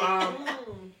 Do you Cause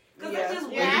that's just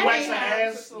when you wax your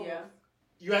ass? Yeah.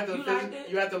 You have to. You liked it?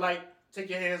 You have to like take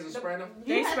your hands and spread them.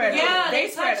 They spread them. Yeah, they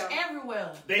spread touch them.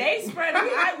 everywhere. They spread them.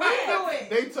 I wax.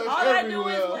 They touch All I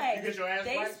everywhere. do is wax. You get your ass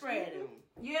They waxed? spread them.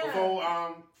 Yeah. Before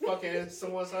fucking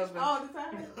someone's husband. All the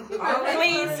time.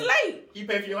 Clean slate. You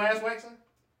pay for your ass waxing?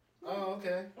 Oh,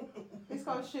 okay. It's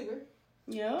called sugar.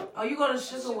 Yeah. Oh, you go to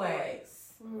Sugar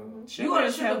Wax. Mm-hmm. You go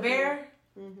to Sugar healthy. Bear?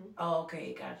 Mm-hmm. Oh,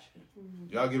 okay, got you.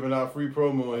 Y'all giving out free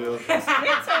promo here. They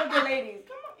told the ladies,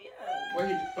 come on, yeah. What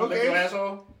you Okay. lick your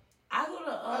asshole? I go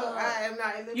to I am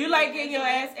not. You like getting your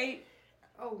ass ate?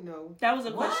 Oh no. That was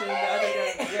a question the other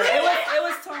day. Yeah, it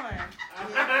was torn. I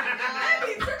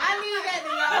need that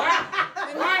to y'all.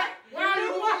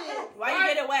 Why you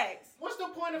get it waxed? What's the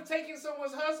point of taking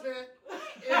someone's husband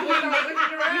if you're not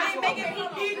licking your asshole? Make it I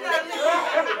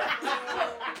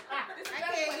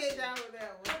can't get down with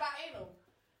that What one. about anal?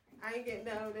 I ain't getting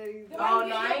down with that either. Oh,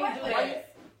 no, I ain't do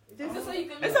that. Just so you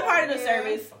can. It's a part of the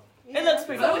service. It looks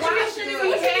pretty So good. what you should be be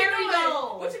doing? hairy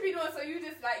though? What you be doing? So you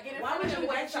just like get in Why front would of you them and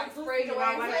wax just like your spray your pussy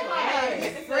ass while like you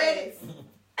Spread it.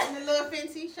 And the little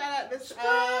Fenty. Shout out to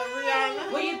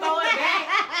Rihanna. When you throw it back.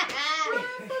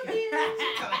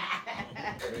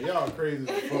 Man, y'all crazy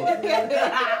as fuck, man. Are you,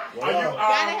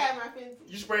 Gotta have my Fenty.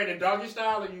 you spraying it doggy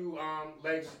style or you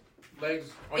legs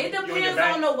on It you on your depends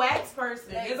back? on the wax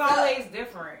person. It's always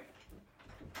different.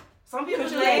 Some people Put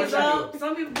do your legs legs up. up.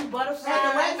 Some people do butterfly. Like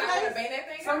the wax I gotta place? bang that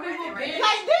thing. Some people right bend.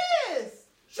 Like this.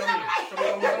 Show me one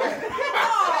more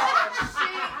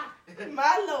time.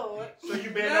 My lord. So you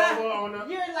bend over on the.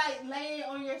 You're like laying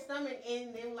on your stomach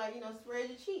and then like, spread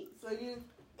your cheeks. So you.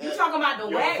 You talking about the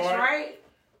You wax, fart? right?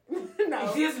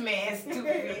 No. This man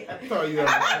stupid. I thought you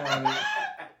had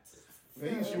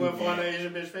You went for an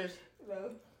Asian bitch face?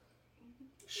 No.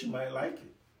 She might like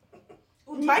it.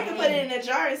 Mike can put it in a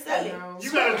jar and sell it.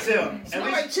 You got a tip.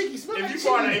 Smell like chicken. Smell If like you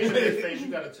chicken. bought an Asian thing, you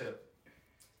got a tip.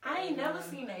 I ain't never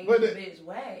seen an But Asian bitch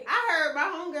wax. I heard my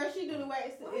homegirl, she do the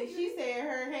wax. And she said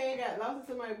her hand got lost in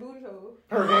somebody's booty hole.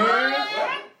 Her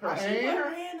hand? Her Why she put hand? her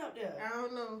hand up there? I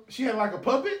don't know. She had like a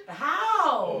puppet?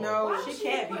 How? No, She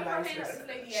can't be like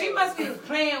that. She must be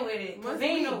playing with it. Cause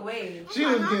ain't no way. She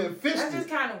was getting That's fisted. just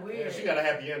kind of weird. She got a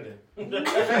happy ending. That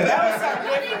was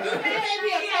something different. Maybe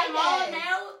She had a long fake ass.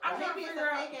 nails. I can't Maybe it's figure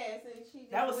a out. fake ass and she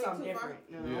just That was went something too far.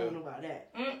 different. No, I Yeah. don't know about that.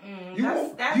 You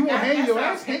That's won't hang your ass?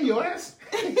 that's Hang your ass?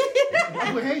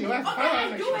 You would hang your ass for $5.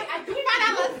 I do it.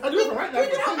 I do it for right now. Let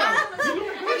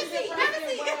me see. Let me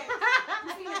see.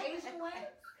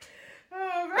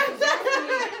 Oh, right.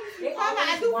 They Mama,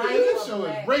 I do for always you. This show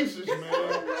is racist, man.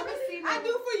 I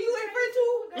do for you and for two.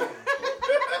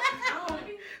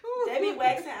 They be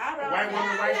waxing eyebrows. White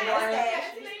woman wax your ass?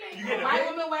 You get a White big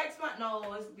woman wax my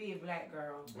no, it's be a black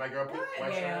girl. black girl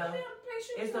wax your Yeah. ass?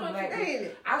 It's a black Ain't girl.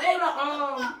 it? I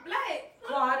go to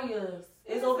Claudia's.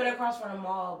 It's over there across from the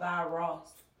mall by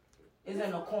Ross. It's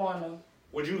in the corner.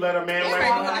 Would you let a man That's wax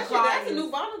right, your ass? that's a new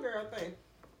bottle girl thing.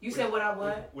 You said what I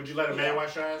would? Would you let a man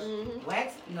wax your ass?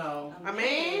 Wax? No. A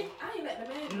man? I ain't let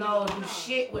the man. No, do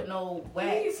shit with no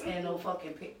wax and no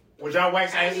fucking pick. Would y'all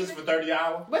wax asses for 30 an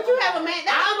hour? But you have a man.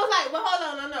 That's almost like. But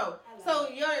hold on, no. So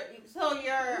your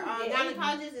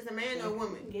gynecologist is a man or a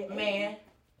woman? Man.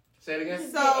 Say it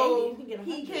again? So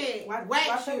he can't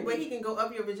wax you, but he can go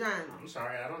up your vagina. I'm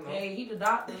sorry, I don't know. Hey, he the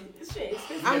doctor. This shit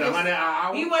expensive. You get 100 an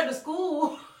hour? He went to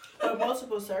school. For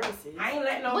multiple services. I ain't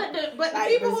letting no. But Like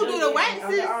the people who do the Brazilian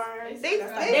waxes, underarms, they They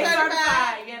certified.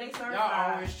 certified. Yeah, they certified.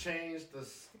 Y'all always change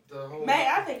the whole... Man,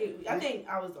 I think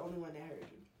I was the only one that heard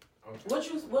you. Okay.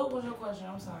 What was your question?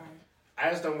 I'm sorry. I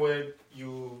asked them, would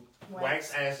you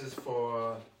wax asses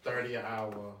for 30 an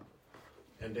hour?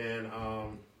 And then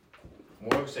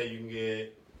Morgan said you can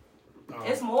get...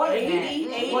 It's more than 80,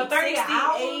 that. 80, Well, 30 an 60,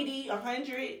 hour? 80,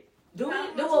 100. Do a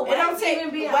It don't wax take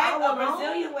even be an wax, hour a long?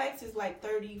 Brazilian wax is like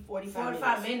 30,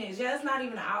 45 minutes. Yeah, it's not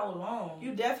even an hour long.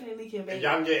 You definitely can make And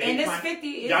y'all get And eight it's cli- 50.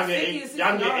 It's Y'all 50 get to 60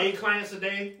 y'all get dollars. 8 clients a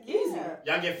day? Easy.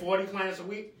 Y'all get 40 clients a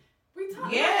week?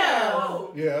 Yeah.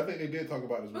 Yeah, I think they did talk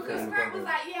about this before. Because on the Scrap was podcast.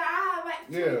 like, yeah, I have like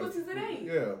 2 Yeah. pussies a day.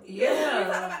 Yeah. We talked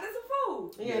Yeah. about this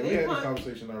before. Yeah, we had this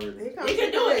conversation already. You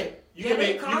can do it. You can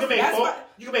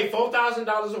make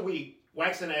 $4,000 a week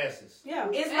waxing asses. Yeah.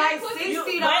 It's like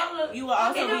 $60. You will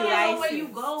also It be depends on licensed where you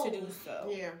go. to do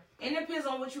so. Yeah. It depends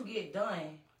on what you get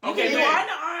done. You Okay, can do man.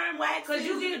 underarm waxes. Cause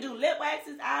you can do lip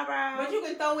waxes, eyebrows. But you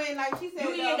can throw in, like she said,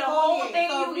 You get the whole thing.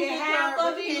 You get half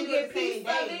of it. You can't do get the same piece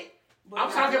of day. it. I'm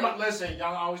talking about, listen,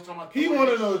 y'all always talking about... He want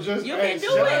to know just You can ass do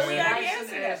size. it. We already Waxing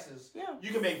answered that. asses. Yeah.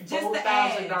 You can make Just the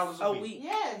 $4,000 a a week. week.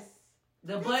 Yes.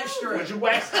 The butt strip. Would you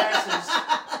wax asses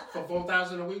for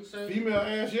 $4,000 a week, sir? Female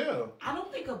ass, yeah. I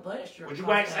don't think a butt strip. Would you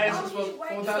costs wax that asses much.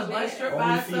 for Just a $4,000 a butt week? strip Only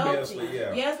by females, itself?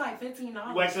 yeah. Yeah, it's like $15.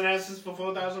 You waxing asses for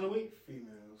 $4,000 a week? Females.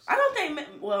 I don't think.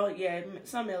 Well, yeah,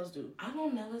 some males do, I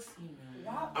don't never see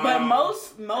none. but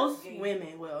most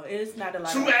women will. It's not a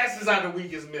lot. 2 asses out of the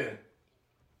week is men.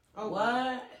 Oh,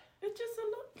 what? It's just a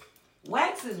look.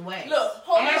 Wax is wax. Look,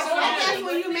 hold on. That's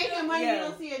when you making money, Yeah. you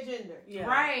don't see a gender. Yeah.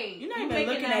 Right. You're not You even making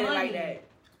looking that at it money. like that.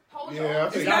 Yeah, I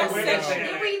think not that's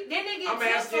sexual. Then they get I'm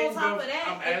tips asking on top the, of that.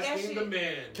 I'm If that asking shit- the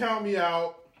men. Count me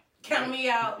out. Count me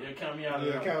out. Yeah, count me out.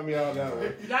 Yeah, count me out that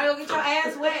way. You gotta go get your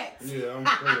ass waxed. Yeah, I'm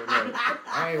straight. Like,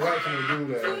 I ain't waxing to do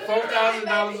that.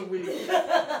 $4,000 a week.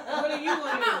 What are you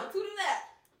gonna do? Who do that?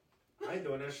 I ain't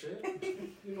doing that shit.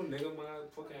 You know, nigga, my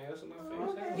fucking ass in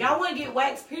my face. Y'all wouldn't get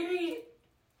waxed, period?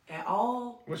 At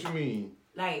all? What you mean?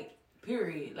 Like,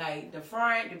 period. Like, the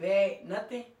front, the back,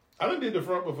 nothing? I done did the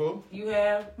front before. You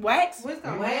have? Wax? What's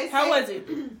the Wax? How was it?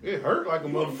 It hurt like a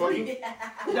motherfucker.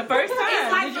 The first time?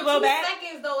 It's like Did you for go 2 back?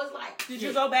 seconds, though. It's like... Did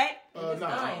you go back? It's Nah.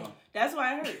 done. That's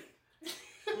why it hurt.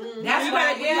 That's You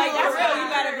why, gotta, yeah, like, that's for real, why you it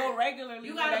gotta hurt. go regularly.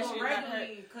 You for gotta that go shit not hurt.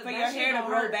 regularly. Cause For that your shit hair to gonna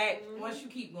grow hurt back once you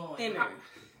keep going. thinner.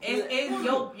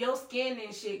 It's your skin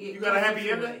and shit get You got a happy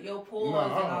closer to ending? it, your pores Nah.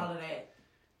 and all of that.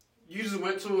 You just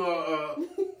went to a.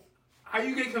 How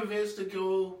you get convinced to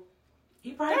go?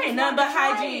 He probably That ain't just nothing wanted but to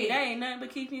try hygiene. it. That ain't nothing but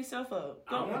keeping yourself up.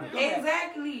 Go, go back.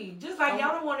 Exactly. Just like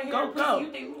y'all don't want to hear Go, pussy. go.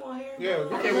 You think we want to hear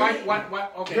Yeah. Okay, why?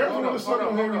 Okay, Girls hold want up, to hold suck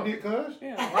up, on hold every up. dick, cuz.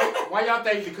 Yeah. Why y'all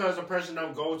think because a person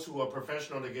don't go to a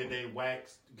professional to get their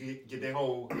wax, get their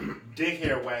whole dick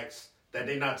hair waxed, that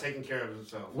they not taking care of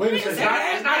themselves? Wait a It's second. not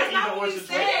an That's not either or what we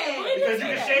situation. said. Because you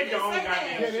can shave your own Yeah,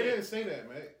 goddamn they shit. didn't say that,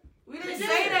 man. We didn't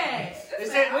say that. They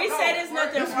said, We said there's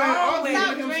nothing This man wrong with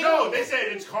arguing it. himself. No, they said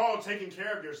it's called taking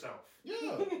care of yourself. Yeah.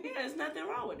 Yeah, there's nothing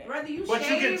wrong with that. Whether you But you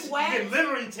shave, wax. can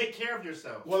literally take care of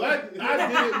yourself. Well, I did it,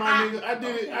 my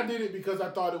nigga. I did it because I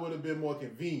thought it would have been more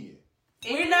convenient.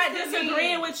 We're not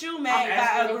disagreeing with you, Mac, I'm by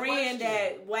asking a agreeing question.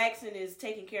 that waxing is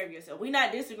taking care of yourself. We're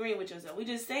not disagreeing with yourself. We're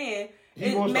just saying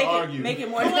He wants to argue. make it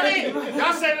more.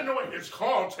 Y'all said it in a way. It's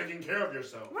called taking care of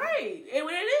yourself. Right, it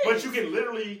is. But you can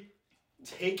literally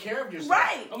take care of yourself.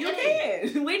 Right, you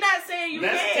can. We're not saying you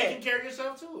That's can. taking care of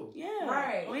yourself too. Yeah,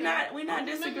 Right. We're not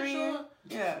disagreeing.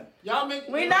 Yeah, Y'all make.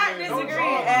 we're not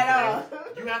disagreeing at all.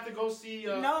 You have to go see.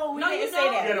 No, we No, didn't you say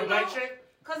don't. that. You got a black chick.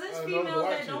 Because it's no, females the white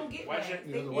that chick. don't get White wax. chick?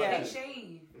 Yeah, the They white they chick.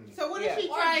 shave. So what Yeah. if she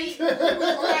tried?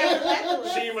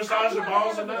 She massage the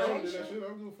balls or I don't nothing? do that shit. I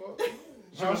don't give a fuck.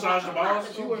 She massage the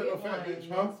balls? She wasn't no fat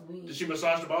bitch, huh? Did she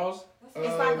massage the balls? It's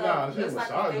Nah, like she a didn't it's like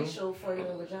massage a them. facial for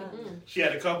your vagina. She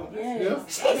had a couple.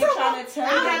 Yes. Yeah. I've been trying to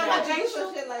tell you I that. had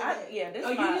some shit like that. Yeah, this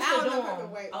Oh, is you used to I do don't know if I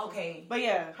can wait. them. Okay. But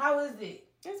yeah, How is it?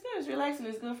 it's good. It's relaxing.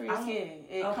 It's good for your skin.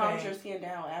 It okay. calms your skin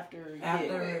down after you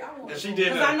get. And she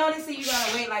did. Because I know they say you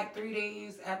gotta wait like 3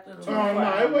 days after the. Oh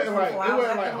no, it wasn't like 24 hours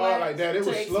after hard wax. like that. It To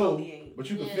was slow, exfoliate. but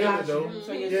you could Yeah. feel it though.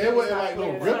 So Yeah, your it wasn't skin like no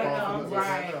is rip like, off. or nothing.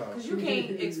 Right. No. Because you can't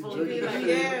exfoliate like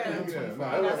Yeah. Yeah, no,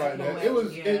 it was like that. It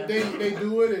was they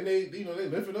do it and they they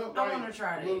lift it up. I like, wanna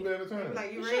try a that. little bit at a time.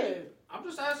 Like you You ready? should. I'm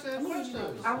just asking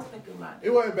questions. I was thinking about It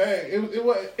wasn't bad.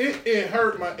 It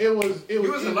hurt my. It was. You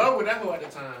was in love with that hoe at the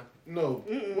time. No.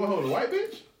 What? Hold the white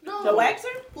bitch? No. The waxer?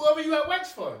 Whoever you had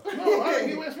wax for. No, I didn't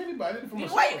get wax for anybody. I did it for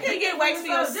myself. Why you couldn't get wax for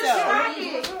Just yourself? try I did it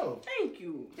it. for myself. Thank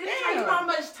you. Did it tell you how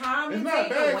much time It's it not takes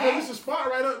to bad because wax? it's a spot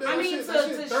right up there. I That mean, shit, to that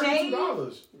shit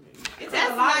 $32. It takes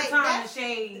That's a lot like- of time that's- to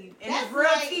shave, and that's it's real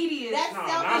like- tedious. that's No,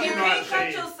 self now you you know how can't to cut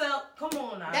shave. yourself. Come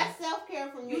on now. That's self care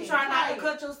for me. You try not to it.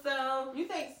 cut yourself. You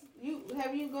think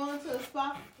have you gone to a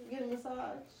spa to get a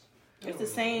massage? It's the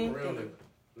same Real thing. nigga.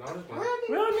 No, it's not.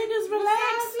 Real niggas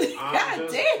relax. I'm God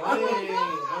just damn. playing.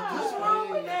 What's wrong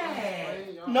with that?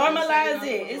 Normalize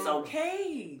it. It's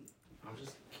okay. I'm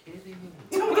just kidding.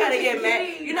 We gotta get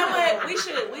Matt. You know what?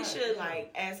 We should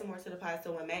like add some more to the pot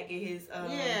so when Matt get his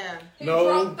Yeah. No,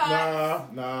 drunk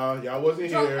thoughts. nah, y'all wasn't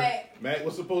Drunk here. Mac. Mac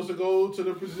was supposed to go to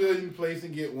the Brazilian place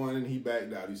and get one, and he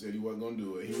backed out. He said he wasn't gonna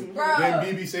do it. Bruh. Then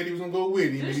BB said he was gonna go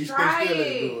with him, and he Just still try didn't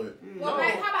it. do it. Well, man,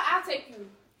 how about I take you?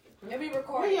 And we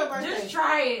record. When your birthday? Just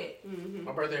try it.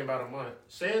 My birthday in about a month.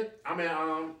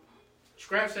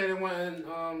 Scrap said it wasn't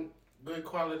good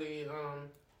quality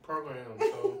program.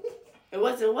 So It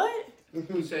wasn't what?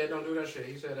 he said don't do that shit.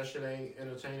 He said that shit ain't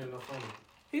entertaining or funny.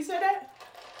 He said that?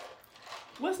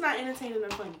 What's not entertaining or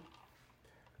funny?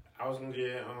 I was gonna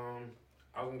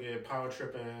get power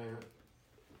tripping.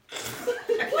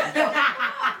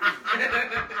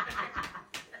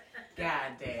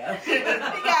 God damn. He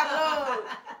got low.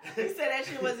 He said that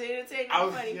shit wasn't entertaining I or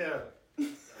was funny.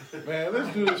 Man,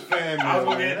 let's do this fan I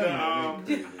was mail, gonna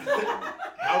get man.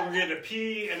 I was gonna get the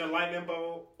P and the lightning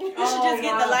bolt. You should just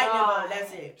get the lightning bolt.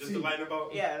 That's it. Just the lightning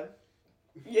bolt. Yeah.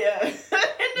 Yeah. In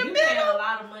the You paying a middle.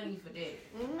 lot of money for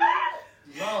that.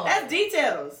 Lord. That's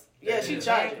details. Yeah, she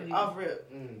Exactly. charging off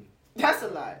rip. Mm, that's a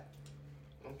lot.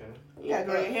 okay. You gotta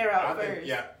grow your hair out I think- first.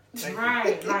 Yeah. Thank you.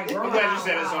 Right, like grow I'm glad you out.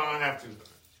 said it, so I don't have to.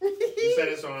 You said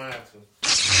it, so I don't have to.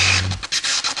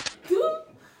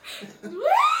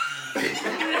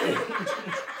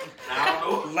 I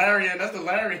don't know. Larian, that's the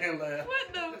Larian laugh.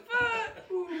 What the fuck?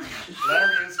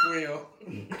 Larian squeal.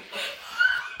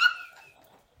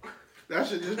 That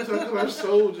shit just took her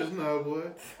soul just now, boy.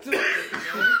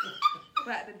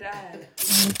 About to die.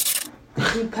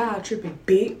 You power tripping,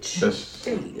 bitch.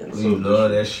 There you go. You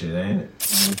love that shit, ain't it?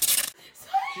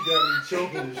 She got me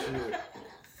choking and shit.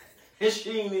 And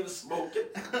she ain't even smoking.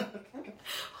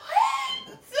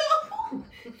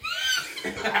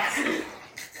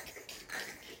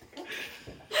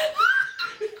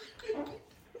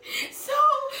 So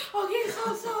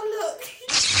look.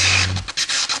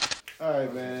 All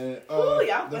right, man. Ooh,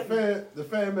 y'all the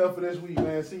fan mail for this week,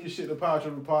 man. Send your shit to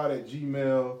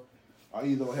powertrippingpod@gmail.com or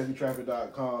either on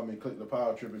heavytraffic.com and click the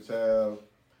Power Tripping tab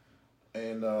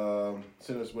and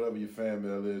send us whatever your fan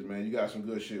mail is, man. You got some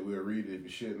good shit, we'll read it. If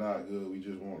your shit not good, we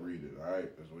just won't read it. All right,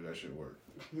 that's the way that shit work.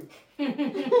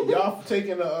 Y'all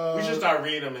taking the We should start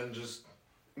reading them and just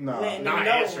nah. not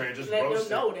answering, just Let roasting.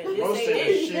 them know that this Roasting ain't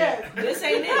the it. shit. Yeah, this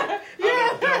ain't it. Yeah.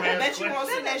 I bet you won't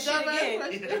send that shit again.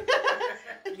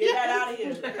 Get that out of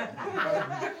here.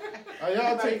 Are y'all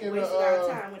Everybody taking wasting our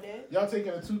time with that. y'all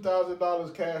taking the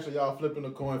 $2,000 cash or y'all flipping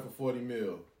a coin for $40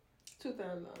 million?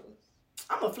 $2,000.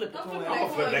 I'm gonna flip the coin. I'm gonna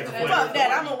flip that coin. Fuck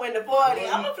that. I'm gonna win the 40.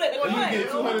 I'm gonna flip the coin. You get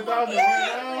 $200,000 Yeah,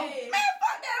 right now? man.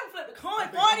 Fuck that. I'm gonna flip the coin.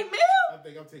 40 mil? I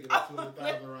think I'm taking that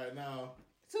 200,000 right now.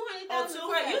 200,000. Oh,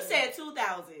 200. You said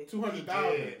 2,000.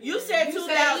 200,000. You said 2,000.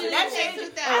 That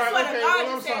changes. I swear to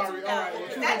God, you said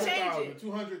 2,000. That changes.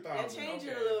 200,000. That changes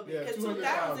a little bit. Because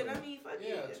 2,000, I mean, fuck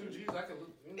yeah. 2 G's, I can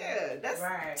look. Yeah, that's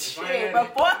right. Shit,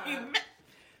 before you.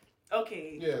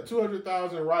 Okay. Yeah,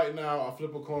 200,000 right now. I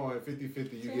flip a coin,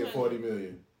 50-50. You get 40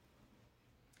 million.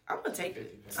 I'm gonna take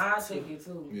it. I'll take it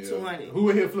too. Yeah. 200. Who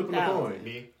in here flipping the coin?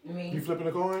 Me. You flipping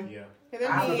the coin? Yeah.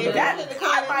 I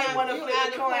might want to flip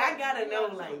the coin. I gotta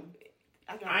know, like.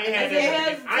 I ain't had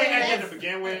that to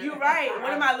begin with. You're right.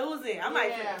 What am I losing? I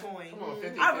might flip the coin. Come on,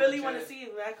 50, I really want to see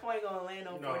if that coin gonna land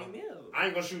on 40 mil. I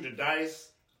ain't gonna shoot the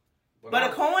dice. But a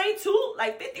coin too,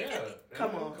 like 50-50.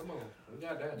 Come on. We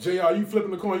got that. JR, you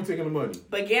flipping the coin? You taking the money?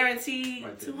 But guaranteed I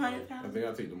 200,000. think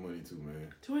I'll take the money too,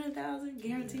 man. 200,000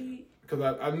 guaranteed.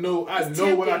 Because I know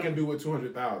what I can do with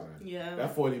 200,000. Yeah.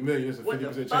 That 40 million is a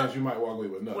 50% chance you might walk away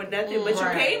with nothing. With nothing, but you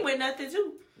came with nothing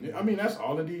too. Yeah, I mean, that's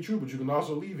all indeed true, but you can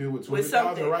also leave here with With 200,000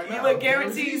 something. right now. You would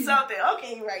guarantee something.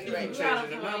 Okay, you're right. You changing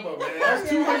the number, man. That's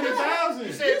 200,000.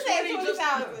 You said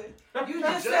 20,000. You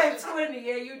just said 20.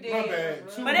 Yeah, you did. My bad.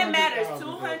 But it matters.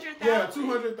 200,000. Yeah,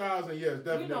 200,000. Yes,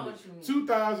 definitely. You know what you mean.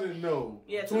 2,000, no.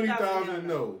 Yeah, 20,000,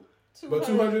 no. But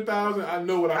 200,000, I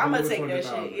know what I I'm can gonna do with take that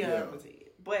 200,000. shit. Yeah, I'm gonna take it.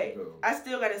 But I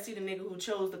still gotta see the nigga who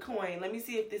chose the coin. Let me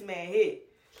see if this man hit.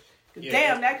 Yeah.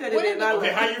 Damn, that could have been my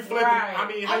Okay, how you flipping? Right. I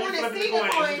mean, how you flipping the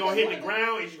coin? Is you gonna hit the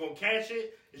ground? Is you gonna catch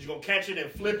it? Is you gonna catch it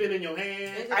and flip it in your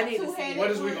hand? I need to see. What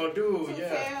is we gonna do?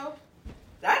 Yeah.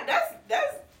 That's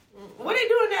what they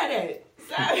doing that at?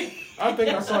 Sorry. I think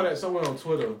I saw that somewhere on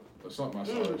Twitter or something. I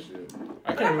saw that shit.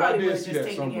 I can't remember. I did see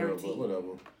that somewhere, but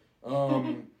whatever.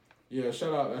 Yeah,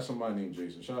 shout out. That's somebody named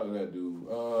Jason. Shout out to that dude.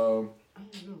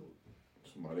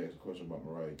 Somebody asked a question about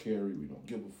Mariah Carey. We don't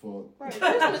give a fuck. Right,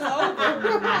 Christmas over.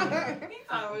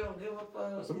 We don't give a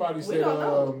fuck. Somebody said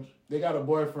they got a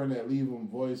boyfriend that leave him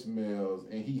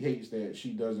voicemails, and he hates that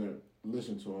she doesn't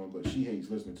listen to him, but she hates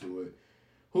listening to it.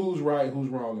 Who's right? Who's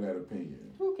wrong in that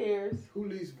opinion? Who cares? Who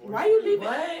leaves voicemails? Why you leaving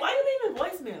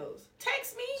voicemails?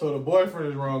 Text me. So the boyfriend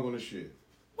is wrong on the shit.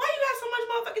 Why you got so much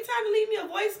motherfucking time to leave me a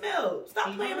voicemail?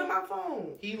 Stop playing on my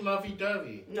phone. He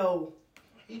lovey-dovey. No.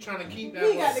 He trying to keep that.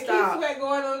 He got the key sweat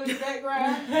going on in the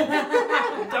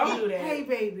background. Don't do that. Hey,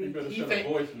 baby. You better send a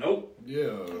voice note.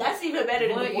 Yeah. That's even better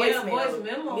than the voicemail. Voice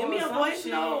memo. Give me a or voice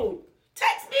some note.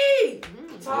 Text me.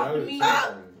 Talk to me.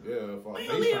 Yeah, if I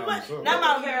You leave FaceTime not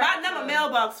my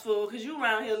mailbox full because you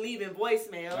around here leaving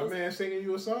voicemails. that man singing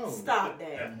you a song. Stop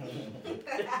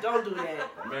that. Don't do that.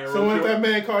 So if that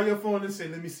man call your phone and say,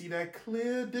 "Let me see that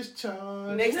clear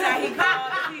discharge," Next time he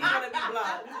calls, he's gonna be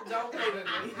blocked. Don't play with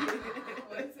me.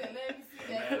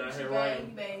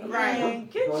 Right.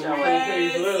 Get your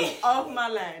ass off my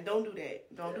line. Don't do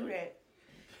that. Don't do that.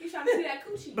 He's trying to see that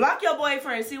coochie. Block your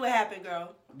boyfriend. See what happened,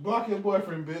 girl. Block your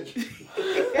boyfriend, bitch.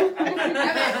 That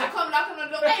man come knocking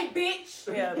on the door. Hey, bitch.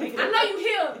 Yeah, I know you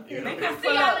here. Make I him see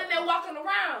pull y'all up. in there walking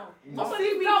around. Don't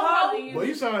See me calling you. Well,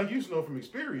 you sound like you know from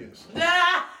experience. Make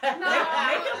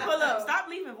him pull up. Stop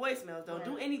leaving voicemails. Don't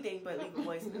do anything but leave a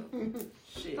voicemail.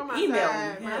 Shit. Come Email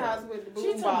outside me. my house with the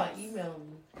She boom talking box. about email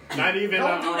me. Not even.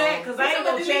 Don't do that because I ain't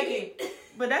gonna check it.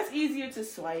 But that's easier to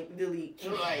swipe, delete.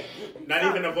 Like, Not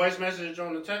even a voice message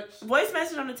on the text. voice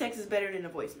message on the text is better than a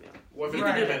voicemail. What if You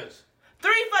it's can do 3 that. minutes?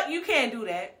 You can't do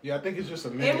that. Yeah, I think it's just a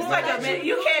It minute. was like a minute.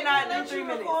 You cannot do 3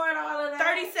 minutes. Record all of that.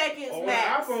 30 seconds On the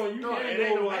max. iPhone, you No, can it go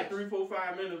ain't no like max. 3, 4,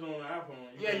 5 minutes on the iPhone.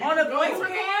 Yeah, you On a can voice go.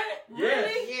 record?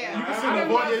 Yes. Yeah. You can send a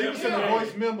voice. Yeah, you can send a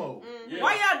voice memo. Yeah.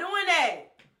 Why y'all doing that?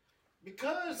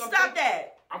 Because Stop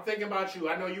that. I'm thinking about you.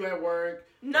 I know you at work.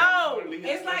 No.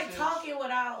 It's like talking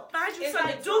without. Find you It's something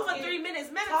like to do for talking- 3 minutes.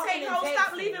 talking Meditate, and ho. Stop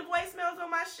texting. leaving voicemails on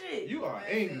my shit. You are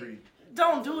angry.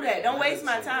 Don't do that. Don't waste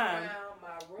my time.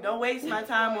 Don't waste my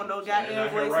time on no And goddamn I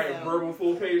can write voicemail. verbal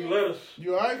full-page letters.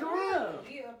 You alright, Karan?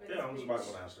 Yeah, I'm just about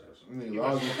to go downstairs. You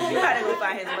gotta go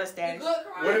find his mustache.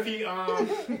 What if he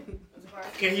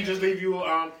can he just leave you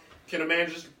can a man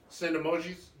just send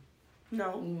emojis?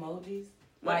 No. Emojis?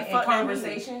 What Like the in fuck that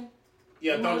conversation?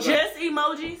 Yeah, thumbs up. Just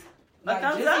emojis? A Like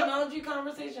thumbs just up? emoji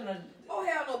conversation? Or Oh,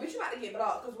 hell no, bitch. You about to get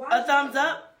blocked. Cause why? A thumbs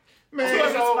up? Man, So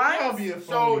so response? y'all be a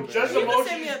So phony, just man. You can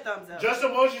send me a emojis. thumbs up. Just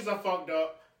emojis are fucked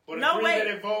up. But No, a wait.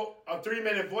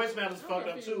 3-minute voicemail is fucked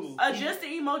up too. Just an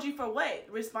emoji for what?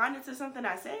 Responding to something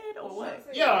I said or what?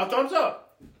 Yeah, a thumbs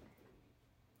up.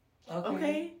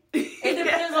 Okay. it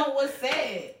depends on what's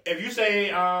said. If you say,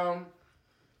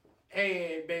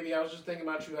 hey baby, I was just thinking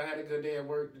about you. I had a good day at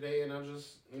work today, and I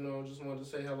just wanted to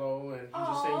say hello, and he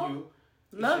just sent you.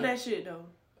 Love that shit though.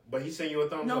 But he sent you a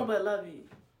thumbs No, up. but love it.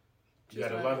 You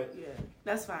gotta love it. Yeah,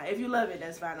 that's fine. If you love it,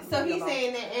 that's fine. I'm So leaving he's alone.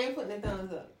 saying that and putting the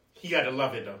thumbs up. He gotta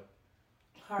love it though.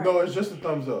 Heart. No, it's just a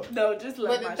thumbs up. No, just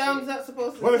love But my the thumbs shit. up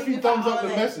supposed to. What if he signify thumbs up all the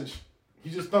that? message? He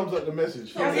just thumbs up the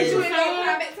message. Can you come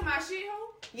back to my shit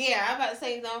hole? Yeah, I'm about to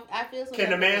say no. I feel so. Can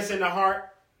the man send the heart?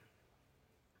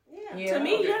 Yeah. To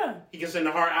me, yeah. He can send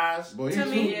the heart eyes. Boy, To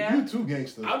me, yeah. you too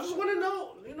gangster. I just want to know,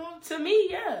 you know. To me,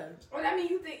 yeah. Well, I mean,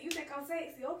 you think I'm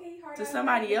sexy? Okay, hard To eyes,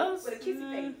 somebody else? with a kissy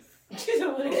face.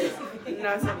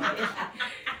 Not to me.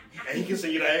 And he can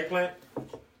send you the eggplant.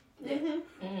 Oh,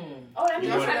 that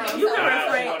means You I'm trying to You do can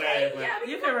something. refrain. Yeah,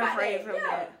 You can refrain from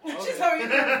that. Okay. So you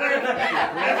can refrain from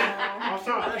that. I'm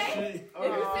sorry.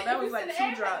 That was like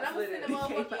 2 drops. I'm gonna send the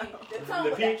motherfucking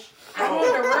The peach. I want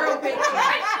the real picture.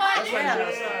 That's Yeah.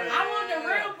 what I want the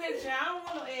real picture. I don't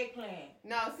want no eggplant.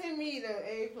 No, send me the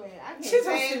eggplant. I can't She's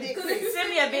stand it. Send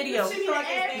me a video. Send me the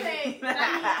eggplant.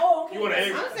 Oh, okay. You want an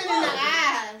egg? I'm sending the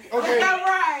eyes. Okay.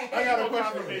 Right. I got a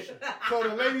question. So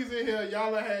the ladies in here,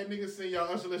 y'all have had niggas send y'all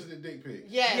unsolicited dick pics.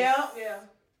 Yes. Yeah.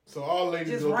 So all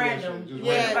ladies Just go through that random. shit. Just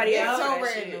Yeah, random. Everybody it's else so that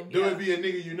random. Do it be a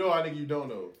nigga you know or a nigga you don't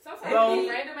know? Sometimes Both. it be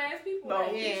random ass people. Both.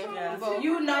 Like, Yeah. both.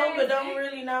 You know, but don't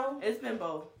really know. It's been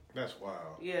both. That's wild.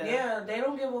 Yeah. Yeah, they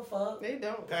don't give a fuck. They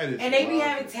don't. That is And they be wild.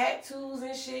 having tattoos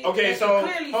and shit. Okay, that so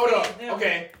clearly hold says up. them.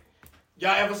 Okay,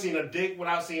 y'all ever seen a dick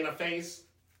without seeing a face?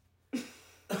 It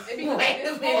be Wait like a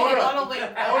this minute. Hold Hold up. on, wait.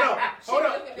 Hold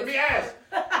up. Let me ask.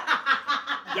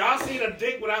 Y'all seen a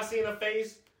dick without seeing a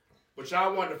face, but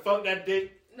y'all wanted to fuck that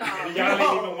dick, No. and y'all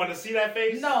didn't even want to see that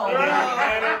face? No. It didn't even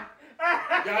matter.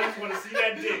 Y'all just want to see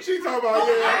that dick. She talking about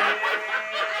yeah.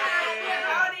 I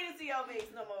don't need to see your face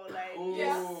no more. Like,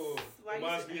 Ooh, Why it you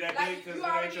must say be that Like, dick because you it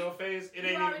ain't already- your face. It You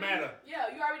ain't already- even matter. Yeah,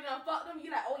 you already done fucked them.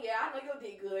 You like, oh yeah, I know your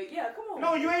dick good. Yeah, come on.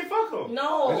 No, you ain't fuck him.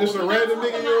 No. It's just a random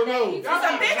nigga you don't know. It's a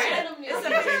picture. It's a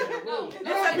picture. No. It's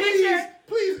a picture.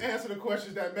 Please answer the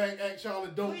questions that Mac asked y'all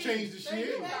and don't change the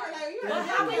shit. But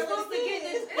how we supposed to get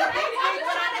this? I'm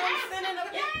just trying to ask Sending a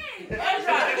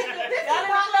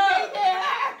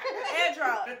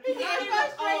Airdrop. He gets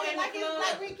frustrated like it's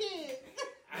like we kids.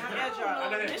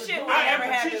 Airdrop. This shit will I never am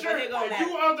the happen, teacher, but it gonna and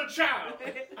happen. you are the child.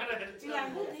 She like,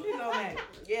 who think you know that?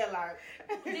 Yeah, like,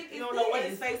 you don't know what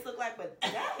his face look like, but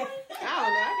that one,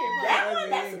 I don't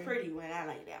know. that's a pretty one. I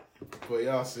like that one. But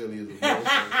y'all silly as a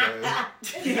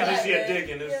bitch. You gotta see a dick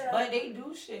in this. But they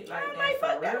do shit like I might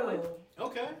fuck that that for one. real.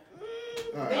 Okay.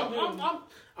 Alright.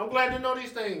 I'm glad to know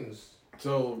these things.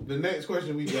 So the next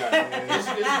question we got, man, It's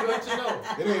good to know.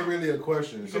 it ain't really a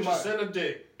question. You can just send a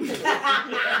dick. No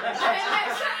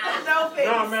face.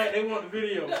 No, man, they want the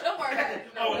video. Don't worry about it.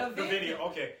 Oh, the video.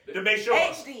 Okay. To make sure.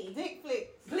 HD. Dick flick.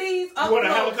 Please. You want a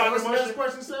upload. helicopter What's the next motion?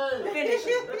 question say? Finish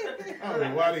it. I don't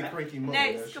know why they cranky mother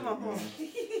Next, that come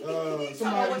shit, on. man.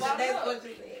 Somebody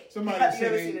Somebody You ever said seen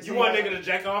they, it? You want nigga to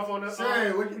jack off on us?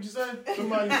 Say, what you say?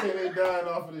 Somebody said they dying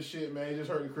off of the shit, man. Just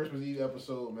heard the Christmas Eve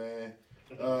episode, man.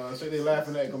 Say they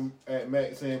laughing at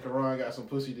Mac saying Karan got some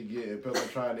pussy to get and Pella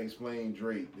trying to explain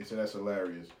Drake. They said that's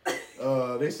hilarious.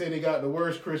 They say they got the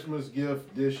worst Christmas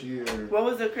gift this year. What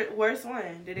was the worst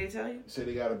one? Did they tell you? Say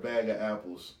they got a bag of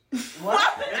apples. What?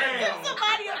 Give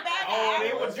somebody a bag Oh, of they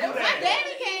apples. would do My that.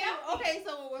 daddy came. Okay,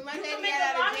 so when my You can daddy make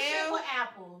got a lot out of of shit jail, with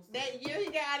apples. that year he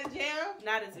got out of jail,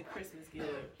 Not as a Christmas gift.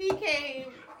 he came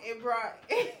and brought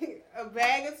a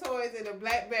bag of toys in a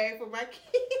black bag for my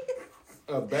kids.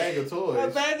 A bag of A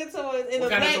toys. bag of toys in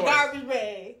What a kind of black toys? garbage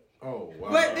bag. Oh wow.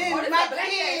 But then Oh, this my a black ass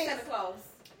kids, Santa Claus.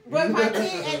 but my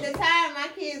kids at the time, my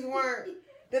kids weren't.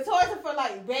 The toys are for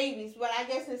like babies, but I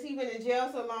guess since he been in jail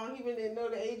so long, he didn't know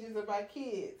the ages of my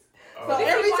kids. So Oh.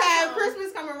 every time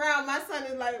Christmas come around, my son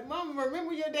is like, "Mama,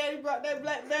 remember your daddy brought that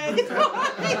black bag of toys?"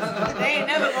 They ain't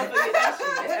never gonna forget that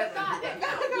shit.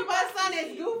 Because my son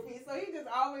is goofy, so he just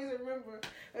always remember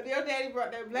that your daddy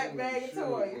brought that black bag of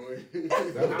toys.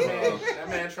 That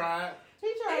man tried.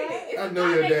 He tried. I know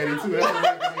your daddy too. That's what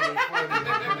makes it funny.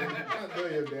 I know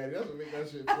your daddy. That's what makes that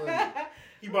shit funny.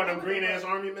 He brought them green ass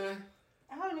army man.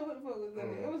 I don't know what the fuck was in it.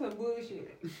 It was some bullshit.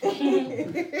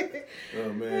 Oh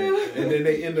man! And then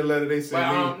they end the letter. They say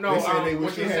they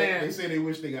wish what they you had. saying? They say they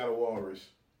wish they got a walrus.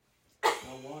 Cause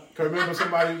remember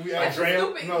somebody we asked. Dre,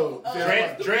 stupid. No,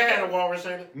 Dre had a walrus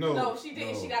in it. No, she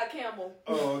didn't. She got a camel.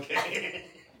 Oh, okay.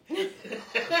 A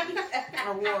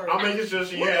walrus. I'm making sure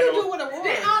she What had. do you do with a walrus?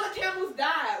 Then all the camels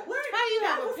died. What? How you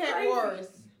have That a was pet crazy. walrus?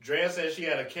 Dre said she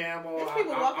had a camel. There's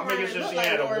people walking I'm making around sure that she look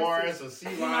had a like walrus, walruses. a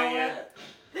sea lion,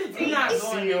 You're not a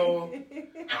doing seal, an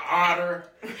otter.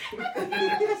 She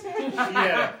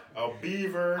had a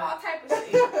beaver. All type of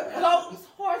shit. Goats,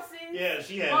 horses. Yeah,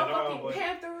 she had it all. Motherfucking But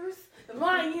panthers,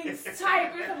 lions,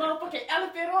 tigers, the motherfucking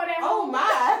elephant, all that. Oh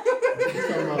my!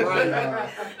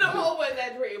 The whole was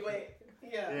that dream, but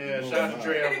yeah. yeah, shout out to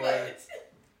Dre. Pretty much.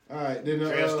 All right, then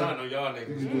Stunt on y'all niggas.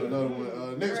 We can do another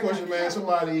one. Next question, man.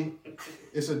 Somebody,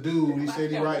 it's a dude. He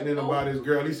said he writing in about his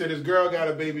girl. He said his girl got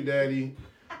a baby daddy.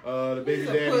 The baby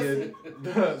daddy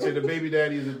said the baby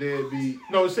daddy is a deadbeat.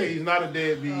 No, say he's not a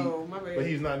deadbeat, but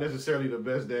he's not necessarily the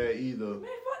best dad either. Man,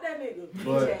 fuck that nigga.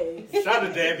 But shout out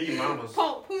to deadbeat mamas.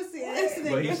 Punk pussy.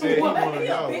 But he said he wanted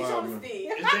y'all.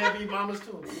 It's deadbeat mamas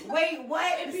too. Wait,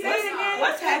 what? Say it again.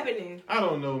 What's happening? I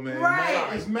don't know, man. Right.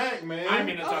 It's Mac, man. I didn't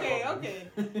mean to talk about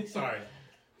Okay. Sorry.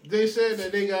 They said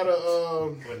that they got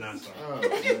a. But not sorry.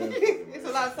 It's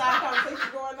a lot of side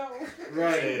conversation going on.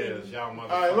 Right. It is, y'all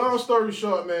motherfuckers. All right, long story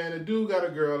short, man, the dude got a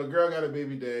girl. The girl got a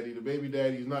baby daddy. The baby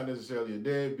daddy is not necessarily a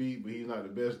deadbeat, but he's not the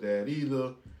best dad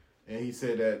either. And he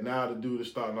said that now the dude is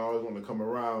starting to always want to come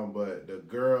around, but the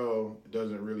girl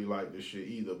doesn't really like the shit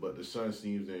either, but the son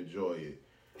seems to enjoy it.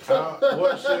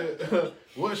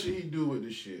 What should he do with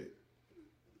the shit?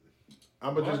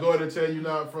 I'm going to just go ahead and tell you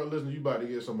now, front listener, you about to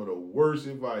get some of the worst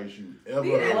advice you ever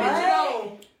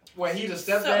heard. Well, he the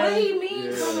stepdaddy? So what do you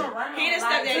mean come around? He the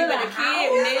Like, stepdaddy, but the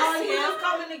kid missed he him. was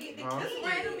coming to get the Huh? kid.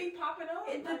 Randomly popping up.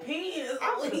 It depends.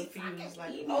 I'm confused.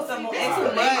 Like, You need some more that's too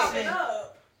information.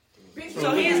 much.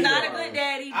 So he is not a good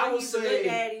daddy, I but would he's a good say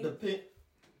daddy.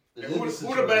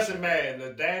 Who the best in man? The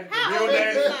dad, the real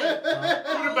daddy?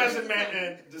 Who the best in man?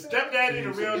 And the stepdaddy,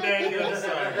 the real daddy, or the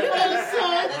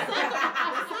son?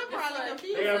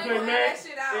 They gotta play Madden.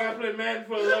 They gotta play Madden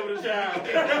for the love of the child.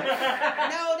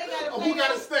 No, they gotta play. Who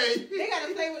gotta stay? They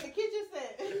gotta play with the kitchen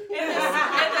set. If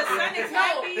the son is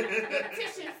happy,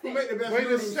 Who make the best Wait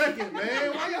a second,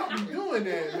 man. Why y'all be doing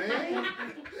that, man?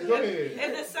 Go ahead.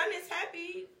 if the son is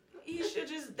happy, he should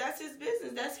just, that's his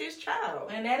business. That's his child.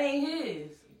 And that ain't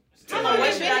his. Talking about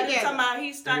what should I do? Talking about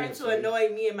he's starting to annoy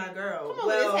me and my girl. Come on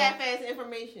with this half-ass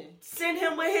information. Send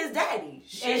him with his daddy.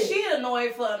 And she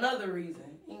annoyed for another reason.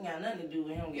 Ain't got nothing to do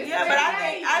with him. Yeah, but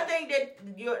I think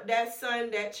that that son,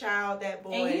 that child, that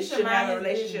boy And he should should have a mind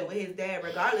his relationship with his dad,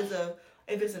 regardless of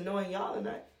if it's annoying y'all or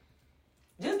not.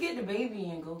 Just get the baby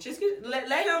and go. Just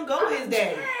let him go with his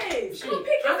daddy. Shit.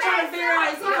 I'm trying to figure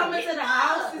out, is he coming to the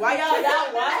house? Why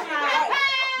y'all watching?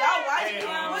 Y'all watching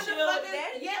him? What the chill fuck with is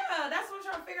daddy? Yeah, that's what I'm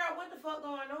trying to figure out. What the fuck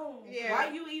going on? Yeah.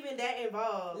 Why you even that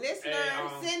involved? Listener,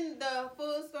 send the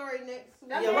full story next week.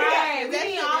 Yeah, right.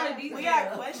 We need all the details. We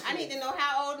got questions. I need to know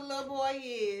how old the little boy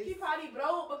is. He probably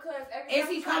broke because Is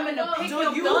he coming to pick Do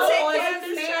him you up take or care is of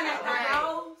he this staying at the child?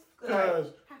 house? Because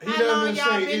he How long doesn't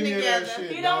y'all say been any of together? that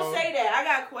shit. He don't dog. say that. I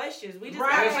got questions. We just got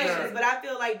Right. questions, but I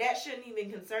feel like that shouldn't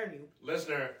even concern you.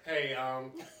 Listener, hey,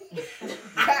 This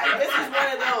is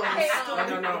one of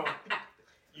those. no.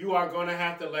 You are gonna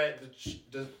have to let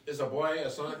it's a boy, a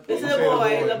son? This is a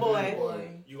boy, the boy.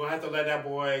 You're gonna have to let that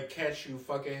boy catch you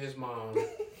fucking his mom.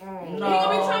 No,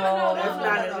 That's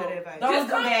not a good advice. Don't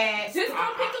do that. Just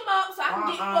come pick him up so I can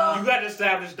get fucked. You got to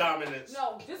establish dominance.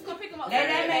 No, just go pick him up. Let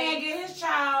that man get his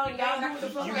child. Y'all do what the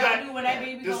fuck You y'all got do when that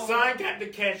baby the goes. son got to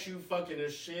catch you fucking the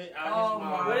shit out Oh his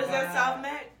mom. What is that, South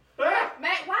Mac?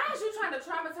 Matt, why is you trying to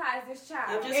traumatize this child?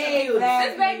 I'm just Exactly. confused.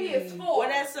 This baby is 4. What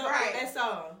that song? Right. That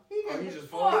song? Oh, he just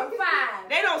 4 4? or 5.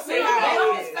 They don't say They how don't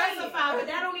old it is. specify, but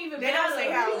that don't even They don't say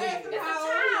how old it Ask is. him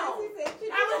how old he is. He said,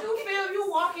 How would you feel if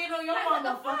you walk in on your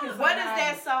motherfucking What does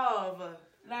that solve?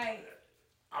 Like,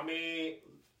 I mean,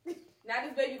 Now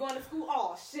this baby going to school.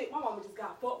 Oh shit, my mama just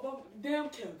got fucked by damn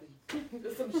Kevin.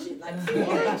 Or some shit like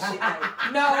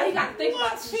that. No, he got to think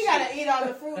about She gotta eat all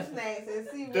the fruit snacks and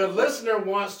see. the listener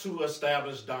wants to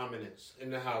establish dominance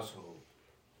in the household.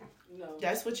 No.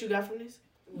 That's what you got from this?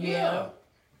 yeah.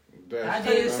 That's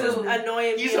So it's just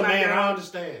annoying me He's and a my man, girl. I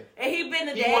understand. And he been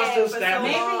a He wants dad to for so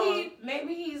establish- long.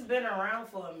 Maybe he's been around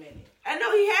for a minute. I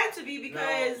know he had to be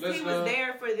because No, he listen, was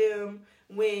there for them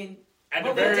when At the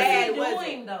the very dad What he wasn't.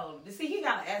 doing though? See, he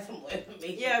gotta add some more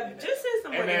information. Yeah, just send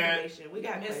some Hey, more man. information. We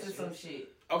got missing questions. some shit.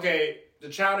 Okay, the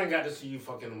child ain't got to see you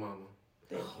fucking the mama.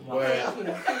 But, I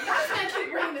can't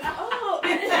keep bringing this up.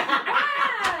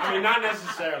 I mean, not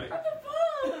necessarily.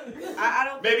 I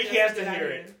don't. Maybe think he has that's to a good hear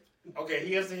idea. it. Okay,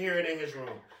 he has to hear it in his room.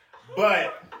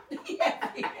 But you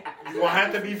gonna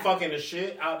have to be fucking the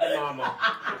shit out the mama,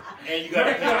 and you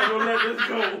gotta gonna let this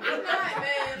go.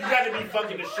 You gotta be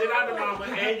fucking the shit out the mama,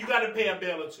 and you gotta pay a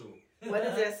bill or two. What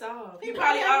does that solve? He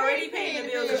probably already paying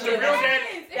the bills. It's the real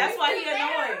daddy. That's why he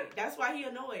annoyed. That's why he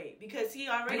annoyed because he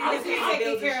already Because been he's paying taking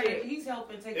bills care and of shit. it. He's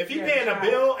helping take If he care paying of a the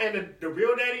bill child. and the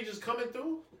real daddy just coming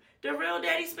through The real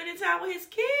daddy spending time with his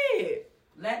kid.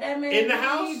 Let that man in the do what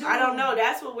house, he do. I don't know.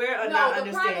 That's what we're not No, the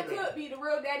problem understanding. could be the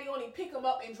real daddy only pick him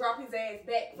up and drop his ass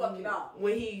back, fuck it off.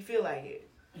 When he feel like it.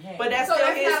 Hey. But that's So still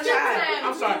that's his not your child. time.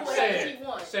 I'm sorry. Do whatever Say he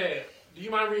wants. it. Say it. Do you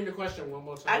mind reading the question one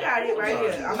more time? I got it right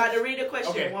Sorry. here. I'm about to read the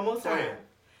question Okay, one more go time. ahead.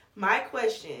 My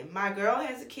question, my girl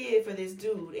has a kid for this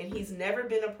dude and he's never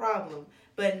been a problem.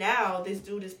 But now this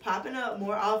dude is popping up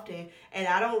more often and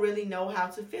I don't really know how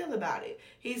to feel about it.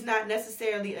 He's not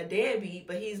necessarily a deadbeat,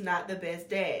 but he's not the best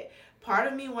dad. Part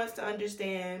of me wants to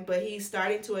understand, but he's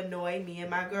starting to annoy me and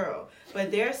my girl.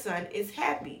 But their son is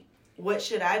happy. What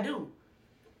should I do?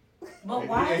 But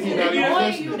why is it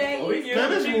annoying you that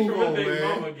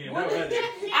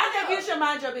I think you should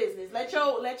mind your business. Let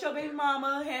your baby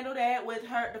mama handle that with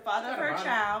the father of her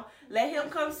child. Let him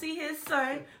come see his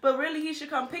son. But really, he should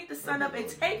come pick the son up and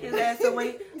take his ass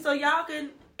away so y'all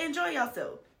can enjoy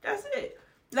yourself. That's it.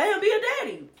 Let him be a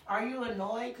daddy. Are you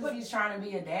annoyed because he's trying to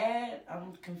be a dad?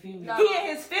 I'm confused. He in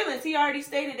his feelings. He already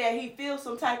stated that he feels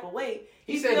some type of way.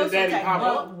 He said the daddy pop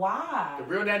up. But why? The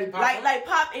real daddy pop up? Like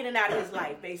pop in and out of his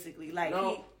life, basically. Like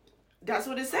that's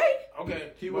what it say.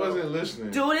 Okay. He wasn't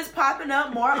listening. Dude is popping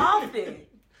up more often.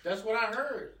 That's what I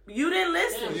heard. You didn't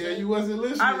listen. Yeah, you wasn't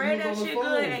listening. I read that shit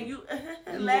good and you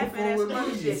laughing at some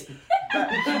other shit.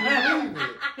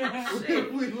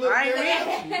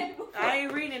 I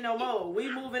ain't reading no more.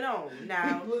 We moving on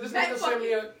now.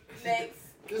 Next.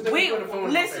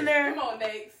 Listener, come on,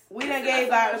 next. We done gave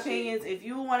our opinions. If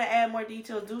you want to add more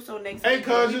details, do so next Hey, week.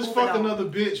 cuz, just fuck another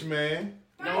bitch, man.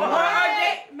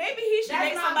 Maybe he should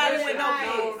date somebody with no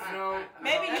kids.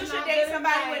 Maybe you should date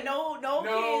somebody with no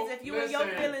kids if you in your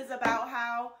feelings about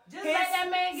how just let that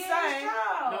man get his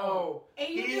child. No,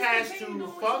 he has to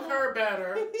fuck her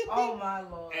better. Oh my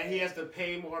Lord. And he has to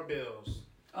pay more bills.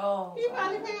 Oh, he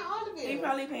probably paying all the bills. He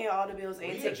probably paying all the bills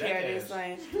and take care of this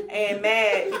son. And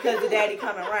mad because the daddy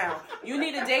coming around. You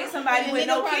need to date somebody with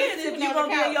no kids if you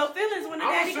gonna be in your feelings when the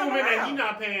daddy come around. I'm assuming that he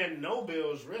not paying no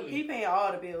bills, really. He paying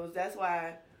all the bills. That's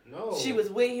why no. She was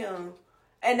with him.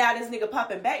 And now this nigga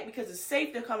popping back because it's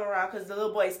safe to come around because the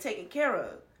little boy is taken care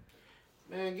of.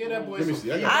 Man, get that boy Let me some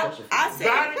see. I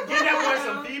said, get that boy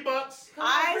some V-Bucks.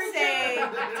 I say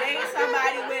date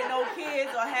somebody with no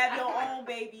kids or have your own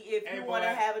baby if you want to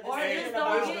have a decision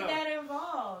about get that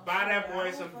involved. Buy that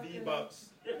boy some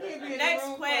V-Bucks. Next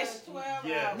question.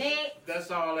 Yeah. Next.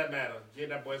 That's all that matters. Get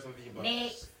that boy some V-Bucks.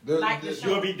 Next.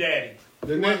 You'll be daddy.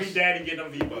 You'll be daddy, get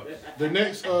them V-Bucks. The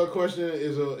next question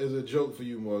is a joke for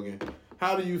you, Morgan.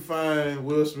 How do you find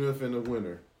Will Smith in The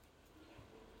Winner?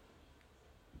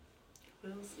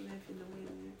 Will Smith in The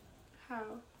Winner. How?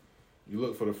 You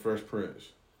look for the Fresh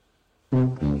Prince. I'm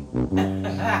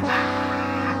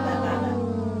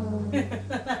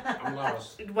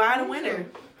lost. Why The Winner?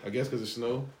 I guess because it's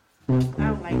snow. I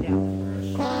don't like that one.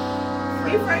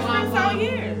 Be Fresh Prince all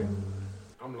year.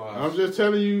 I'm lost. I'm just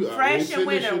telling you. Fresh and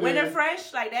Winter. Winter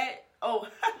Fresh like that. Oh.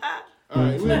 All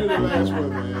right, we'll do the last one,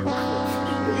 man.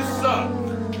 You suck.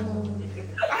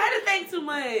 I had to think too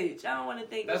much. I don't want to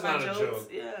think That's about not a jokes.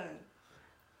 joke. Yeah.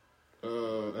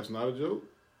 That's not a joke?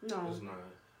 No. It's not.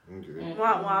 Okay.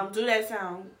 Womp womp. Do that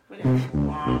sound. Womp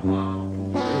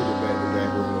womp.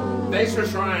 Thanks for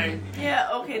trying. Yeah,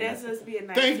 okay, that's just being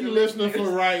nice. Thank you, listener, for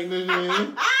writing it in.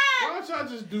 Why don't y'all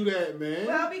just do that, man?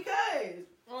 Well, because.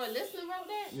 Oh, a listener wrote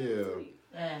that?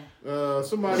 Yeah.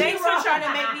 Somebody. Thanks for trying to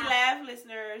make me laugh,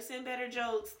 listener. Send better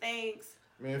jokes. Thanks.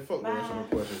 Man, fuck the rest of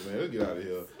the questions, man. Let's get out of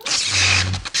here.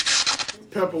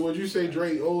 Pepper, would you say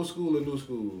Drake old school or new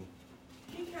school?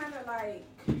 He kind of like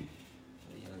new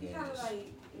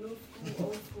school,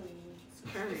 old school.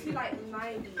 He like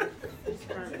 90s.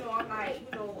 You know, I'm like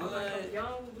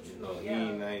young, but you know,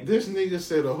 yeah. This nigga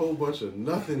said a whole bunch of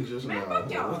nothing just now.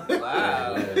 Fuck y'all.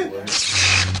 Wow.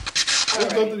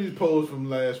 Let's go through these polls from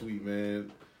last week,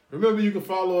 man. Remember, you can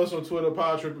follow us on Twitter,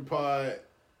 Power Tripping Pod,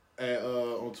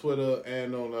 on Twitter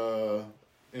and on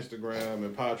Instagram,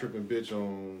 and Power Tripping Bitch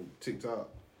on TikTok.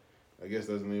 I guess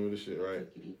that's the name of the shit, right?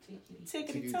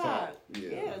 TikTok.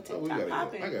 Yeah, TikTok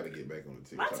popping. I gotta get back on the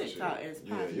TikTok. My TikTok shit. is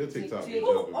popping. Yeah, your TikTok. Wait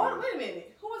a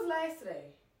minute. Who was last today?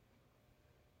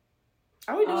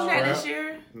 Are we doing that this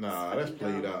year? Nah, that's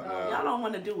played out now. Y'all don't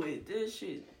want to do it. This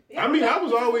shit. I mean, I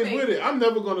was always with it. I'm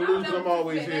never gonna lose because I'm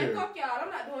always here. Fuck y'all. I'm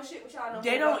not doing shit with y'all.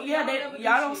 They don't. Yeah,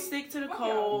 y'all don't stick to the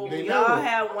code. They Y'all never.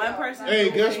 have one person.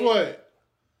 Hey, guess what?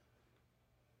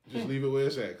 Just leave it where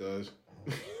it's at, cuz.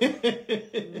 We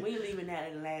leaving that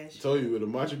in the last year. Told you, with a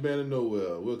marching band of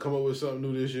nowhere. We'll come up with something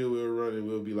new this year. We'll run it.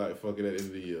 We'll be like, fuck it at the end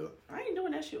of the year. I ain't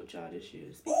doing that shit with y'all this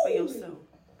year. Speak for yourself.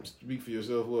 Speak for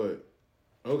yourself, what?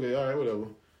 Okay, all right, whatever.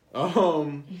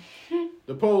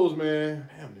 The polls, man.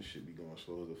 Damn, this shit be going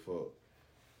slow as a fuck.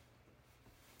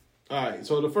 All right,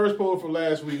 so the first poll from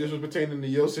last week, this was pertaining to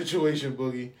your situation,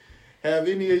 Boogie. Have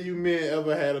any of you men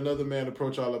ever had another man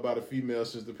approach y'all about a female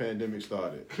since the pandemic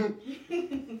started?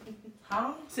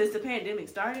 Huh? Since the pandemic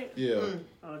started? Yeah.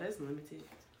 Oh, that's limited.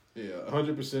 Yeah,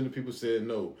 100% of people said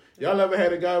no. Y'all ever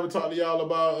had a guy ever talk to y'all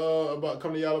about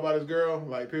come to y'all about his girl,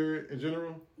 like period in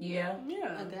general? Yeah.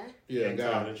 A guy? Yeah, a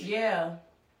guy. Yeah.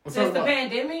 I'm Since talking the about-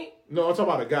 pandemic? No, I'm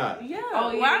talking about a guy. Yeah. Oh,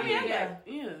 Well, yeah. I mean, I got,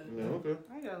 Yeah, okay.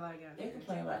 I got a lot of guys. they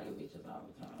complain about these bitches all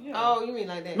the time. Yeah. Oh, you mean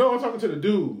like that? No, I'm talking to the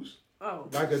dudes. Oh.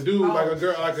 Like a dude, like a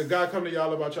girl, like a guy come to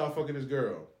y'all about y'all fucking his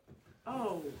girl.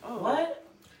 Oh. What?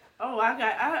 Oh, I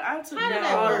took How did that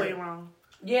that all the work? way wrong.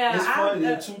 Yeah. It's funny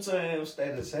that 2 times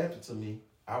that has happened to me,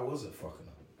 I wasn't fucking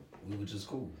her. We were just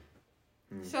cool.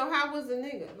 So how was the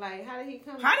nigga? Like, how did he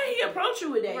come? How did he approach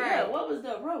you with that? Right. Yeah, what was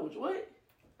the approach? What?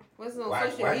 Was it on Why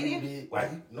social you media?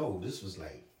 did? No, this was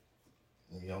like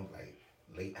young, like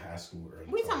late high school, early.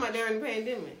 We talking about college. during the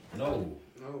pandemic. No.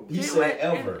 He He said went-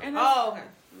 ever. and Oh, okay.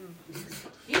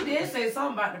 He did say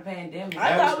something about the pandemic.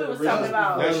 I thought we was talking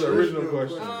about. That was the original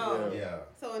question. Oh. Yeah.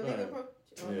 So a nigga approach.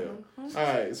 Yeah. All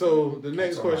right. So the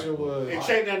next question was. Hey,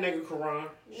 check that nigga Quran.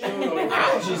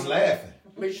 I was just laughing.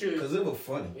 Make sure. Because it was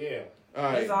funny. Yeah. All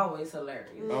right. It's always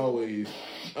hilarious. Always.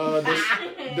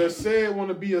 Does said want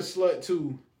to be a slut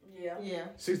too? Yeah. Yeah.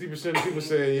 60% of people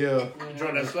said yeah. You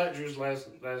drank that slut juice last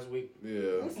week.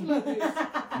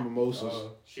 Yeah. Mimosas.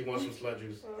 She wants some slut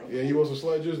juice. Yeah, you want some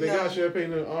slut juice? They No. got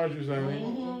champagne and orange juice now. I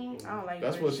don't like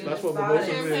That's that what shit. that's what Started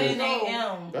mimosas at is. 10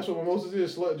 a.m. That's what mimosas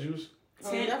is. Slut juice.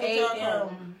 10 that's what y'all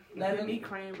a.m. Let me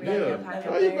cranberry. Yeah.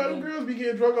 How you got them girls be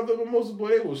getting drunk off the mimosas, boy?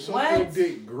 They will suck What? their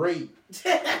dick great off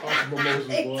the mimosas,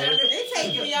 boy. They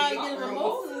take for y'all to get a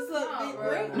mimosa and suck dick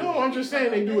great. No, I'm just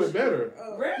saying they do it better.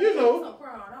 You know.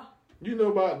 You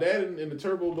know about that and the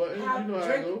turbo button. You know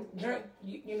how it go. Drink.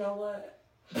 You know what?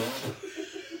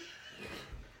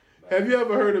 Have you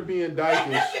ever heard of being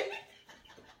dykish?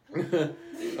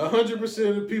 100%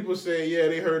 of the people say, yeah,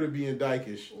 they heard of being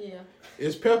dykish. Yeah.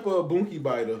 Is Pepper a bunkie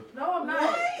biter? No, I'm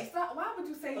not. Stop. Why would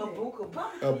you say that?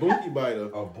 A bunkie biter.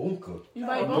 A bunker. You A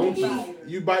bite bunkie? bunkies?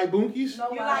 You bite bunkies?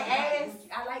 No, You I like don't ass?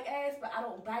 I like ass, but I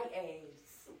don't bite ass.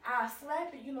 I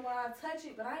slap it, you know, when I touch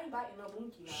it, but I ain't biting no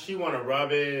bunkie. Now. She want to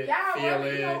rub it, Yeah, feel rub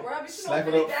it, you know, rub it, you Slap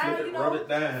know, it up, put down, flip you it, know, rub it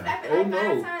down. slap it Oh, like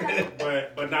no. 5 times.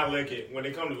 but not lick it. When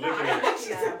it comes to licking I it,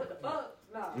 lick it. What the fuck?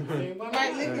 No.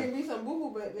 Might lick it and be some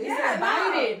boo boo, but Yeah,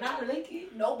 Bite it, not lick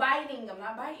it. No biting. I'm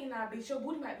not biting. Now, bitch, your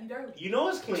booty might be dirty. you know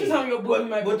it's She's clean. on your booty,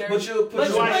 might be dirty. But you But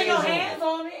you wash put your yours on. hands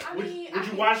on it. I Would, mean, would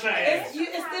you wash her ass?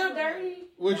 It's still dirty.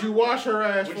 Would you wash her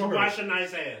ass Would for you her? wash a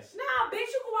nice ass? Nah, bitch,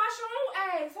 you can wash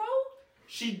your own ass, ho.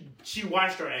 She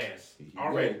washed her ass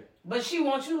already. But she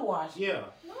wants you to wash it. Yeah.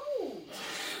 No.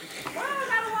 Why I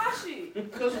gotta wash it?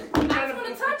 Because I just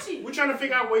wanna touch it. we're trying to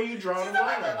figure out where you draw the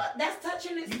line. That's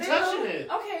touching it You still. touching it.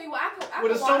 Okay, well, I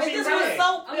With can a wash soapy it. This rag. was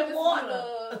soap I'm and just water.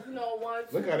 gonna, you know, one.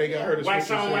 Look how they got her to Wax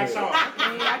switch on, her wax head. off.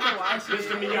 I mean, I can watch it.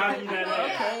 Mr. Miyagi, that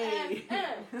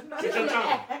ass. Get your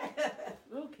tongue.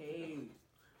 Okay.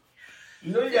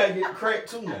 You know you gotta get cracked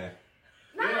too now.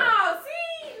 Nah,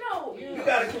 see, no. You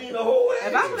gotta clean the whole ass.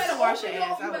 If I better wash your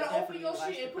ass, I You would better open definitely your wash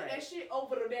shit the and put crack. that shit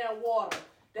over the damn water.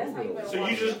 That's how you better So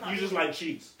wash you it. just like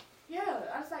cheeks. Yeah,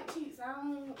 I just like cheeks. I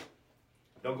don't.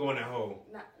 Don't go in that hole.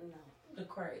 No. The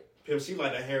crack. Pimp C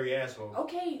like that hairy asshole.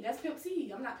 Okay, that's Pimp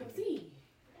C. I'm not Pimp C.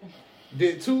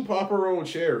 Did 2 pop her own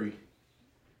cherry?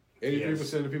 83%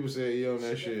 Yes. of the people said yeah on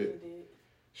that She shit. definitely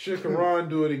Should Karan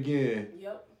do it again? did.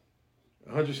 Yep.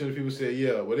 100% of people said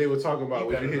yeah. Well, they were talking about You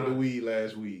when you better hit the not. weed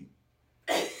last week.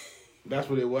 That's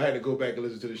what it was. I had to go back and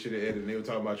listen to the shit at Ed, and they were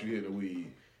talking about you hitting the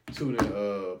weed. Tuna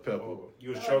Pepper. Oh, you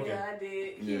was Oh, choking. yeah, I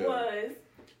did. He Yeah. was.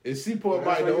 Is Seaport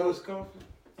Mike the only?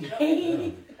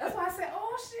 That's why I said,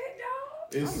 oh shit,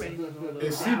 dog.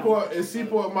 Is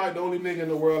Seaport Mike the only nigga in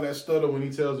the world that stutter when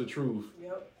he tells the truth?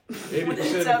 Yep.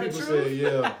 80% of people say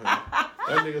yeah.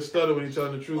 That nigga stutter when he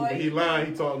tells the truth. But he lying,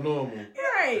 he talk normal.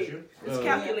 Right. It's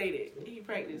calculated. He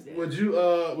practiced that. Would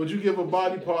you give a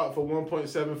body part for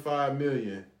 1.75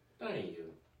 million? Thank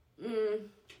you.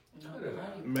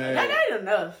 Man. That ain't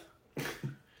enough.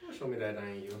 Show me that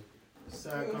ain't you.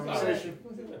 Side conversation.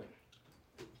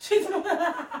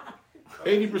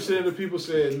 80% of the people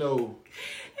said no.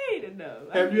 Ain't enough.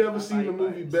 Have you ever seen the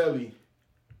movie Belly?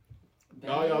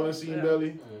 All y'all have seen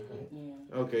Belly?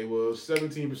 Okay, well,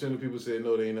 17% of people said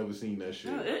no, they ain't never seen that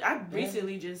shit. No, I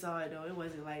recently just saw it though. It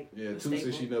wasn't like Yeah, a 2 said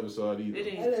staple. she never saw it either. It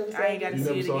didn't. I ain't got to You see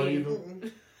never it saw it again.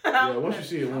 either? Yeah, once you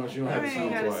see it once, you don't have I to see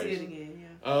ain't it gotta twice. see it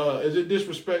again. Is it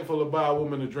disrespectful to buy a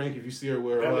woman a drink if you see her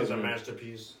with her Belly's a husband?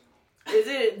 masterpiece. Is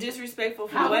it disrespectful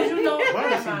for How what? would you know? Why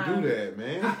does he do that,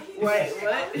 man? Wait,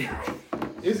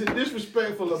 what? Is it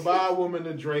disrespectful to buy a woman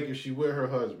a drink if she with her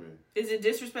husband? Is it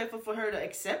disrespectful for her to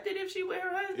accept it if she with her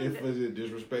husband? Is it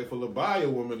disrespectful to buy a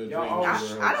woman a drink?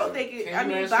 I don't think it. I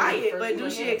mean, buy it, but do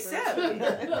she accept it?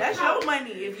 That's your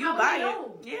money. If you buy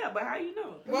it, yeah. But how you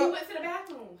know? Well, he went to the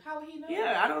bathroom. How would he know?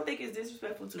 Yeah, I don't think it's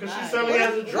disrespectful to buy. Because she's selling it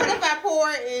as a drink. What if I pour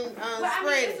it and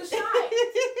spread it? It's a shot.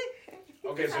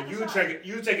 Okay, so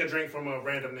you take a drink from a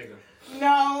random nigga.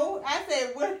 No, I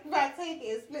said, what if I take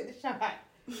it and split the shot?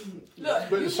 Look,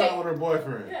 split the shot with her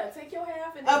boyfriend. Yeah, take your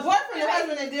half. And a boyfriend and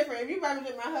husband are different. If you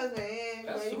represent my husband and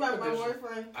you represent my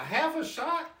boyfriend, A half a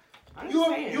shot.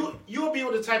 You'll be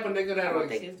with the type of nigga that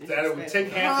would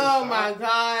take half a shot. Oh my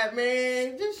God,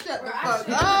 man! Just shut the fuck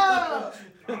up.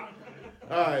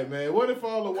 All right, man. What if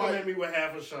all the Come white at me with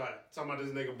half a shot? Talking about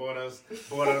this nigga bought us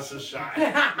a shot.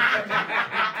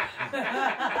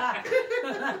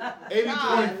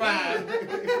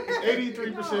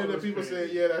 83% of the people said,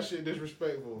 yeah, that shit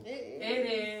disrespectful.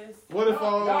 It is. What if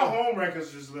all y'all home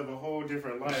wreckers just live a whole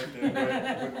different life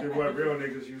than what real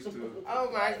niggas used to? Oh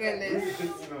my goodness.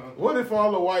 What if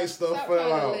all the white stuff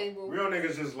fell out? Real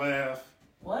niggas just laugh.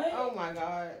 What? Oh my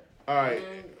God. All right.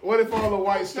 What if all the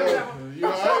white stuff? You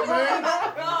all right, man?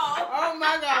 Oh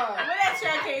my God. Where that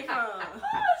chair came from?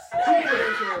 That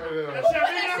shit right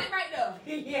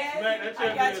there. Yes. Man, that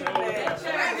chair I got you, been man. That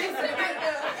shit right there.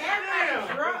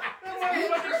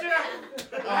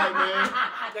 All right, man.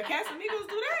 The Casamigos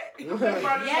do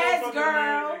that? Yes,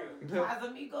 girl.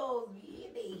 Casamigos,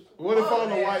 What if all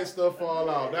the white stuff fall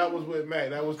out? That was with Mac.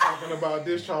 That was talking about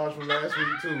discharge from last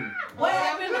week too. What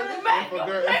happened to the Man, If a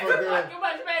girl- if a girl- too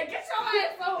much, man. Get your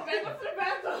ass home, man. Go to the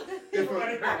bathroom.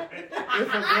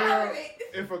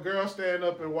 If a girl stand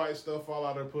up and white stuff fall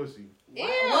out her pussy. Ew.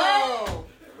 What?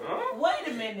 Wait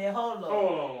a minute. Hold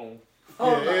on.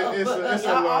 Yeah, it's a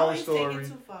Y'all long always take story. it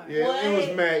too far. Yeah, it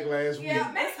was Mac last week.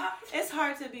 Yeah, it's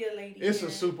hard to be a lady. It's a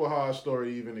super hard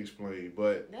story to even explain,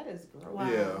 but that is gross.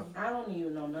 Wow. Yeah. I don't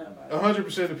even know nothing about it.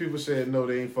 100% of people said no,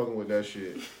 they ain't fucking with that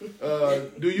shit.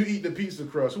 Do you eat the pizza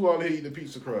crust? Who all here eat the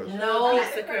pizza crust? No.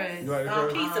 Pizza crust. You like the No,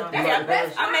 crust? pizza. You like the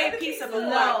crust? I made pizza before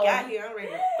I got here. I'm ready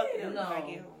to fuck it up when I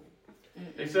get home.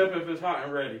 Except if it's hot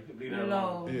and ready. Leave that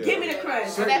alone. Yeah. Give me the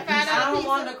crust. So that I don't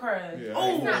want the crust. Yeah,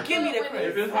 Oh, give me the crust.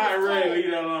 If it's hot and ready,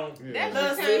 leave that alone. Yeah.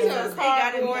 That just turned to a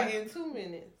cardboard in 2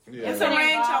 minutes. Yeah. It's a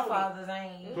ranch on Godfathers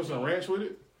ain't. Put some ranch with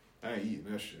it? I ain't eating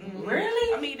that shit.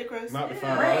 Really? I'm eating the crust. Not the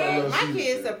Yeah. $5. My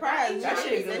kids surprised. That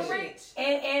shit good. good.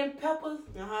 And peppers.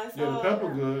 Uh-huh. Yeah, the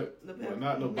pepper good, The but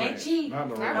not no They ranch. cheap. Not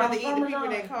no I'd ranch. rather eat the people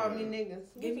that call me niggas.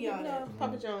 Give me all that.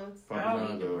 Papa John's. Papa I don't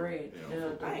John, eat the though. bread. Yeah.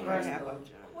 The I ain't crust, gonna have though. a job.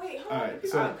 Wait, hold All on. right,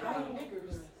 so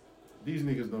Niggers. these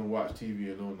niggas don't watch TV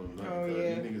and don't know nothing. Oh, 'Cause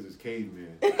yeah. These niggas is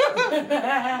cavemen.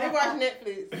 They watch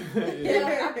Netflix.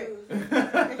 Yeah,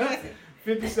 I do.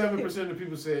 57% of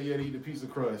people said, yeah, they eat the pizza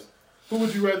crust. Who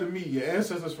would you rather meet? Your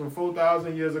ancestors from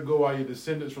 4,000 years ago or your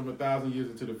descendants from 1,000 years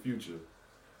into the future?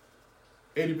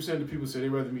 80% of people said they'd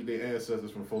rather meet their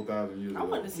ancestors from 4,000 years I ago.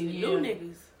 want to see the new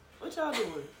niggas. What y'all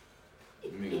doing?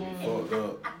 Niggas be fucked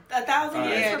up. 1,000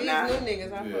 years Yeah, from these now? new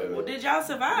niggas. I Yeah. fuck Well, with. did y'all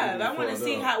survive? Yeah, I want to fucked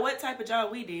see up. what type of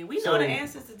job we did. We know So- the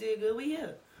ancestors did good. We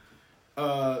here.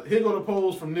 Here go the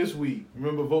polls from this week.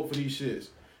 Remember, vote for these shits.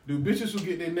 Do bitches who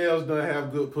get their nails done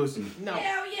have good pussy? No.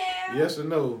 Hell yeah. Yes or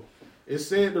no? It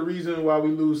said the reason why we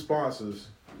lose sponsors.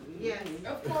 Yeah.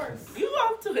 Of course. You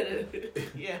on Twitter.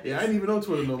 Yeah. Yeah, I ain't even on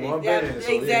Twitter no more. I'm Yeah, banned.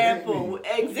 So example. My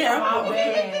Example.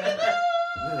 bad.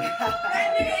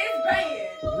 That nigga is banned.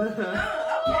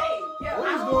 Okay. Yeah, What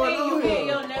I is don't going think on You here? get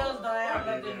your nails done. I have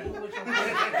nothing to do with your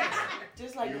pussy.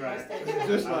 Just like the right. mustache.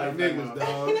 Just like niggas,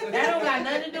 dog. That don't got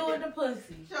nothing to do with the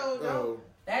pussy. Oh.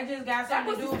 That just got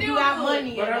something to do pussy if you still got good.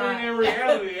 money or But I mean, in not.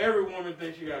 reality, every woman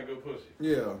thinks she got good pussy.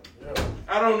 Yeah.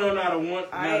 I don't know not a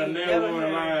ain't nail never woman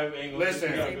heard. alive ain't gonna Listen,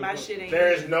 think she got Say good my pussy. shit ain't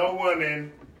There is good. no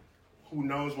woman who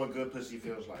knows what good pussy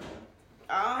feels like.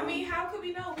 I mean, how could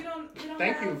we know? We don't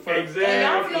Thank have... you for Exactly.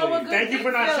 Y'all know what good Thank you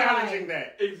for dick not feel challenging like.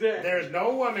 that. Exactly. There is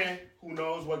no woman who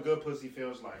knows what good pussy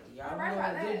feels like. Y'all Right know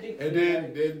about what good that. dick And feel then,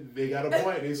 like. then they got a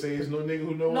point. They say it's no nigga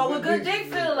who knows Know what good dick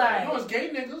feel like. No, it's gay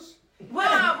niggas.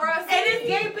 Nah, bro. And it's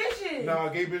gay bitches. Nah,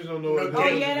 gay bitches don't know No, what gay-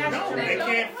 good yeah, that's no, true. they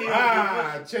can't feel good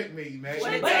Ah, checkmate, man.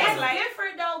 What it But tastes it's like.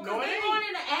 different though, No, because it they ain't. going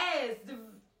in the ass. The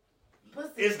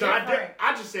pussy It's not different. different.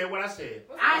 I just said what I said.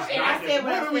 I said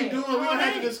What are we doing? We don't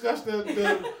have to ain't. discuss the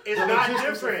It's the not logistics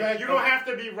of different. fact You don't that- have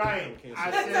to be right.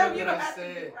 I That's said something you what don't I have to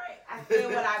be said. right. I said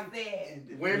what I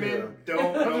said. Women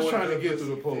don't know I'm just what trying to good get through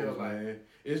the pussy polls, feels like. man.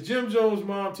 Is Jim Jones'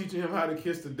 mom teaching him how to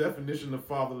kiss? The definition of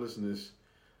fatherlessness.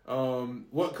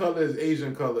 What color is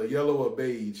Asian color? Yellow or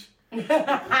beige?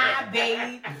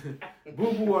 Babe.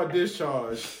 Boo boo or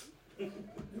discharge? I'm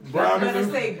Brown gonna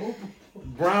in say the boo.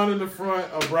 Brown in the front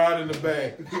or brown in the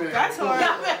back? That's hard.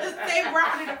 Y'all better say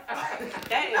brown in the front.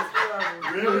 That is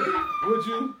horrible. Really? Would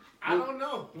you? I don't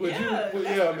know. Would you?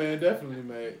 Yeah, man, definitely,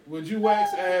 man. Would you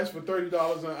wax ass for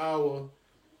 $30 an hour?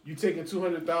 You taking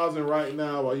 200,000 right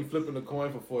now while you flipping the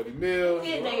coin for 40 mil?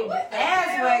 Getting they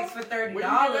ass wax for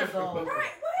 $30 though.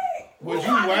 Would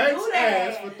you wax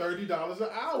ass for $30 an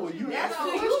hour? You That's asked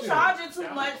the too, you question. charging too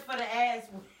much for the ass.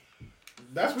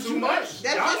 That's what Too you much.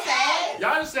 That's y'all, just ass.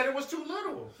 Y'all just said it was too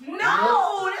little.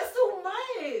 No, that's too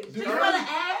much. Just for the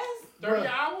ass? 30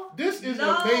 hour? This is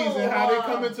amazing how they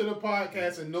come into the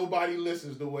podcast and nobody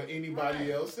listens to what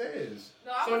anybody else says.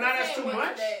 No, I So wasn't now that's saying too what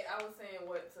much? to that. I was saying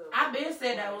what to. I been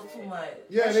said that was too much.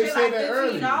 Yeah, they shit said like that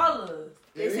earlier. $15. Yeah,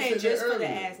 They they saying said just that for the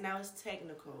earlier. ass. Now it's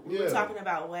technical. We were Yeah. talking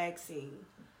about waxing,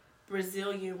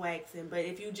 Brazilian waxing, but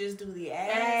if you just do the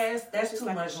Ass, ass, that's just too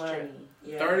like a much money. strip.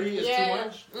 Yeah. 30 is too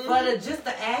much? But just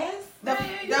the ass? The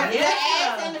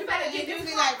ass and the front is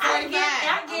usually like 45.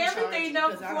 I get everything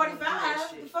done for because I don't do that 45.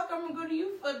 shit. The fuck I'm gonna go to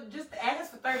you for just the ass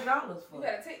for $30 for? You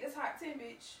gotta take this hot 10,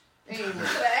 bitch. Hey. To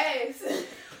the ass.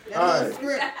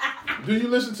 All right. Do you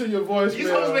listen to your voicemail? You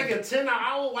supposed to make a $10 an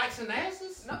hour waxing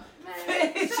asses? No, man.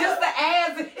 It's just the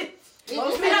ass.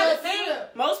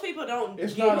 Most people don't.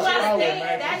 It's get not an it. hour, think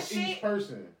man. that It's shit- each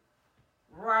person.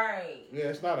 Right. Yeah,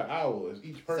 it's not an hour. It's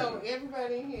each person. So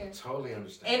everybody in here. Totally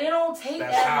understand. And it don't take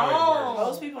That's that how it long. works.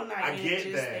 Most people not I getting get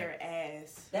just that. their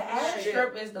ass. The ass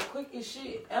strip is the quickest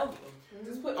shit ever.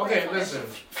 Just put Okay, press on listen.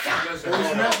 that Listen. Hey,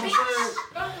 hold on. shit.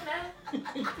 Go on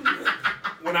now.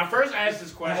 When I first asked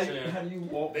this question, How do you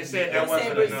walk? they said They that said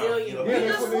wasn't Brazilian. enough. Yeah, We that's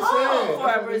just what they walk said.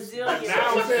 for a Brazilian.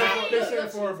 Now They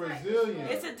said for a Brazilian.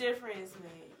 It's a difference,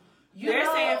 man. You They're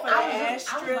know, saying for the I was ass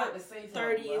about strip, to say something,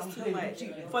 30 but is I'm too letting much. you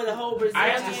keep it. For the whole Brazilian, I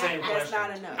asked the same that's question.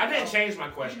 not enough. I didn't change my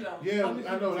question. Yeah,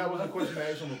 I know that was the question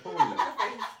I asked on the podium.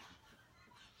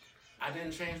 I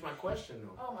didn't change my question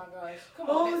though. Oh my gosh. Come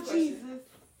on, Oh, next question. Jesus.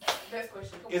 Next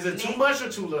question. Come Is on. it too much or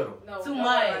too little? No, Too don't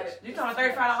worry about much. it. You talking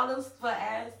 $35 for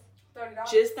ass?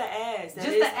 $30. Just the ass. That Just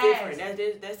is the ass.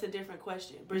 different. That's a different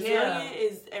question. Brazilian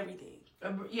is everything.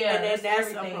 Yeah, and that's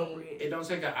everything. appropriate. It don't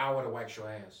take an hour to wax your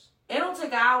ass. It don't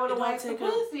take an hour to It don't wax the take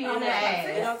pussy a- in the It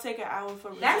ass. don't take an hour for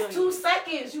Brazilian. That's 2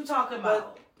 seconds you talking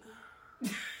about.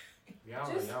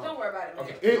 Just don't worry about it. Man.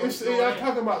 Okay. Y'all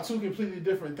talking about two completely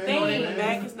different things, man.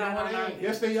 Mac is not No, on it our ain't.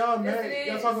 Yes, they are, Yes, man. it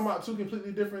Y'all is. talking about two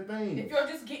completely different If things. you're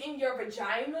just getting your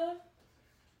vagina,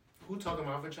 Who talking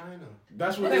about vagina?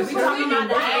 That's what Okay, they we said. talking about the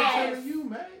That's what I'm ass. telling you,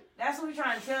 man. That's what we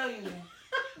trying to tell you.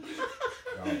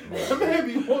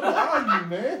 Maybe you want to argue,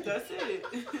 man. That's it.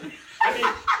 I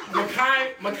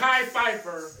mean, Mackay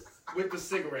Pfeiffer with the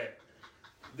cigarette.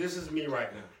 This is me right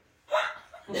now.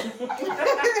 look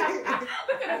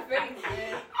at her face,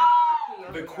 man.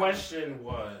 The question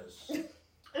was.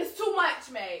 It's too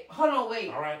much, mate. Hold on, wait.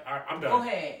 All right, I'm done. Go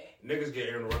ahead. Niggas get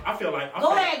interrupted. I feel like.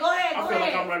 Go ahead. I feel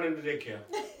like I'm running to daycare.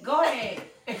 Go ahead.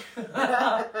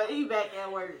 He back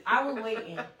at work. I was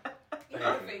waiting.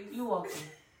 Thank you. You welcome.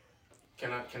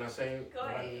 Can I say Go what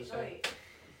I ahead. need to Go say? ahead.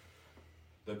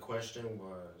 The question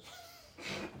was,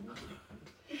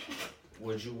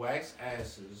 would you wax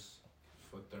asses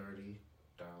for $30 an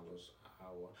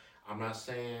hour? I'm not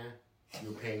saying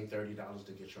you're paying $30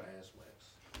 to get your ass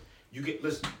waxed. You get,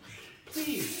 listen,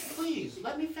 please,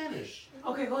 let me finish.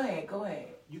 Okay, go ahead.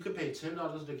 You could pay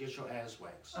 $10 to get your ass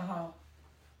waxed Uh-huh.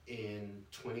 in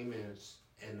 20 minutes,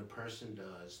 and the person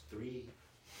does 3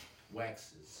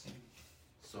 waxes.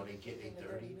 So they get their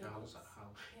 $30 an hour.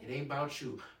 It ain't about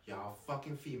you. Y'all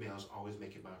fucking females always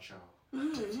make it about y'all. You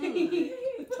mad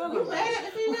at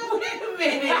the female? Wait a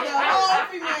minute. The whole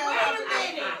female. Wait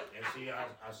a minute. And see,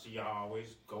 I see y'all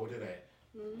always go to that.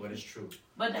 But it's true.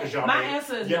 But 'Cause y'all my made-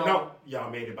 answer is yeah, no. Y'all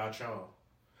made it about y'all.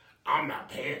 I'm not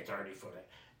paying 30 for that.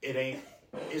 It ain't.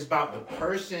 It's about the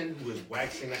person who is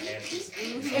waxing the asses.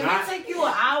 It's If not. it take you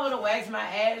an hour to wax my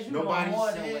ass, you Nobody want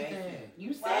more said than wax. that.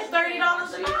 You said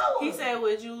 $30 an hour. He said,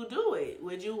 "Would you do it?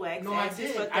 Would you wax No, I asses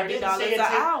didn't. for I didn't $30 say an it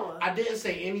take- hour? I didn't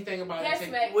say anything about Yes, it.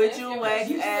 Take, Mac. Would you wax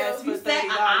You ass said- for you said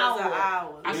 $30 an an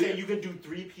hour? I said you could do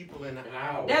 3 people in an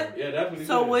hour. That- Yeah, that's what he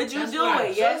So said. would you That's do what I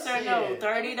it? Yes just or no? said.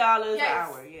 $30 an Yes.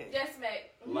 hour. Yes. Yes, Mac.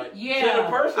 Like, Yeah. to the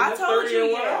person, I that's told 30 you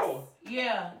in 1 yes. hour.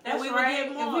 Yeah, that's we would right. get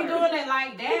If more. we doing it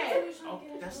like that,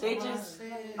 That's they what I just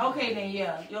said. okay then.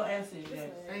 Yeah, your answer is yes.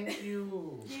 Thank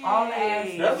you. All the ass.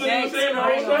 That's what he was saying the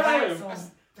whole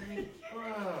time.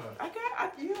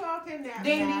 You all can now.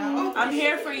 Ding, ding. I'm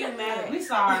here for you, man. We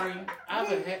sorry.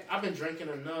 I've been drinking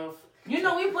enough. You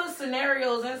know we put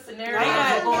scenarios and scenarios.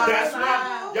 Yeah, to go That's outside.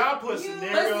 why y'all put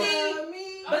scenarios.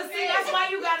 But see, that's why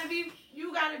you gotta be. You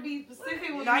you gotta be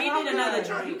specific with No, you need another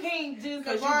drink. You can't just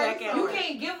Cause you back at you work.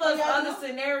 can't give us other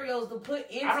scenarios to put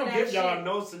into I don't that give y'all shit.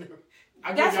 no scenario.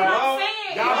 That's what I'm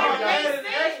saying. Y'all added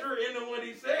extra into what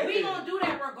he said. We gonna do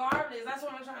that regardless. That's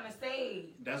what I'm trying to say.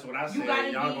 That's what I said. You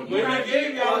gotta Y'all be- gonna you do gotta it.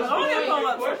 give y'all Don't a even come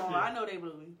up question. some more. I know they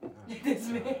blew me. This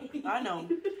man. I know.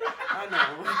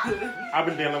 I I've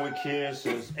been dealing with kids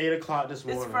since 8 o'clock this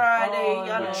know. morning. It's Friday. Oh,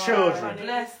 Y'all With know. children.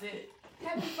 Bless it.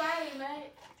 Happy Friday, man.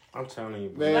 I'm telling you,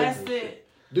 Man. Bless it.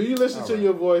 Do you listen to All right.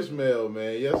 your voicemail,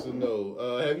 man? Yes or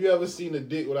no? Have you ever seen a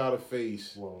dick without a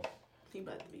face? Whoa. He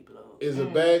about to be blown. Is a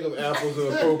bag of apples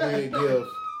an appropriate gift?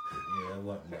 Yeah, it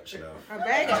wasn't much though. A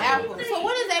bag of apples. So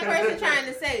what is that person trying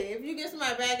to say? If you get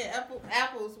somebody a bag of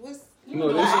apples, what's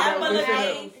No, The apple of they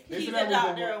said age, they keep said the that was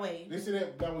doctor the- away. They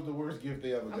said that was the worst gift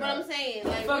they ever got. But I'm saying,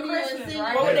 like, For what do you Christmas, insinuate?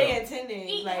 right? What were Yeah. they intending?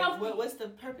 Eat Like, healthy. what's the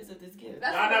purpose of this gift?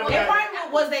 That's Y'all never It got,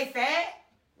 probably was they fat?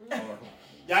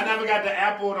 y'all never got the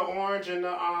apple, the orange, and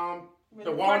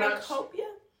the walnuts? Cornucopia?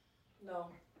 No.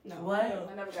 No. What?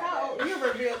 I never got How that. you're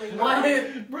revealing.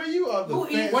 What? Bro, you are the Who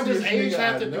eats- What does fanciest age nigga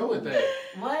have I to do know. with that?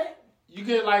 What? You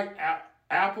get like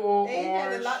apple, It had a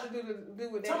orange. lot to do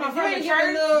with that. Talking about You ain't from the get a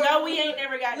church? little, No, we ain't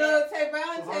never got little that. Tay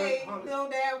Valentine, little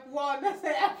damn walnuts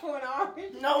and apple and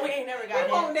orange. No, we ain't never We got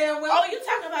won't that. damn well. Oh, you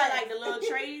talking about like the little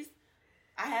trays?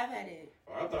 I have had it.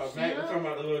 I thought Mac was talking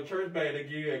about the little church bag they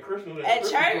give you at Christmas. At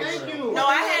church? Thank you. No,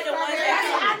 I had the one I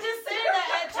that just said that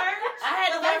at church. I had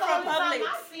the one That's from the only time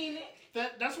Publix. I seen it.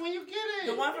 That's when you get it.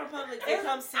 The one from Publix, they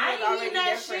come I sealed ain't already. eating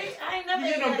that Different. shit. I ain't never You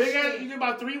get ate them that big ass. shit. You get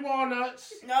about 3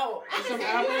 walnuts. No, And some You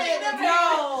apples. said the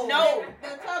No.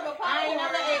 The tub of I ain't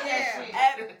never ate that popcorn.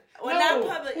 shit. well, No.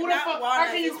 not Publix, Who the not fuck? walnuts.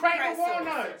 How can you it's crack the pretzels.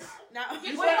 walnuts? No, With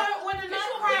the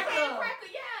nutcracker.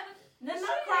 Cracker, yeah. The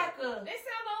nutcracker. They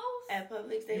sell those. at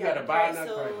Publix they You have gotta buy a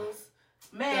pretzels.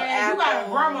 Man, The you got a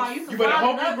apples. grandma. You can You better find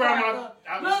hope a your grandma.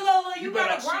 nutcracker. Look, You you got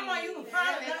a better- grandma. You can find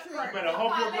a You nutcracker. better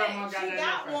hope your grandma got She that. got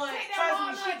nutcracker. one. Take that Trust me,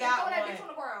 walnut she and got throw that one. bitch on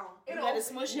the ground. You gotta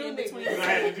smush it in between. You gonna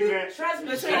have to do that. Trust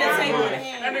me, Between she the got table one. and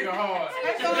hand. That nigga hard.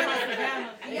 That's all in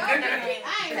Alabama. Y'all, I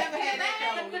ain't never had that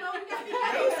though. You know, you got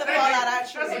They used to fall out our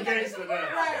That's a tree. gangster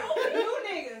there. Right. You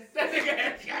niggas. That nigga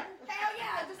had hell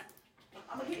yeah. Just,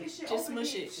 I'm gonna get this shit Just open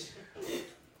smush again. it.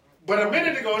 But a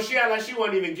minute ago, she acted like she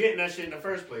wasn't even getting that shit in the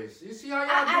first place. You see how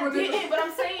y'all I doing didn't, this? but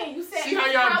I'm saying you said See how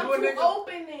y'all doing, to nigga?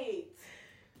 open it.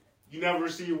 You never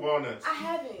received walnuts. I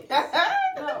haven't.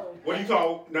 No. What do you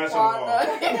call nuts on the wall?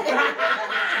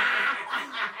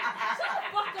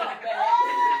 Fuck up, man.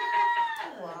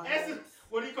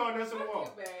 What do you call nuts on the wall?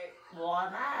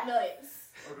 Nuts.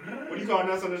 What do you call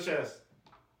nuts on the chest?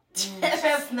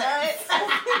 Chestnuts.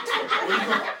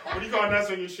 What do you call nuts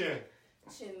on your chin?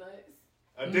 Chin nuts.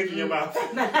 A dick in your mouth.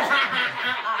 I'm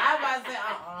about to say,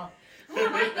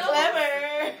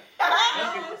 Clever.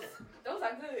 Those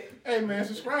are good. Hey man,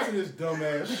 subscribe to this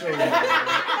dumbass show.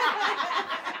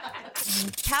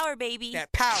 Power, baby.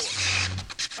 That power.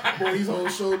 Boy, these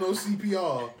hoes show no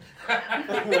CPR.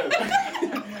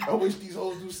 I wish these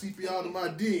hoes do CPR to my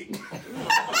dick.